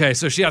 Oh, okay,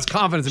 so she has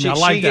confidence in me. I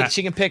like that.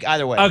 She can pick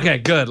either way. Okay,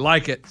 good.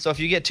 Like it. So if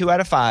you get 2 out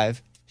of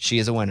 5, she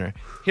is a winner.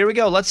 Here we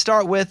go. Let's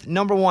start with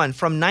number 1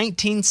 from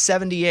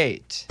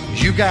 1978.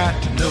 You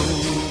got to know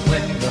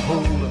when to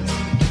hold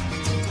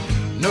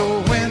up,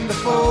 know when to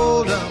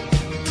fold up,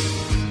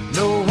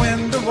 know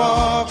when to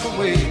walk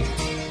away,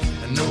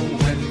 and know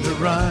when to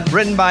run.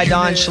 Written by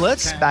Don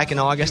Schlitz back in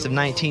August of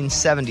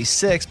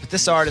 1976, but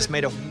this artist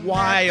made it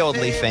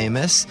wildly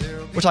famous.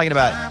 We're talking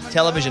about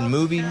television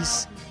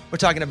movies. We're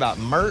talking about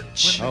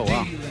merch. Oh,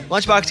 wow.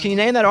 Lunchbox, can you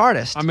name that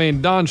artist? I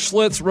mean, Don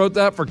Schlitz wrote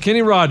that for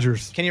Kenny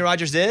Rogers. Kenny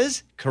Rogers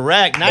is?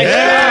 Correct. Nice.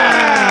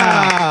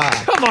 Yeah!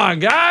 Come on,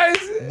 guys.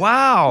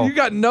 Wow. You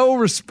got no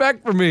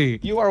respect for me.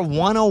 You are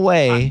 1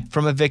 away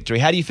from a victory.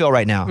 How do you feel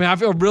right now? I mean, I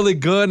feel really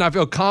good, and I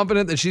feel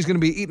confident that she's going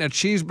to be eating a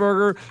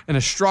cheeseburger and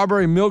a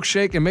strawberry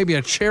milkshake and maybe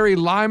a cherry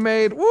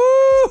limeade.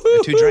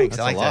 Woo! 2 drinks.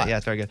 That's I like a that. lot. Yeah,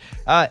 it's very good.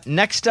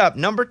 Next up,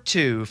 number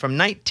 2 from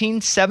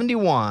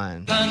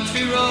 1971.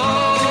 Country roads,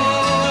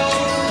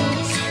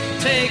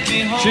 take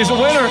me home. She's a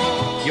winner.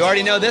 You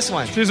already know this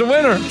one. She's a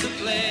winner.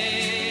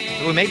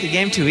 We make the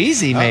game too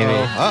easy, maybe.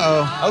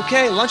 Uh-oh.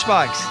 Okay,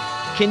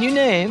 Lunchbox. Can you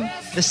name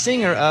the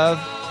singer of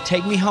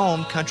Take Me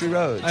Home, Country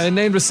Roads? I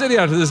named a city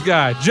after this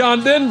guy,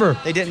 John Denver.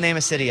 They didn't name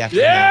a city after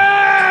him.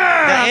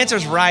 Yeah! The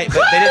answer's right,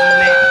 but they didn't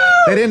name...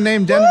 They didn't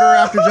name Denver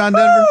after John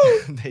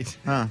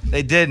Denver?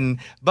 They didn't.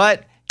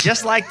 But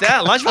just like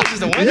that, Lunchbox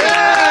is the winner.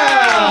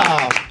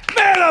 Yeah!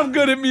 Man, I'm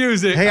good at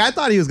music. Hey, I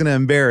thought he was going to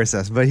embarrass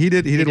us, but he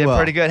did well.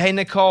 Pretty good. Hey,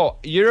 Nicole,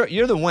 you're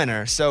the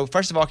winner. So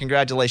first of all,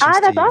 congratulations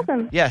to That's you.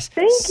 awesome. Yes.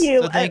 Thank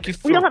you. So thank you.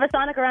 We don't have a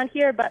Sonic around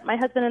here, but my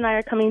husband and I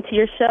are coming to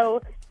your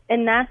show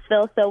in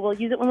Nashville, so we'll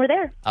use it when we're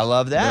there. I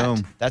love that.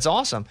 Boom. That's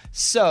awesome.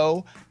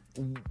 So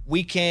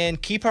we can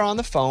keep her on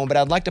the phone, but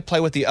I'd like to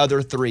play with the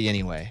other 3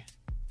 anyway,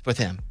 with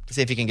him, to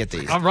see if he can get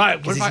these. All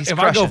right. What if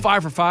I go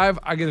 5 for 5,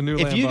 I get a new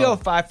Lambo. If you go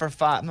 5 for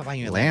 5, I'm not buying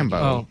you a Lambo.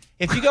 Oh.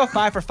 If you go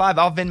 5 for 5,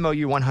 I'll Venmo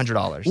you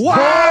 $100.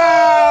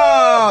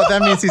 Wow!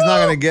 That means he's not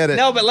going to get it.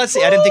 No, but let's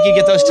see. I didn't think you'd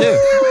get those too.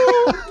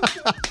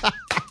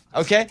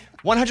 Okay,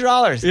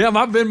 $100. Yeah,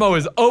 my Venmo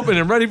is open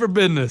and ready for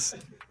business.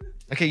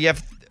 Okay,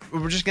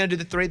 we're just going to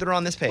do the 3 that are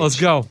on this page. Let's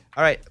go. All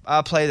right,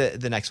 I'll play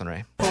the next one,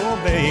 Ray. Oh,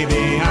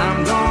 baby,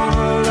 I'm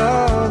gonna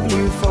love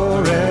you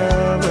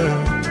forever.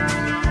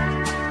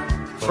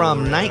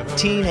 From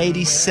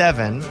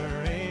 1987,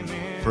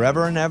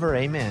 Forever and Ever,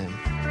 Amen.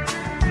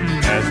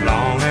 As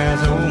long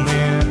as old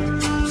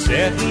men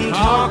sit and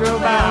talk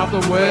about the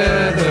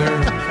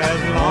weather.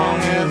 As long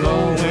as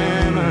old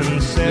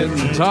women sit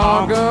and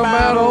Talk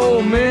about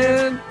old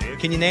men.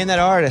 Can you name that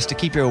artist to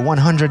keep your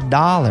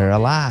 $100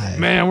 alive?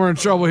 Man, we're in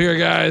trouble here,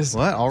 guys.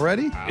 What,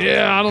 already?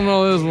 Yeah, I don't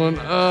know this one.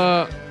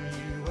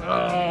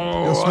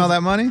 You'll smell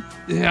that money?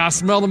 Yeah, I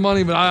smell the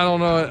money, but I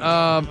don't know it.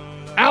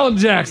 Alan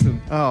Jackson.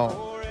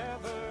 Oh.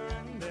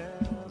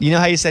 You know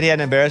how you said he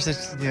hadn't embarrassed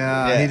us?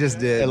 Yeah, he just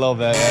did. A little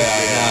bit.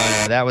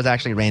 No, that was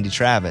actually Randy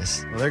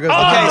Travis. Well, there goes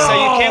Okay, the so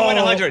you can't win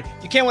 100.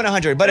 You can't win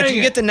 100. But if Dang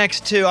you it. get the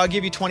next 2, I'll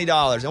give you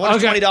 $20. And what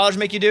does Okay. $20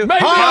 make you do?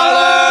 Make me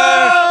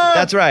Holler!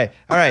 That's right.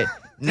 All right.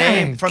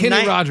 Name Dang, from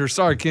Kenny Rogers.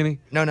 Sorry, Kenny.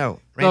 No.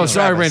 Oh,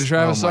 sorry, Randy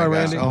Travis. Oh, my Sorry, gosh.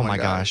 Randy. Oh my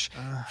gosh.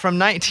 From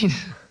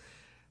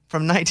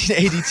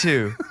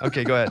 1982.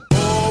 Okay, go ahead.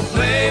 Oh,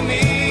 play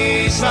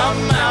me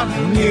some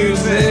mountain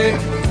music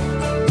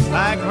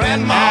like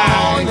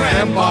Grandma and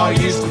Grandpa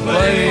used to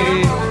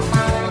play.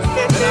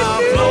 Then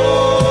I'll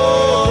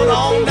float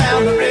on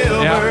down the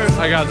river. Yeah,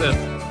 I got this.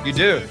 You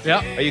do?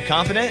 Yep. Are you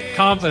confident?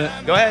 Confident.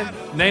 Go ahead.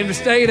 Name the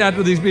state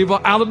after these people.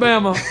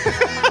 Alabama.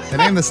 They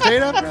named the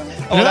state after him?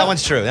 Oh, that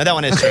one's true. That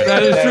one is true.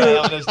 That is true.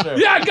 That one is true.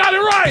 Yeah, I got it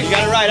right. You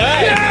got it right. All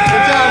right.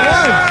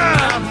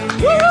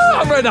 Yeah! Woo!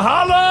 I'm ready to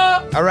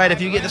holla. All right.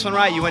 If you get this one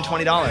right, you win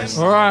 $20.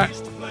 All right.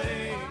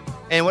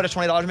 And what does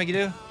 $20 make you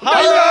do?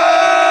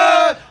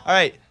 Holla! All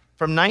right.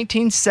 From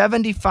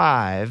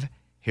 1975,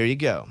 here you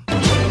go.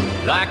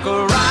 Like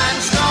a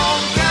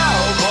rhinestone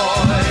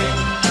cowboy,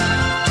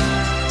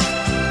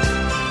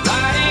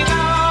 riding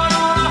out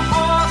on a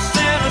horse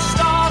in a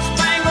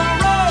star-spangled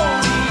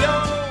rodeo.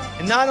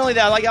 And not only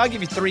that, I'll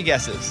give you 3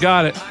 guesses.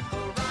 Got it.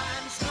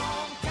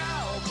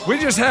 We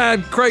just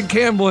had Craig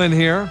Campbell in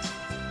here.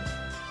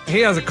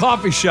 He has a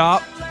coffee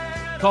shop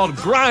called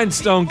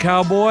Grindstone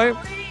Cowboy,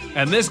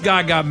 and this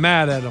guy got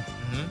mad at him.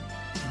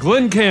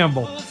 Glenn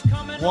Campbell.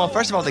 Well,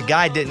 first of all, the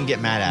guy didn't get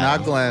mad at him.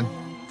 Not Glenn.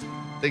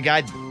 The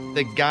guy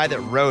that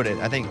wrote it,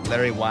 I think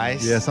Larry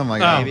Weiss. Yeah, something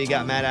like that. Maybe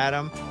got mad at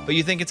him. But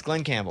you think it's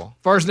Glenn Campbell.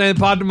 First name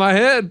popped in my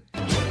head.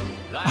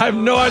 I have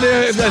no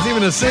idea if that's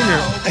even a singer.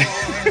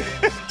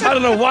 I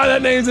don't know why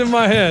that name's in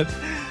my head.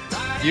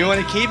 You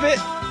want to keep it?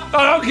 Oh,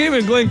 I'm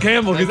keeping Glenn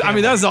Campbell because, I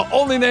mean, that's the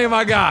only name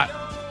I got.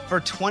 For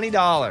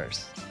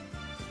 $20.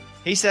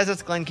 He says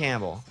it's Glenn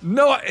Campbell.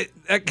 No,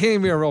 that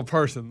can't be a real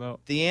person, though.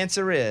 The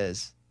answer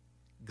is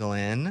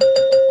Glenn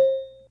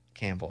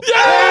Campbell.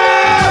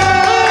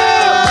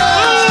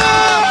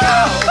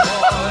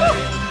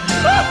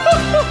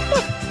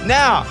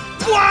 Now,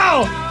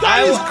 wow,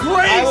 that is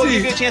crazy. I will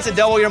give you a chance to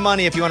double your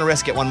money if you want to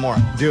risk it one more.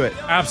 Do it.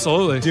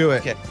 Absolutely. Do it.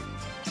 Okay.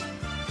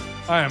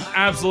 I am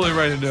absolutely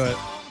ready to do it.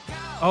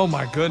 Oh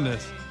my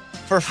goodness.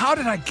 How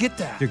did I get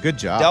that? Dude, good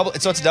job. Double.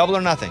 So it's double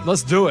or nothing.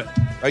 Let's do it.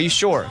 Are you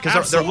sure?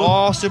 Because they're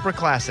all super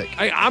classic.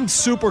 I'm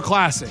super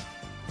classic.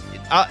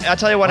 I'll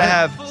tell you what, I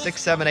have 6,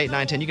 7, 8,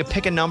 9, 10. You can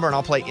pick a number and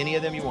I'll play any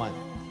of them you want.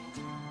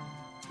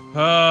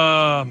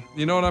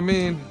 You know what I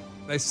mean?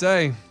 They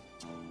say,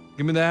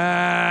 give me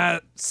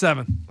that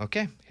 7.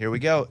 Okay, here we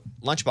go.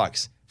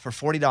 Lunchbox for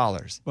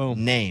 $40.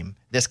 Boom. Name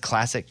this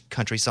classic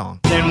country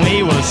song. Then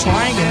we were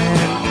swinging.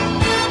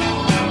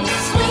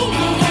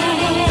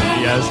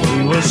 Yes,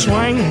 we were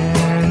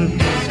swinging.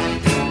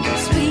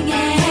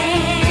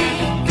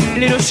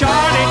 Little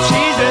Charlotte,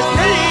 she's as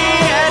pretty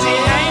as the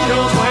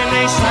angels when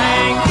they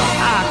sing.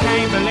 I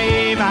can't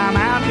believe I'm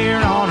out here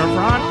on her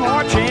front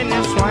porch in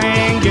the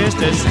swing, just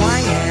a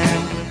swinging.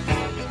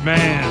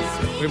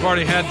 Man, we've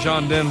already had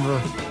John Denver.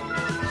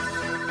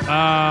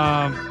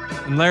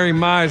 And Larry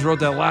Mize wrote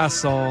that last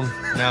song.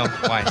 No,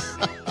 Weiss.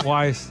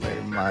 Weiss.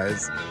 Larry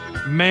Mize.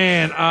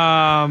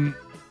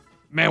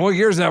 Man, what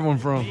year is that one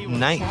from?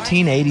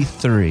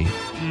 1983.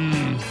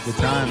 Good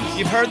times.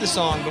 You've heard the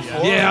song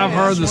before. Yeah, I've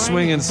heard the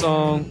swinging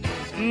song.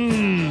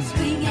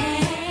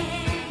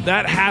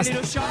 That has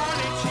to.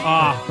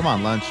 Come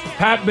on, Lunch.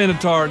 Pat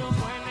Benatar.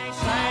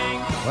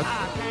 What?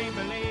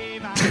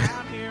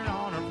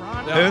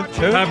 Who?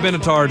 Pat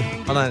Benatar.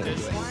 Hold on.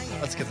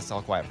 Let's get this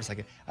all quiet for a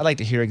second. I'd like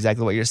to hear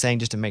exactly what you're saying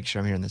just to make sure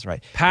I'm hearing this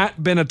right.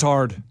 Pat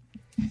Benatar.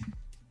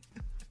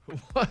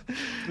 What?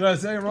 Did I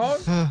say it wrong?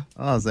 I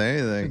don't say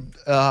anything.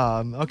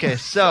 Okay,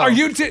 so. Are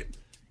you.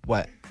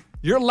 What?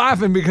 You're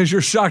laughing because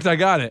you're shocked I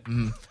got it.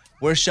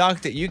 We're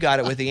shocked that you got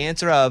it with the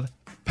answer of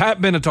Pat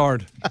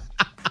Benatar.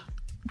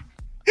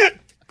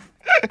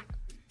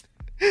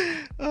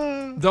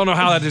 Don't know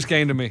how that just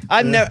came to me.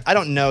 I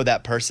don't know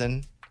that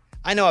person.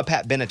 I know a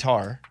Pat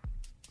Benatar.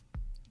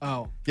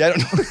 Oh. Yeah, I don't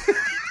know.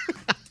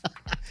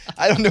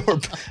 I don't know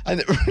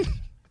her.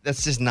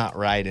 That's just not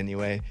right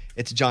anyway.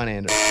 It's John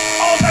Anderson.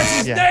 Oh, that's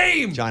his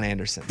name! John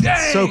Anderson.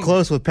 Dang. So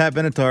close with Pat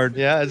Benatar.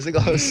 Yeah, it's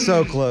close.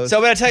 So close. So,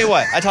 but I tell you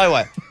what.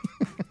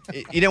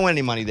 You didn't win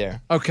any money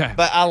there. Okay.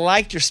 But I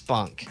liked your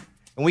spunk.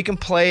 And we can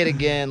play it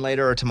again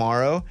later or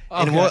tomorrow.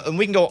 Okay. And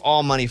we can go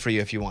all money for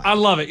you if you want. I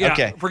love it. Yeah.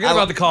 Okay. Forget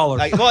about the caller.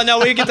 Well, no,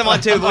 we can get them on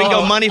too, but we can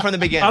go money from the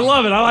beginning. I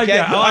love it. I like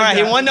that. I like all right.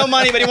 that. He won no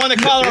money, but he won the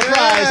caller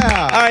prize.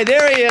 All right.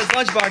 There he is.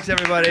 Lunchbox,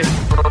 everybody.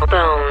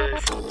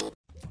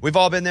 We've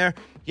all been there.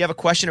 You have a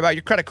question about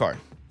your credit card.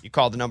 You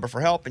call the number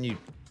for help and you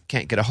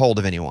can't get a hold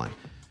of anyone.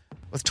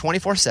 With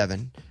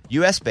 24/7,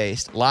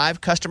 U.S.-based live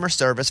customer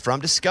service from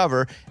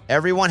Discover,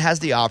 everyone has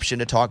the option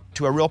to talk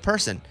to a real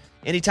person.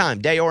 Anytime,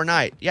 day or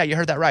night. Yeah, you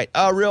heard that right.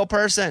 A real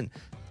person.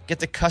 Get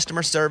the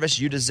customer service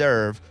you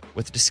deserve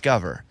with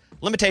Discover.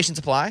 Limitations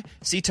apply.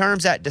 See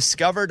terms at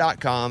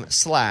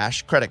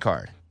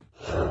discover.com/creditcard.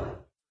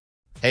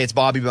 Hey, it's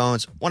Bobby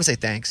Bones. Want to say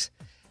thanks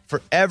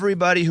for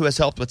everybody who has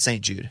helped with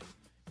St. Jude.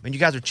 I mean, you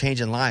guys are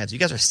changing lives. You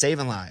guys are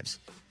saving lives.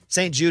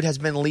 St. Jude has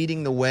been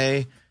leading the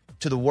way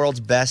to the world's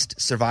best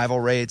survival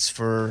rates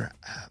for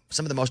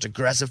some of the most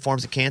aggressive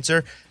forms of cancer.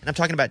 And I'm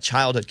talking about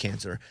childhood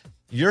cancer.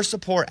 Your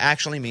support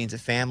actually means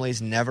that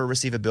families never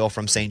receive a bill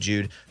from St.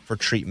 Jude for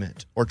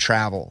treatment or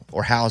travel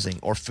or housing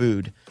or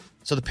food.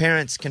 So the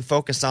parents can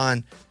focus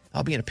on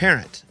being a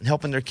parent and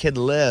helping their kid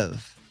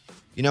live.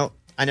 You know,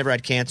 I never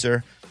had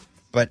cancer,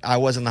 but I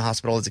was in the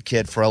hospital as a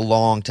kid for a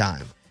long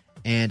time.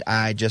 And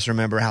I just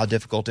remember how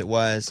difficult it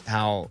was,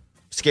 how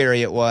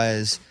scary it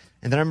was.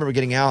 And then I remember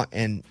getting out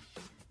and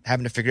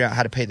having to figure out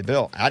how to pay the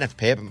bill. I didn't have to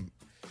pay it,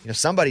 but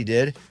somebody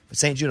did. But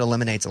St. Jude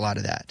eliminates a lot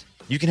of that.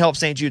 You can help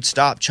St. Jude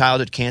stop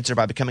childhood cancer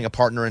by becoming a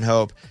partner in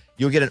hope.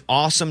 You'll get an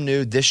awesome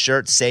new This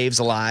Shirt Saves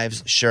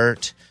Lives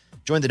shirt.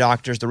 Join the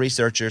doctors, the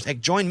researchers. Hey,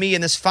 join me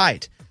in this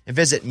fight and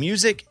visit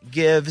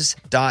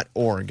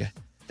musicgives.org.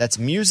 That's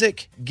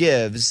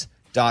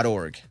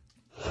musicgives.org.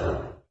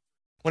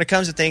 When it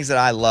comes to things that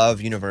I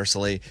love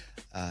universally,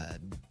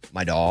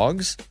 my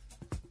dogs,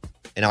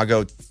 and I'll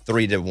go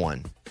 3 to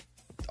 1.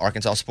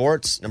 Arkansas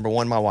sports, number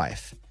 1, my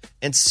wife.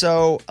 And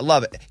so I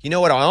love it. You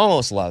know what I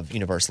almost love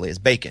universally is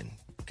bacon.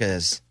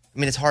 Because,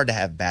 it's hard to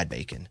have bad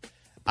bacon.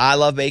 I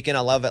love bacon. I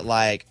love it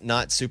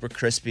not super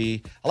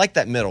crispy. I like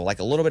that middle, like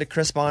a little bit of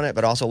crisp on it,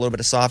 but also a little bit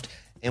of soft.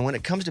 And when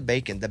it comes to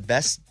bacon, the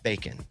best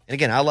bacon, and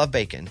again, I love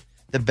bacon.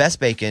 The best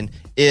bacon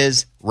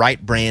is Right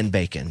Brand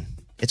bacon.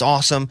 It's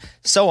awesome.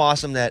 So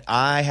awesome that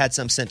I had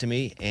some sent to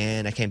me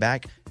and I came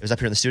back. It was up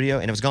here in the studio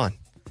and it was gone.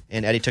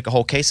 And Eddie took a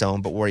whole case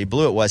home, but where he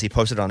blew it was he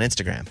posted it on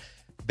Instagram.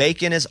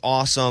 Bacon is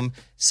awesome.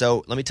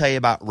 So let me tell you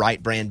about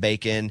Right Brand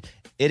bacon.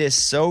 It is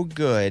so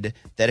good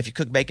that if you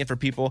cook bacon for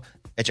people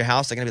at your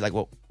house, they're going to be like,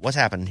 well, what's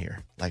happening here?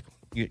 Like,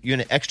 you in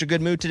an extra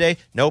good mood today?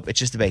 Nope, it's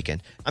just the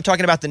bacon. I'm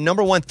talking about the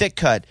number 1 thick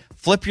cut,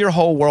 flip your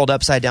whole world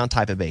upside down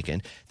type of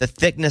bacon. The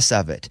thickness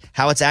of it,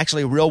 how it's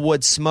actually real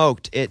wood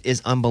smoked. It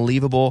is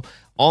unbelievable.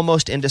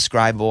 almost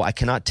indescribable. I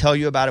cannot tell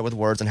you about it with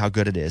words and how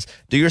good it is.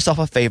 Do yourself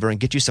a favor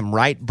and get you some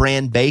Right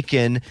brand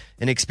bacon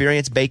and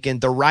experience bacon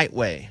the right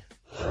way.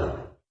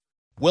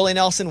 Willie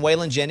Nelson,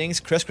 Waylon Jennings,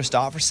 Chris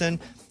Christopherson.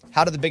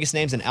 How did the biggest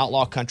names in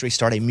outlaw country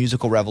start a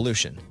musical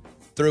revolution?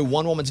 Through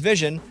one woman's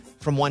vision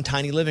from one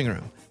tiny living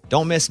room.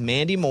 Don't miss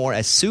Mandy Moore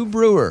as Sue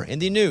Brewer in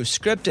the new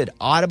scripted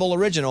Audible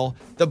original,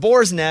 The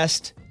Boar's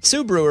Nest,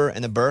 Sue Brewer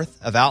and the Birth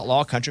of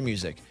Outlaw Country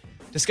Music.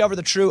 Discover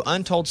the true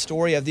untold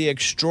story of the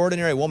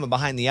extraordinary woman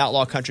behind the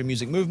outlaw country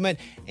music movement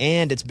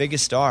and its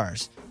biggest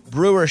stars.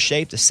 Brewer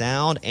shaped the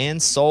sound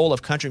and soul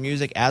of country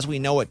music as we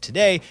know it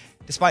today,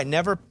 despite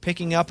never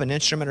picking up an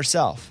instrument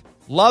herself.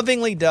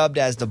 Lovingly dubbed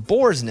as the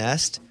Boar's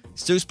Nest,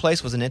 Sue's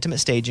place was an intimate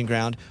staging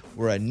ground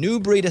where a new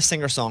breed of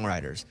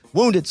singer-songwriters,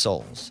 wounded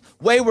souls,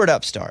 wayward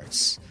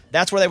upstarts,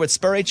 that's where they would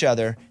spur each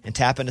other and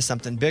tap into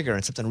something bigger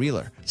and something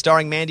realer.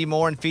 Starring Mandy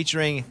Moore and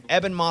featuring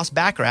Eben Moss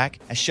Backrack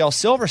as Shel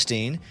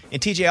Silverstein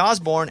and TJ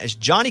Osborne as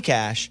Johnny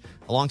Cash,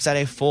 alongside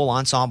a full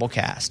ensemble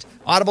cast.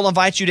 Audible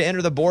invites you to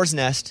enter the Boar's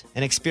Nest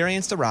and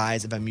experience the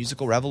rise of a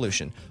musical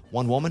revolution.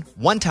 One woman,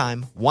 one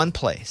time, one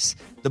place.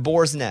 The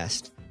Boar's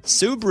Nest,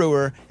 Sue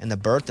Brewer, and the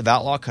birth of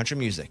outlaw country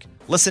music.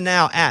 Listen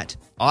now at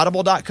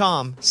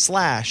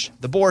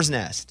audible.com/The Boar's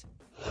Nest.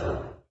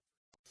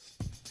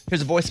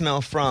 Here's a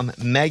voicemail from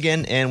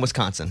Megan in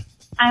Wisconsin.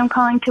 I'm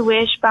calling to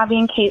wish Bobby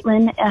and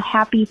Caitlin a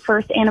happy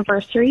first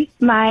anniversary.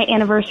 My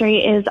anniversary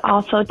is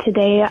also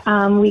today.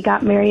 We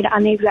got married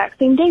on the exact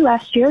same day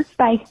last year.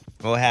 Bye.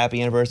 Well,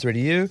 happy anniversary to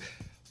you.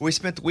 We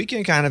spent the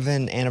weekend kind of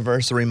in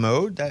anniversary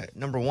mode. That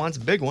number one's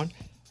a big one.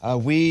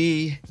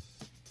 We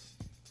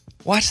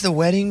watched the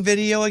wedding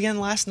video again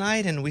last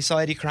night, and we saw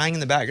Eddie crying in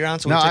the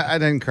background. So I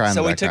didn't cry in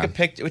the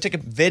background. We took a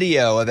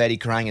video of Eddie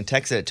crying and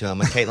texted it to him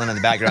with Caitlin in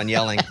the background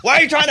yelling, "Why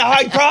are you trying to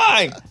hide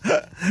crying?"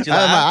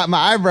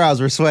 My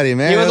eyebrows were sweaty,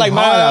 man. He was like,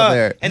 hot out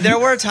there. And there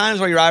were times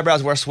where your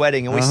eyebrows were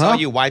sweating, and we saw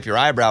you wipe your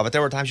eyebrow, but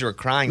there were times you were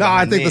crying. No,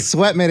 I think the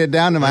sweat made it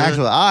down to my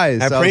actual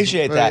eyes. I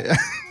appreciate that.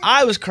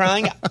 I was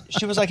crying.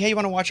 She was like, "Hey, you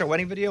want to watch our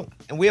wedding video?"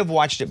 And we have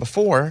watched it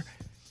before.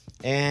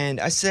 And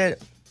I said,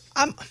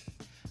 I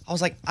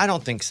was like, I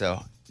don't think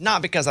so.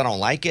 Not because I don't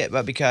like it,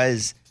 but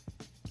because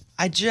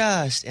I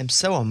just am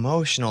so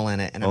emotional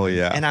in it. And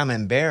and I'm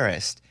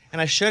embarrassed.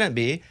 And I shouldn't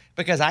be,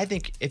 because I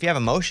think if you have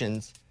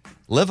emotions,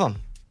 live them,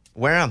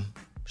 wear them,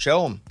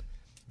 show them.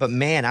 But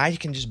man, I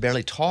can just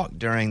barely talk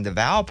during the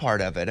vow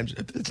part of it. I'm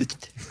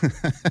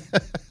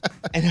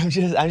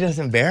just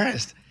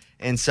embarrassed.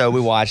 And so we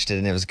watched it,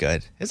 and it was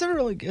good. It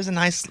was a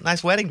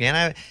nice wedding,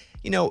 man.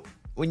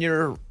 When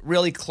you're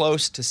really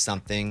close to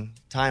something,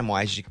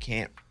 time-wise,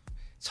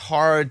 it's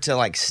hard to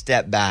like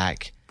step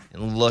back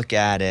and look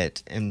at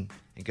it and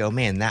go,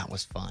 man, that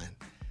was fun.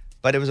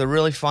 But it was a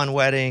really fun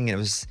wedding. It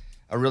was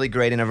a really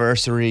great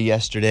anniversary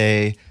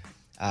yesterday.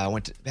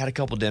 Had a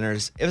couple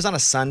dinners. It was on a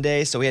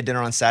Sunday, so we had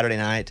dinner on Saturday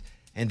night.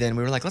 And then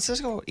we were like, let's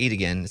just go eat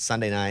again. It's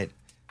Sunday night.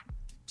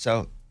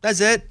 So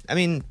that's it. I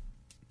mean,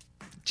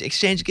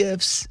 exchange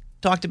gifts,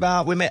 talked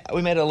about. We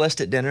made a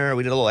list at dinner.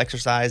 We did a little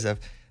exercise of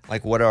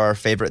like what are our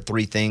favorite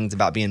 3 things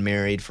about being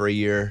married for a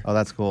year. Oh,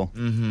 that's cool.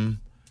 Mm-hmm.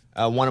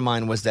 One of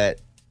mine was that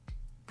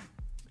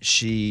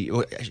she's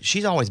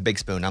always big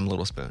spoon. I'm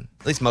little spoon.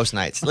 At least most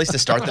nights. At least to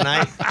start the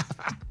night.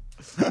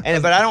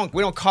 But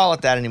we don't call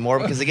it that anymore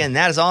because again,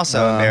 that is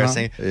also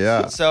embarrassing.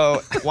 Yeah.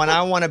 So when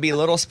I want to be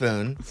little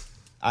spoon,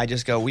 I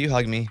just go, "Will you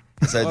hug me?"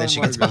 So then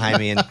she gets behind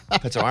me and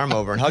puts her arm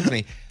over and hugs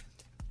me.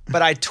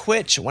 But I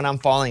twitch when I'm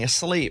falling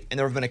asleep, and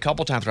there have been a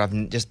couple times where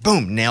I've just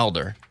nailed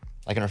her,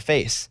 like in her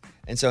face.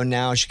 And so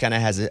now she kind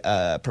of has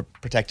a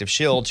protective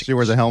shield. She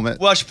wears a helmet.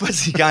 Well, she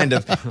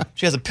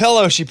has a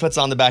pillow she puts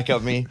on the back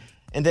of me.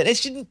 And then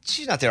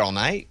she's not there all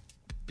night,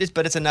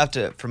 but it's enough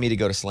for me to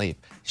go to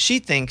sleep. She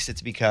thinks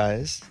it's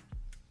because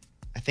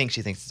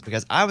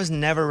I was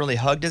never really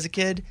hugged as a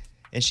kid,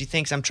 and she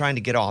thinks I'm trying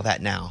to get all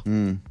that now.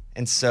 Mm.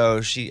 And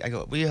so I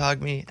go, "Will you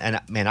hug me?" And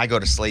man, I go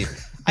to sleep.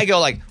 I go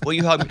like, "Will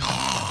you hug me?"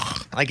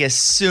 Like as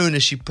soon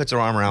as she puts her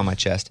arm around my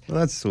chest. Well,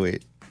 that's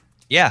sweet.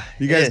 Yeah,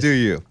 you guys do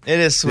you. It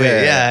is sweet.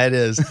 Yeah, it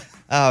is.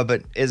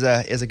 But is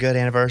a good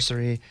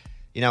anniversary.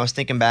 I was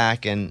thinking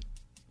back, and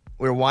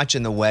we were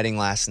watching the wedding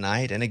last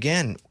night, and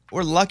again,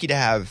 we're lucky to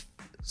have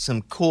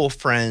some cool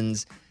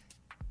friends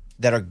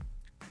that are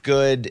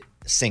good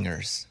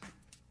singers.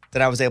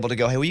 That I was able to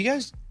go, "Hey, will you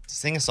guys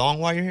sing a song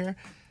while you're here?"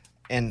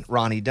 And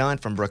Ronnie Dunn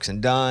from Brooks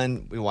and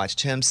Dunn, we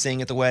watched him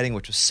sing at the wedding,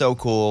 which was so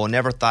cool.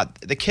 Never thought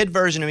the kid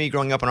version of me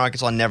growing up in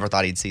Arkansas, never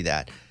thought he'd see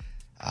that.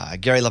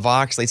 Gary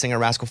LaVox, lead singer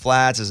of Rascal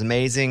Flatts, is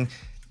amazing.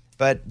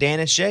 But Dan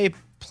and Shay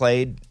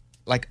played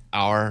like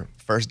our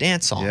first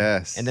dance song.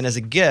 Yes. And then as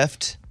a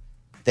gift,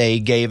 they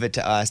gave it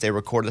to us. They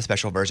recorded a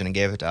special version and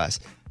gave it to us.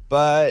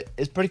 But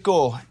it's pretty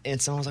cool.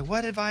 And someone was like,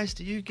 "What advice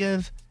do you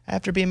give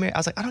after being married?" I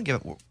was like, "I don't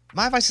give it.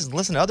 My advice is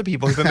listen to other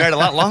people who've been married a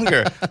lot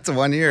longer." That's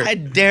 1 year. I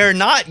dare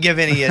not give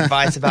any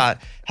advice about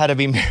how to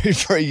be married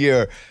for a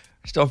year.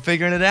 Still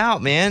figuring it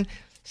out, man.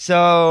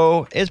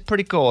 So it's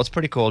pretty cool. It's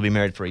pretty cool to be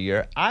married for a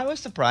year. I was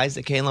surprised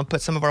that Caitlin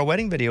put some of our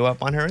wedding video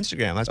up on her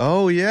Instagram. That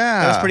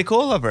was pretty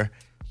cool of her.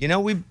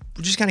 we're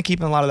just kind of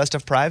keeping a lot of that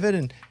stuff private.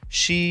 And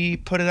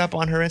she put it up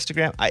on her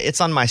Instagram.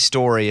 It's on my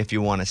story if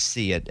you want to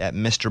see it at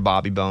Mr.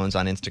 Bobby Bones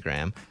on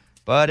Instagram.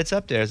 But it's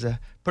up there. It's a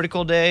pretty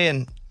cool day.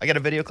 And I got a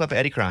video clip of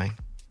Eddie crying.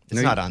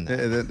 It's not on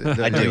there.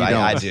 I do.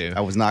 I do.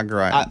 I was not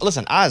crying.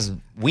 Listen, I was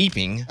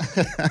weeping.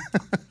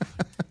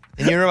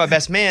 And you're my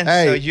best man,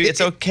 so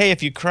it's okay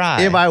if you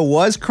cry. If I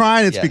was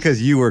crying, it's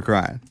because you were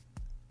crying.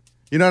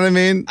 You know what I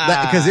mean?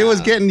 Because it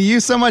was getting to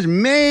you so much,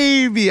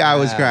 maybe I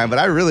was crying, but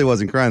I really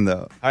wasn't crying,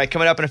 though. All right,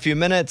 coming up in a few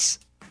minutes,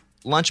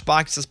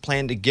 Lunchbox is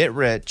planned to get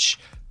rich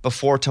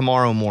before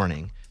tomorrow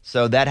morning.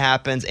 So that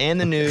happens,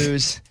 and the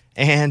news,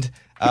 and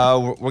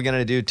we're going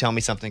to do Tell Me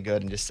Something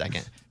Good in just a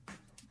second.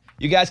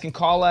 You guys can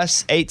call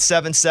us,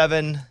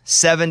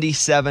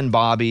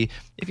 877-77-BOBBY.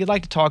 If you'd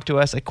like to talk to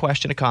us, a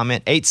question, a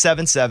comment,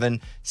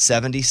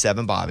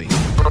 877-77-BOBBY.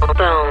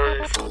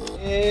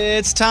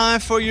 It's time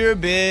for your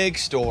big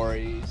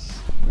stories.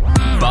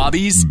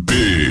 Bobby's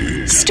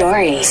Big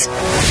Stories.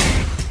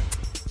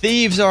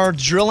 Thieves are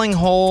drilling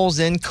holes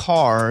in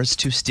cars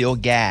to steal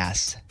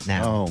gas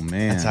now. Oh,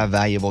 man. That's how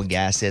valuable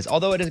gas is.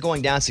 Although it is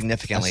going down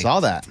significantly. I saw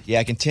that.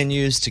 Yeah, it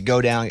continues to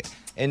go down.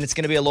 And it's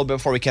going to be a little bit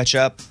before we catch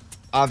up,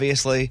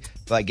 obviously.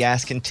 But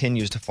gas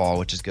continues to fall,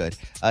 which is good.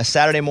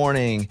 Saturday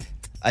morning,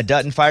 a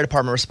Dutton Fire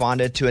Department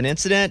responded to an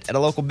incident at a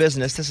local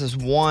business. This is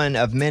one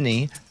of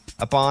many.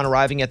 Upon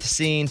arriving at the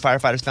scene,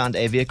 firefighters found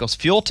a vehicle's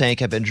fuel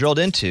tank had been drilled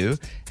into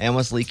and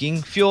was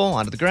leaking fuel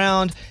onto the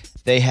ground.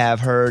 They have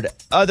heard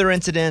other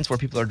incidents where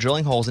people are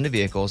drilling holes into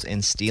vehicles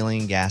and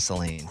stealing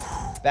gasoline.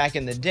 Back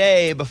in the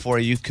day, before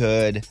you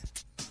could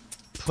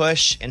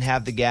push and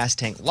have the gas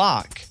tank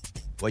lock,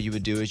 what you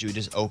would do is you would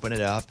just open it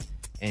up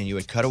and you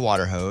would cut a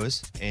water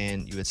hose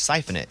and you would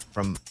siphon it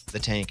from the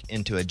tank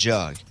into a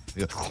jug.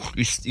 You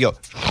go,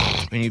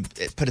 and you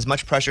put as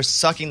much pressure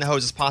sucking the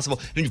hose as possible,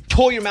 and you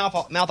pull your mouth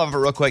off of it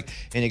real quick,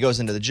 and it goes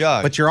into the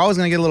jug. But you're always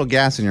going to get a little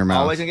gas in your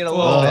mouth. Always going to get a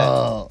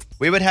little bit.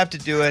 We would have to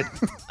do it.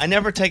 I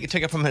never took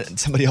it from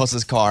somebody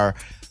else's car,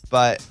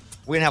 but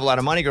we didn't have a lot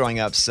of money growing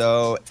up,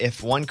 so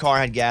if one car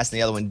had gas and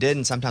the other one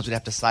didn't, sometimes we'd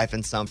have to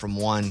siphon some from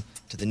one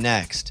to the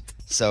next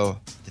so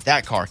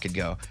that car could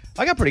go.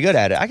 I got pretty good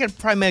at it. I could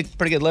probably make a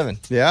pretty good living.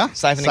 Yeah?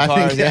 Siphoning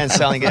cars and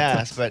selling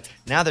gas, but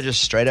now they're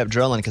just straight up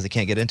drilling because they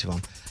can't get into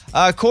them.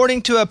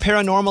 According to a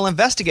paranormal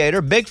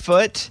investigator,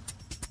 Bigfoot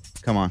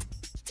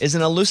is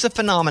an elusive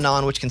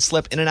phenomenon which can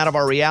slip in and out of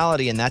our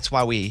reality, and that's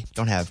why we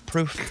don't have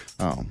proof,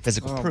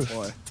 physical proof.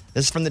 Boy.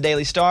 This is from the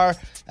Daily Star.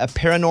 A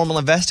paranormal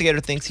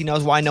investigator thinks he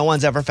knows why no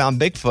one's ever found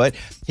Bigfoot.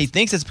 He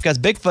thinks it's because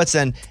Bigfoot's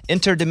an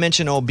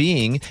interdimensional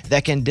being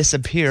that can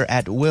disappear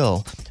at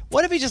will.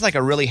 What if he's just like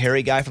a really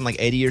hairy guy from like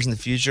 80 years in the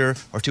future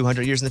or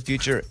 200 years in the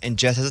future and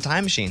just has a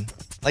time machine?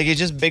 Like he's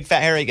just a big,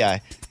 fat, hairy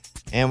guy.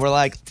 And we're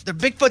like, they're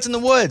Bigfoots in the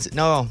woods.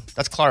 No,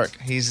 that's Clark.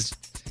 He's,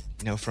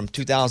 from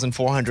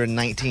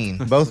 2,419.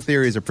 Both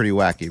theories are pretty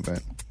wacky,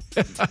 but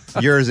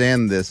yours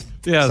and this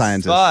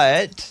scientist.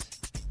 But,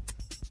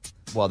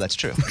 well, that's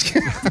true.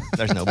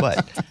 There's no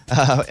but.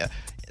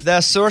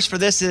 The source for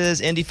this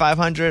is Indy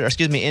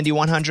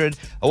 100.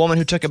 A woman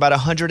who took about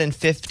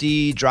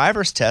 150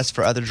 driver's tests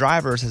for other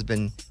drivers has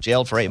been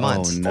jailed for 8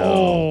 months. Oh,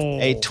 no.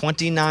 A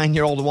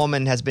 29-year-old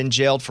woman has been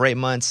jailed for 8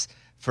 months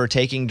for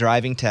taking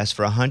driving tests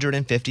for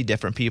 150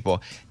 different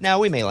people. Now,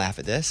 we may laugh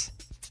at this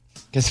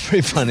because it's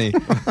pretty funny.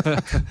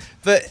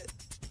 But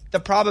the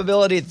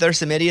probability that there's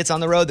some idiots on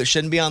the road that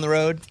shouldn't be on the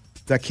road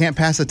that can't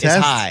pass a test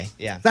is high.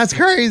 Yeah. That's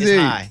crazy.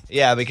 It's high.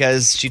 Yeah,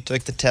 because she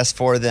took the test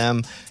for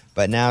them,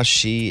 but now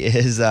she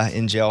is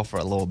in jail for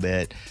a little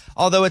bit.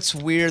 Although it's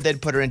weird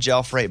they'd put her in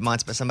jail for 8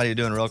 months, but somebody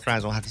doing real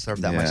crimes won't have to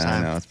serve that much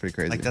time. I know, it's pretty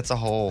crazy. Like, that's a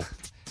whole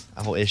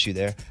issue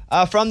there.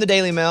 From the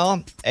Daily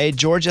Mail, a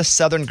Georgia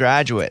Southern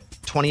graduate,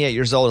 28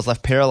 years old, is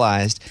left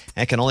paralyzed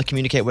and can only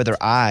communicate with her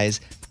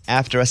eyes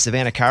after a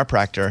Savannah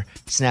chiropractor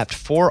snapped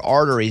 4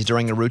 arteries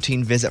during a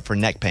routine visit for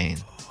neck pain.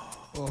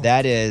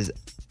 That is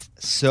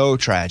so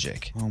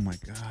tragic. Oh, my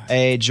God.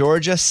 A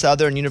Georgia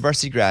Southern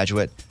University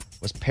graduate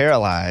was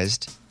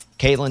paralyzed.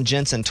 Caitlin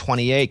Jensen,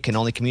 28, can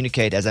only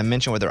communicate, as I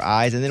mentioned, with her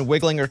eyes and then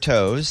wiggling her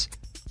toes.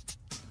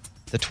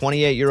 The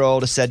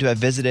 28-year-old is said to have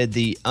visited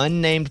the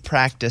unnamed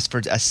practice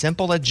for a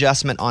simple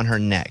adjustment on her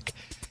neck.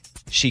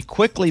 She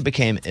quickly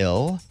became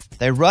ill.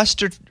 They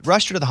rushed her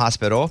to the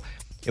hospital.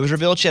 It was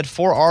revealed she had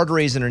 4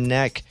 arteries in her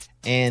neck,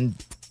 and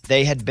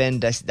they had been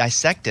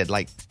dissected,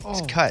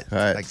 cut.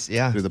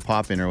 Through the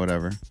popping or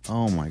whatever.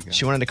 Oh, my God.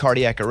 She went into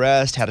cardiac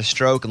arrest, had a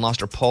stroke, and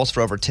lost her pulse for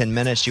over 10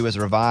 minutes. She was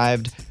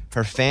revived.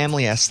 Her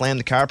family has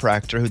slammed the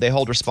chiropractor, who they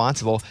hold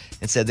responsible,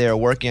 and said they are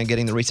working on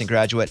getting the recent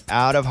graduate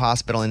out of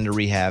hospital and into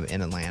rehab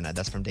in Atlanta.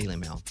 That's from Daily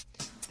Mail.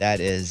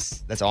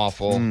 That's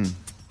awful.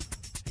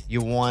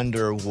 You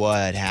wonder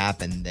what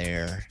happened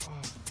there.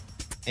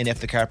 And if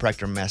the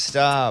chiropractor messed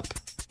up,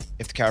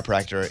 if the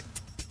chiropractor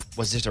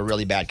was just a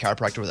really bad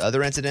chiropractor with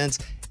other incidents,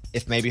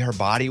 if maybe her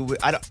body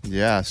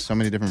so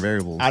many different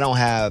variables. I don't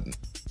have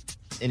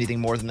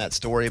anything more than that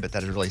story, but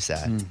that is really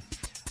sad.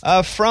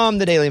 From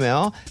the Daily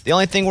Mail, the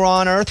only thing we're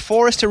on Earth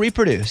for is to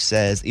reproduce,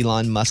 says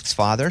Elon Musk's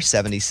father,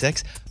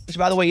 76. Which,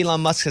 by the way,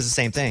 Elon Musk says the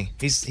same thing.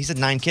 He said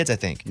 9 kids, I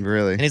think.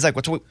 Really? And he's like,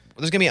 there's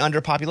going to be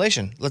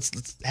underpopulation.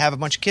 Let's have a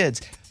bunch of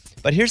kids.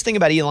 But here's the thing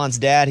about Elon's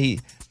dad. He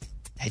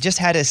just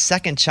had his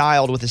second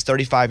child with his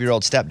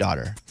 35-year-old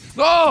stepdaughter.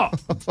 Oh!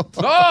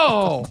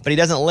 Oh! But he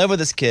doesn't live with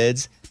his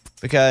kids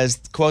because,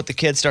 quote, the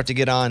kids start to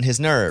get on his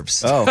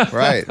nerves. Oh,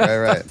 right.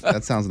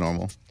 That sounds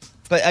normal.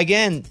 But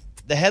again,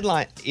 the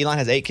headline, Elon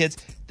has 8 kids.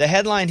 The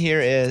headline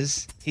here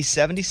is he's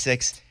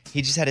 76.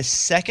 He just had his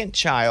second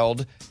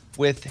child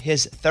with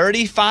his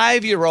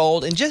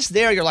 35-year-old. And just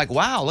there, you're like,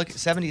 wow, look at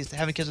 70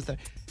 having kids with their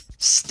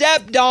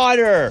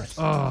stepdaughter.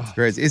 Oh.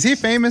 Crazy. Is he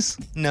famous?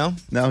 No.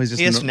 No, he's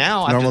just He is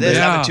now after normal this,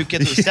 dude. having 2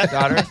 kids with a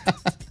stepdaughter.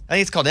 I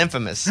think it's called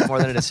infamous more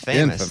than it is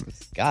famous.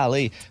 Infamous.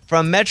 Golly.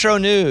 From Metro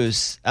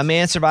News, a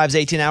man survives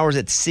 18 hours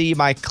at sea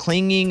by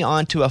clinging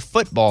onto a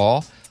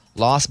football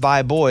lost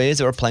by boys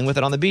that were playing with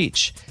it on the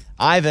beach.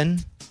 Ivan,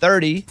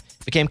 30,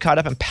 became caught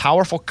up in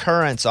powerful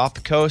currents off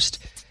the coast.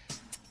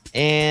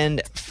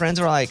 And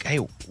friends were like, hey,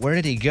 where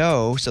did he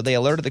go? So they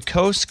alerted the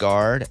Coast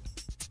Guard.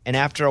 And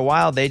after a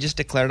while, they just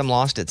declared him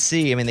lost at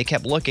sea. I mean, they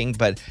kept looking,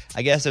 but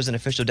I guess there's an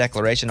official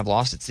declaration of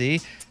lost at sea.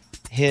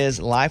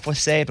 His life was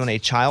saved when a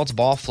child's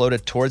ball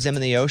floated towards him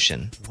in the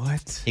ocean.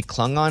 What? He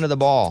clung onto the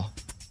ball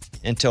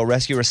until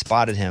rescuers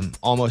spotted him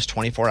almost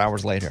 24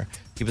 hours later.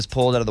 He was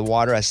pulled out of the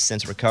water, has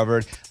since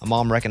recovered. A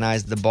mom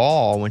recognized the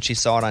ball when she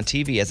saw it on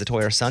TV as the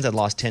toy her sons had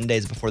lost 10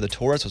 days before the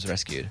tourist was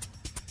rescued.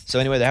 So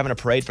anyway, they're having a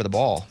parade for the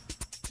ball.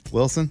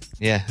 Wilson?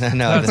 Yeah, I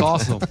know. That's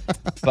awesome.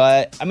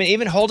 But, I mean,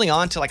 even holding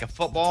on to like a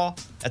football,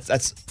 that's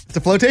it's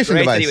a flotation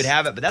great device. that he would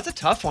have it, but that's a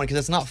tough one because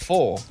it's not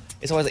full.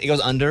 It's always, it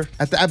goes under.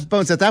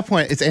 Bones, at that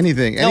point, it's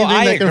anything. No, Anything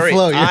I that agree. can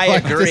float. You're I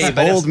like, agree. just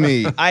But hold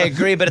me. I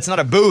agree, but it's not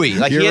a buoy.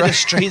 Like You're he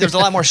had right. there's a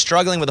lot more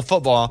struggling with a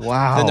football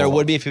Wow. than there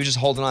would be if he was just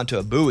holding on to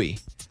a buoy.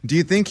 Do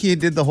you think he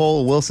did the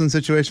whole Wilson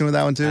situation with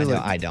that one too?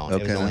 I don't.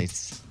 Okay. It was only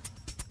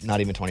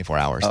not even 24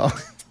 hours. Oh.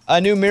 A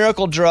new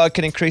miracle drug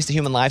can increase the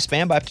human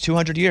lifespan by up to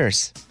 200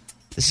 years.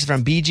 This is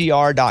from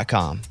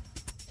BGR.com,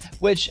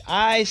 which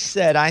I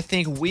said I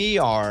think we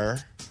are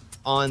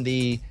on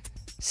the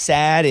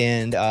sad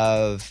end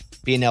of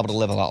being able to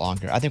live a lot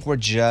longer. I think we're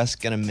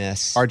just going to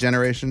miss Our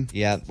generation?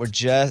 Yeah, we're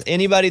just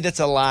anybody that's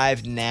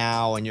alive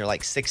now and you're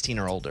like 16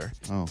 or older.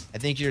 Oh. I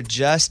think you're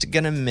just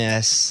going to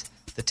miss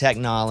the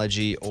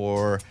technology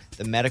or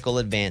the medical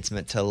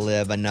advancement to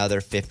live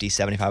another 50,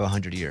 75,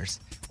 100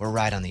 years. We're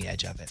right on the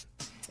edge of it.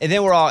 And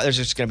then there's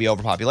just going to be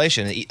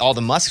overpopulation. All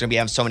the Musks are going to be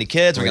having so many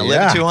kids. We're going to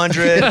live to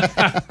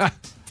 200.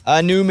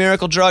 A new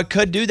miracle drug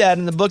could do that.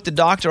 In the book, the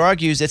doctor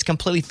argues it's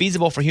completely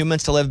feasible for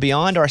humans to live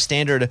beyond our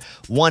standard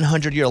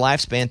 100-year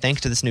lifespan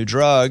thanks to this new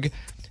drug.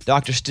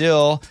 Dr.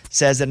 Still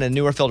says that in a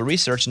newer field of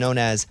research known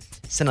as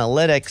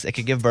senolytics, it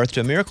could give birth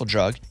to a miracle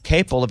drug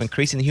capable of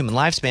increasing the human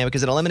lifespan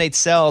because it eliminates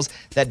cells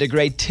that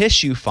degrade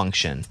tissue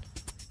function.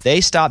 They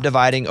stop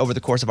dividing over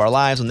the course of our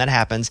lives. When that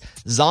happens,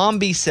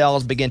 zombie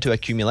cells begin to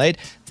accumulate.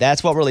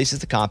 That's what releases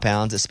the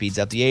compounds that speeds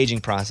up the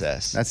aging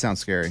process. That sounds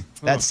scary.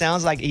 That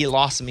sounds like he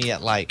lost me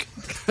at like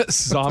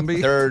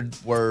zombie. Third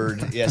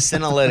word. Yeah,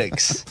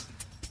 senolytics.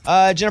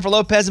 Jennifer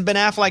Lopez and Ben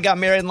Affleck got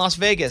married in Las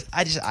Vegas.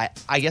 I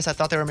guess I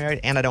thought they were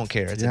married, and I don't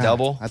care. It's a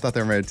double. I thought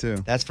they were married too.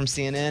 That's from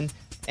CNN.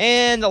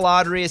 And the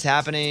lottery is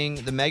happening.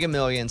 The Mega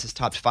Millions has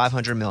topped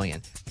 $500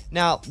 million.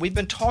 Now, we've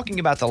been talking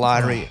about the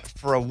lottery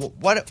for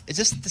what is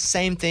this the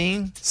same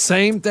thing?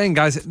 Same thing,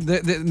 guys.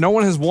 No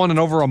one has won in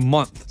over a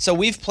month. So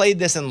we've played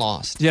this and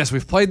lost. Yes,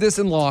 we've played this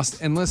and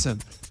lost. And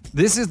listen,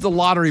 this is the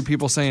lottery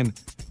people saying,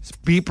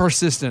 be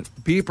persistent,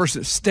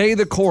 stay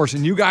the course.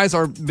 And you guys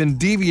are been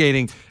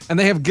deviating, and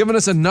they have given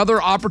us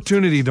another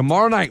opportunity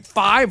tomorrow night.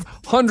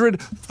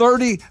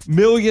 $530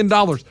 million.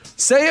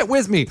 Say it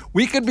with me.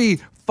 We could be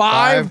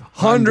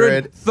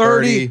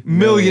 530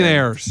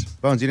 millionaires.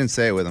 Bones, you didn't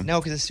say it with him. No,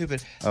 because it's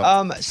stupid.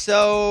 Oh.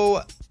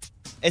 So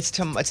it's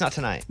not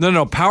tonight.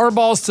 No.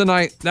 Powerball's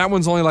tonight. That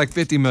one's only like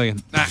 50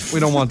 million. Nah, we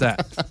don't want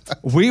that.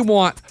 We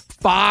want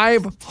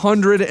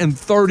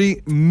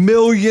 $530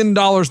 million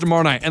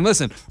tomorrow night. And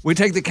listen, we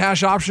take the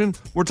cash option,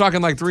 we're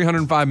talking like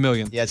 $305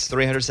 million. Yeah, it's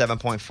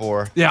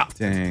 307.4. Yeah.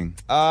 Dang.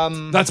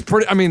 That's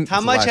pretty, I mean.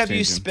 How much have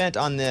you spent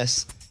on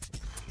this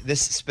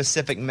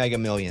specific Mega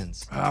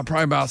Millions?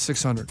 Probably about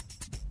 600.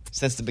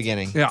 Since the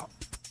beginning. Yeah.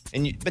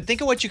 But think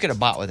of what you could have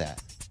bought with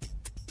that.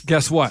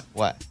 Guess what?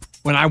 What?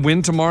 When I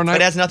win tomorrow night.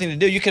 But it has nothing to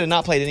do. You could have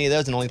not played any of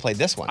those and only played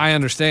this one. I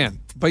understand.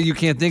 But you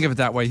can't think of it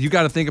that way. You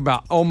got to think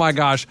about, oh my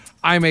gosh,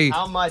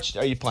 How much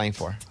are you playing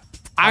for?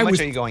 How much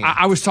are you going in?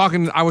 I was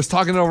talking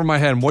it over my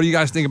head. What do you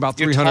guys think about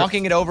 300? You're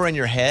talking it over in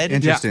your head?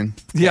 Interesting.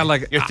 Yeah,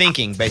 like. You're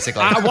thinking,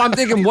 basically. I'm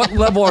thinking, what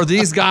level are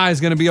these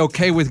guys going to be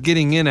okay with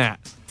getting in at?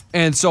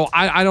 And so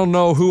I don't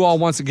know who all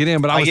wants to get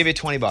in, but I'll give you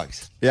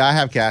 $20. Yeah, I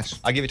have cash.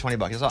 I'll give you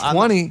 $20. So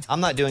 20? I'm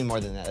not doing more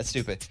than that. That's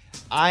stupid.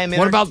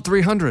 What about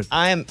 300?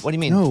 What do you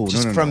mean? No,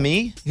 from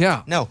me?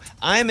 Yeah. No,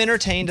 I am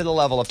entertained to the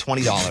level of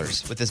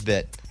 $20 with this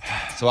bit.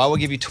 So I will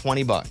give you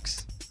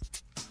 $20.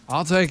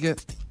 I'll take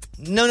it.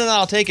 No,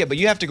 I'll take it, but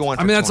you have to go in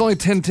for 20. That's only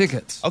 10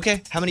 tickets.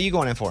 Okay, how many are you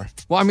going in for?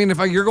 Well,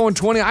 if you're going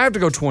 20, I have to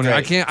go 20.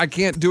 Great. I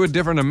can't do a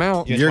different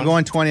amount. You're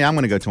going 20, I'm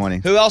going to go 20.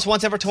 Who else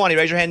wants in for 20?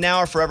 Raise your hand now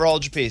or forever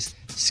hold your peace.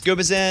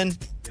 Scuba's in.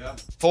 Yeah.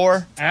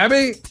 4.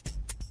 Abby?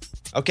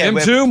 Okay.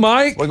 M2,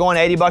 Mike? We're going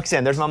 $80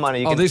 in. There's my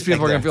money. These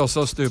people are going to feel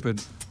so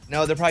stupid.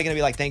 No, they're probably going to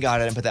be like, thank God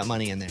I didn't put that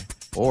money in there.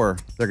 Or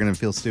they're going to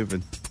feel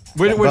stupid.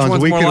 Which one's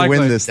we more could likely?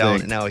 win this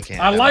thing. No, we can't.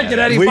 I like it,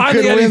 Eddie. We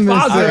Finally, could Eddie's win this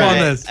positive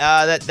thing.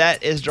 on this.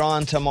 That is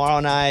drawn tomorrow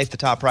night. The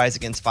top prize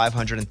against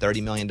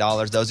 $530 million.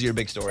 Those are your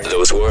big stories.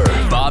 Those were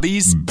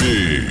Bobby's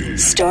Big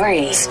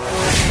Stories.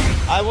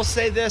 I will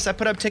say this. I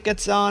put up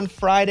tickets on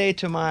Friday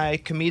to my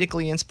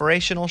comedically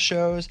inspirational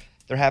shows.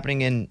 They're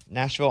happening in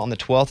Nashville on the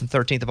 12th and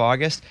 13th of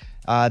August.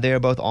 They are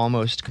both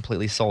almost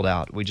completely sold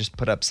out. We just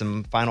put up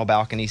some final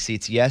balcony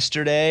seats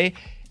yesterday.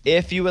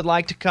 If you would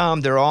like to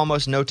come, there are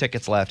almost no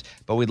tickets left,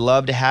 but we'd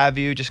love to have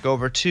you. Just go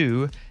over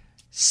to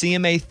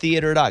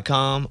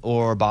cmatheater.com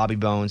or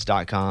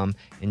bobbybones.com,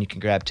 and you can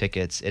grab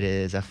tickets. It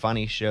is a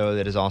funny show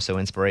that is also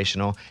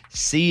inspirational.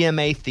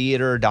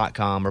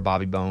 cmatheater.com or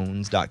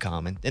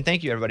bobbybones.com. And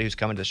thank you, everybody who's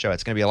coming to the show.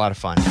 It's going to be a lot of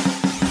fun.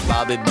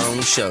 Bobby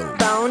Bones Show.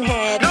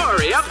 Bonehead.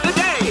 Story of the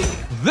day.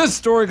 This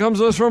story comes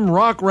to us from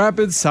Rock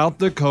Rapids, South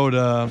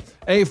Dakota.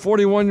 A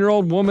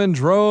 41-year-old woman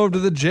drove to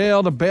the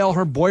jail to bail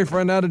her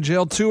boyfriend out of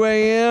jail 2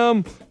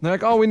 a.m. They're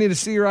like, oh, we need to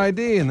see your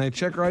ID. And they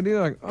check her ID.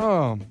 They're like,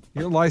 oh,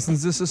 your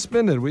license is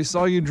suspended. We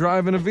saw you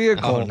driving a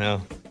vehicle. Oh,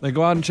 no. They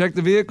go out and check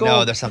the vehicle.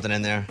 No, there's something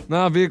in there.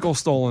 No, vehicle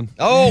stolen.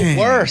 Oh,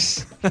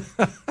 worse.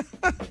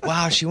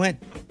 Wow, she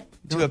went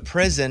to a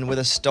prison with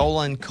a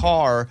stolen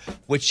car,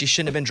 which she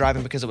shouldn't have been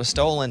driving because it was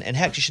stolen. And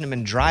heck, she shouldn't have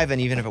been driving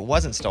even if it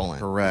wasn't stolen.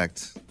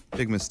 Correct.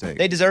 Big mistake.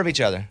 They deserve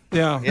each other.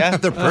 Yeah. Yeah?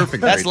 They're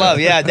perfect. That's right love.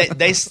 now. Yeah,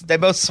 they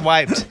both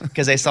swiped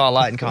because they saw a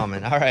lot in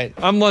common. All right.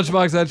 I'm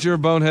Lunchbox. That's your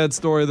bonehead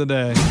story of the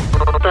day.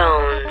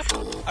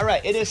 All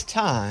right, it is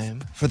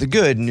time for the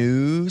good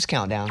news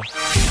countdown.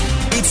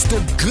 It's the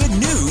Good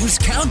News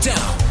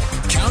Countdown.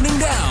 Counting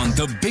down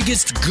the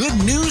biggest good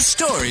news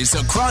stories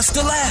across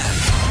the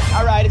land.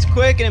 All right, it's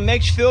quick and it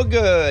makes you feel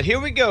good. Here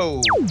we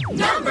go.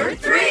 Number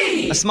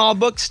 3. A small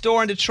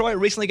bookstore in Detroit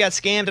recently got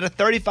scammed out of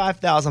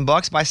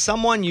 $35,000 by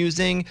someone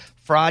using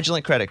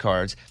fraudulent credit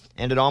cards,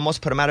 and it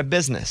almost put them out of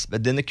business.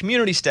 But then the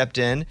community stepped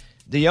in.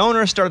 The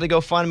owner started to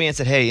GoFundMe and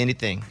said, hey,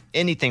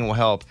 anything will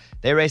help.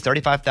 They raised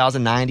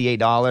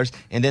 $35,098,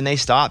 and then they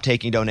stopped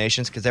taking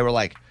donations because they were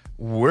like,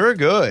 we're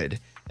good.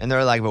 And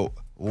they're like, well,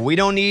 we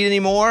don't need any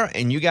more,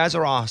 and you guys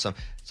are awesome.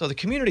 So the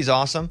community's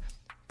awesome.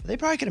 They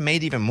probably could have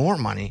made even more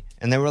money.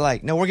 And they were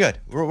like, no, we're good.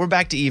 We're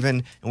back to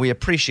even, and we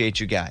appreciate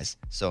you guys.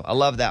 So I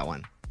love that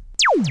one.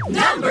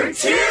 Number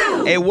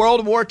 2. A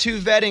World War II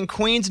vet in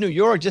Queens, New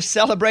York just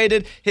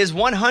celebrated his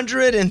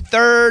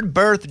 103rd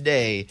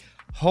birthday.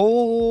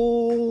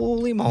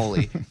 Holy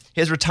moly.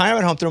 His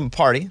retirement home threw him a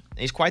party.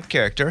 He's quite the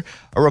character.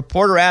 A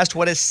reporter asked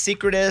what his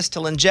secret is to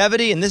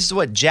longevity, and this is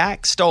what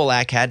Jack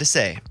Stolak had to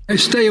say. I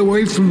stay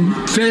away from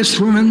fast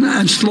women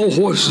and slow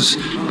horses.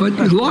 But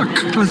luck,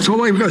 that's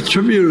all I've got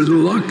attributed to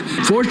luck.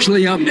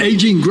 Fortunately, I'm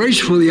aging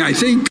gracefully, I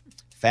think.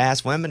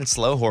 Fast women and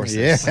slow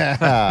horses.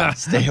 Yeah.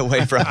 Stay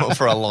away from them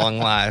for a long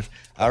life.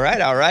 All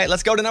right.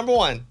 Let's go to number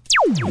 1.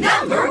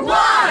 Number 1.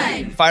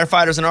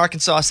 Firefighters in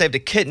Arkansas saved a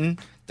kitten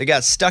that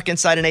got stuck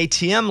inside an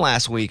ATM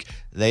last week.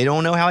 They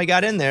don't know how he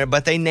got in there,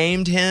 but they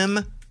named him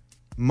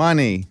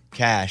Money.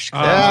 Cash.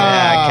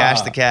 Yeah,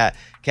 Cash the cat.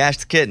 Cash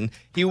the kitten.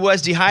 He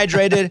was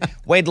dehydrated,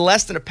 weighed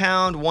less than a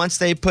pound. Once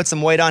they put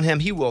some weight on him,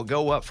 he will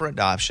go up for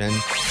adoption.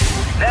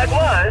 That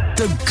was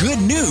the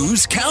Good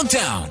News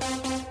Countdown.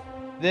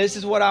 This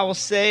is what I will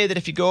say, that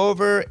if you go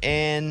over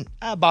and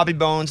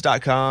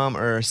bobbybones.com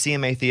or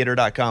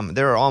cmatheater.com,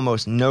 there are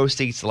almost no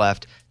seats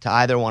left to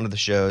either one of the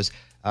shows.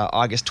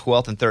 August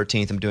 12th and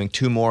 13th, I'm doing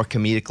 2 more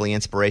comedically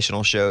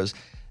inspirational shows.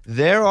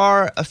 There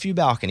are a few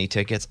balcony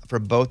tickets for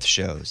both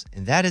shows,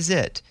 and that is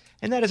it.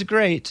 And that is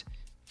great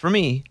for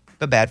me,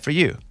 but bad for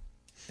you.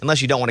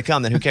 Unless you don't want to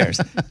come, then who cares?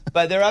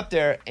 But they're up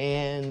there,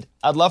 and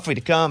I'd love for you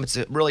to come. It's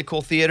a really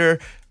cool theater,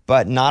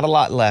 but not a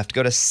lot left.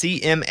 Go to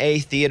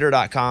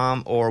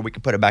cmatheater.com, or we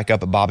can put it back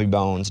up at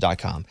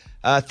bobbybones.com.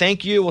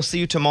 Thank you. We'll see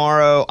you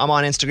tomorrow. I'm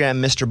on Instagram,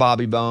 Mr.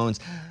 Bobby Bones.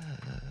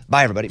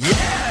 Bye, everybody.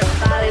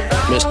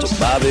 Mr.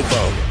 Bobby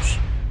Bones.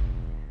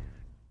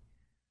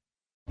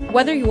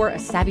 Whether you're a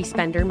savvy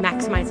spender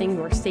maximizing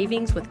your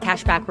savings with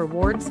cashback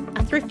rewards,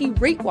 a thrifty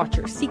rate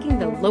watcher seeking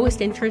the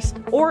lowest interest,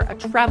 or a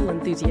travel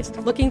enthusiast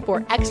looking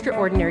for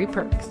extraordinary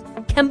perks,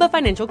 Kemba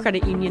Financial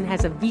Credit Union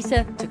has a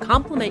visa to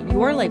complement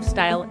your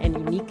lifestyle and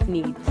unique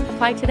needs.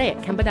 Apply today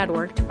at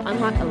Kemba.org to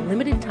unlock a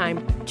limited-time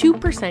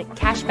 2%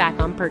 cash back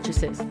on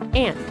purchases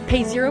and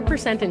pay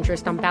 0%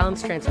 interest on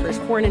balance transfers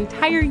for an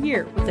entire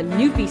year with a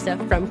new visa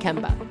from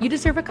Kemba. You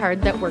deserve a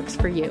card that works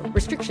for you.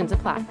 Restrictions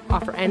apply.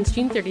 Offer ends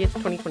June 30th,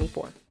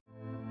 2024.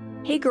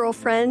 Hey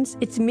girlfriends,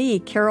 it's me,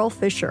 Carol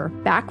Fisher,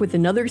 back with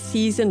another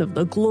season of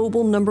the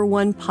global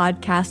 #1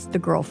 podcast, The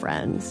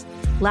Girlfriends.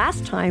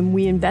 Last time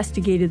we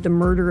investigated the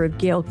murder of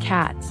Gail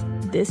Katz,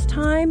 this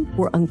time,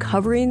 we're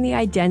uncovering the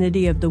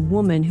identity of the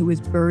woman who was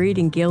buried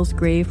in Gail's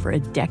grave for a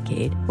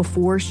decade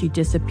before she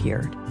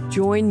disappeared.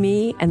 Join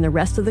me and the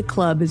rest of the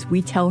club as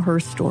we tell her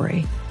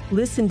story.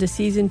 Listen to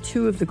Season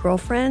 2 of The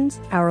Girlfriends,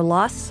 Our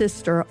Lost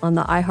Sister on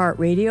the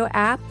iHeartRadio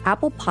app,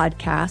 Apple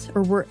Podcasts,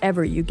 or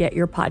wherever you get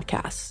your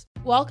podcasts.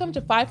 Welcome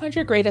to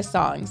 500 Greatest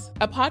Songs,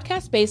 a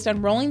podcast based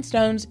on Rolling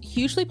Stone's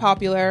hugely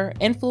popular,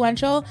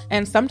 influential,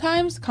 and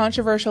sometimes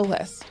controversial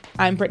list.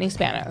 I'm Brittany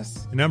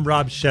Spanos. And I'm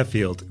Rob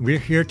Sheffield. We're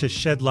here to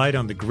shed light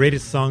on the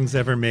greatest songs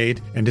ever made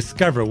and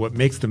discover what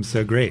makes them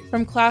so great.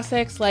 From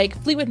classics like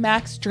Fleetwood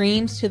Mac's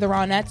Dreams to the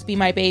Ronettes' Be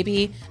My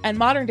Baby, and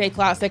modern-day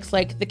classics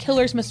like The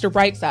Killers' Mr.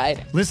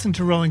 Brightside. Listen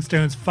to Rolling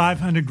Stone's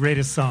 500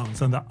 Greatest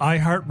Songs on the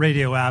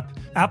iHeartRadio app,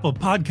 Apple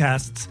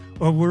Podcasts,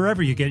 or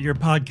wherever you get your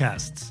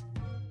podcasts.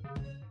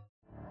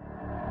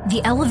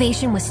 The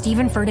Elevation with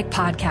Stephen Furtick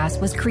podcast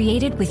was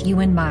created with you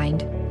in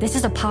mind. This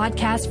is a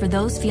podcast for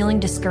those feeling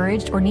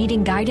discouraged or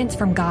needing guidance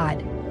from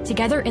God.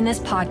 Together in this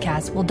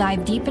podcast, we'll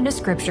dive deep into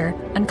Scripture,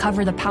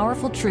 uncover the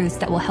powerful truths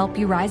that will help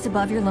you rise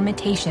above your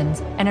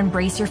limitations and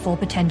embrace your full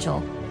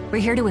potential. We're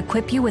here to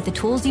equip you with the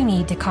tools you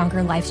need to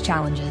conquer life's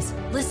challenges.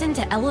 Listen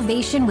to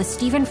Elevation with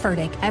Stephen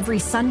Furtick every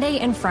Sunday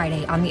and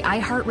Friday on the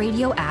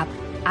iHeartRadio app,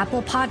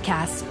 Apple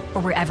Podcasts, or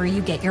wherever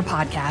you get your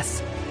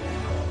podcasts.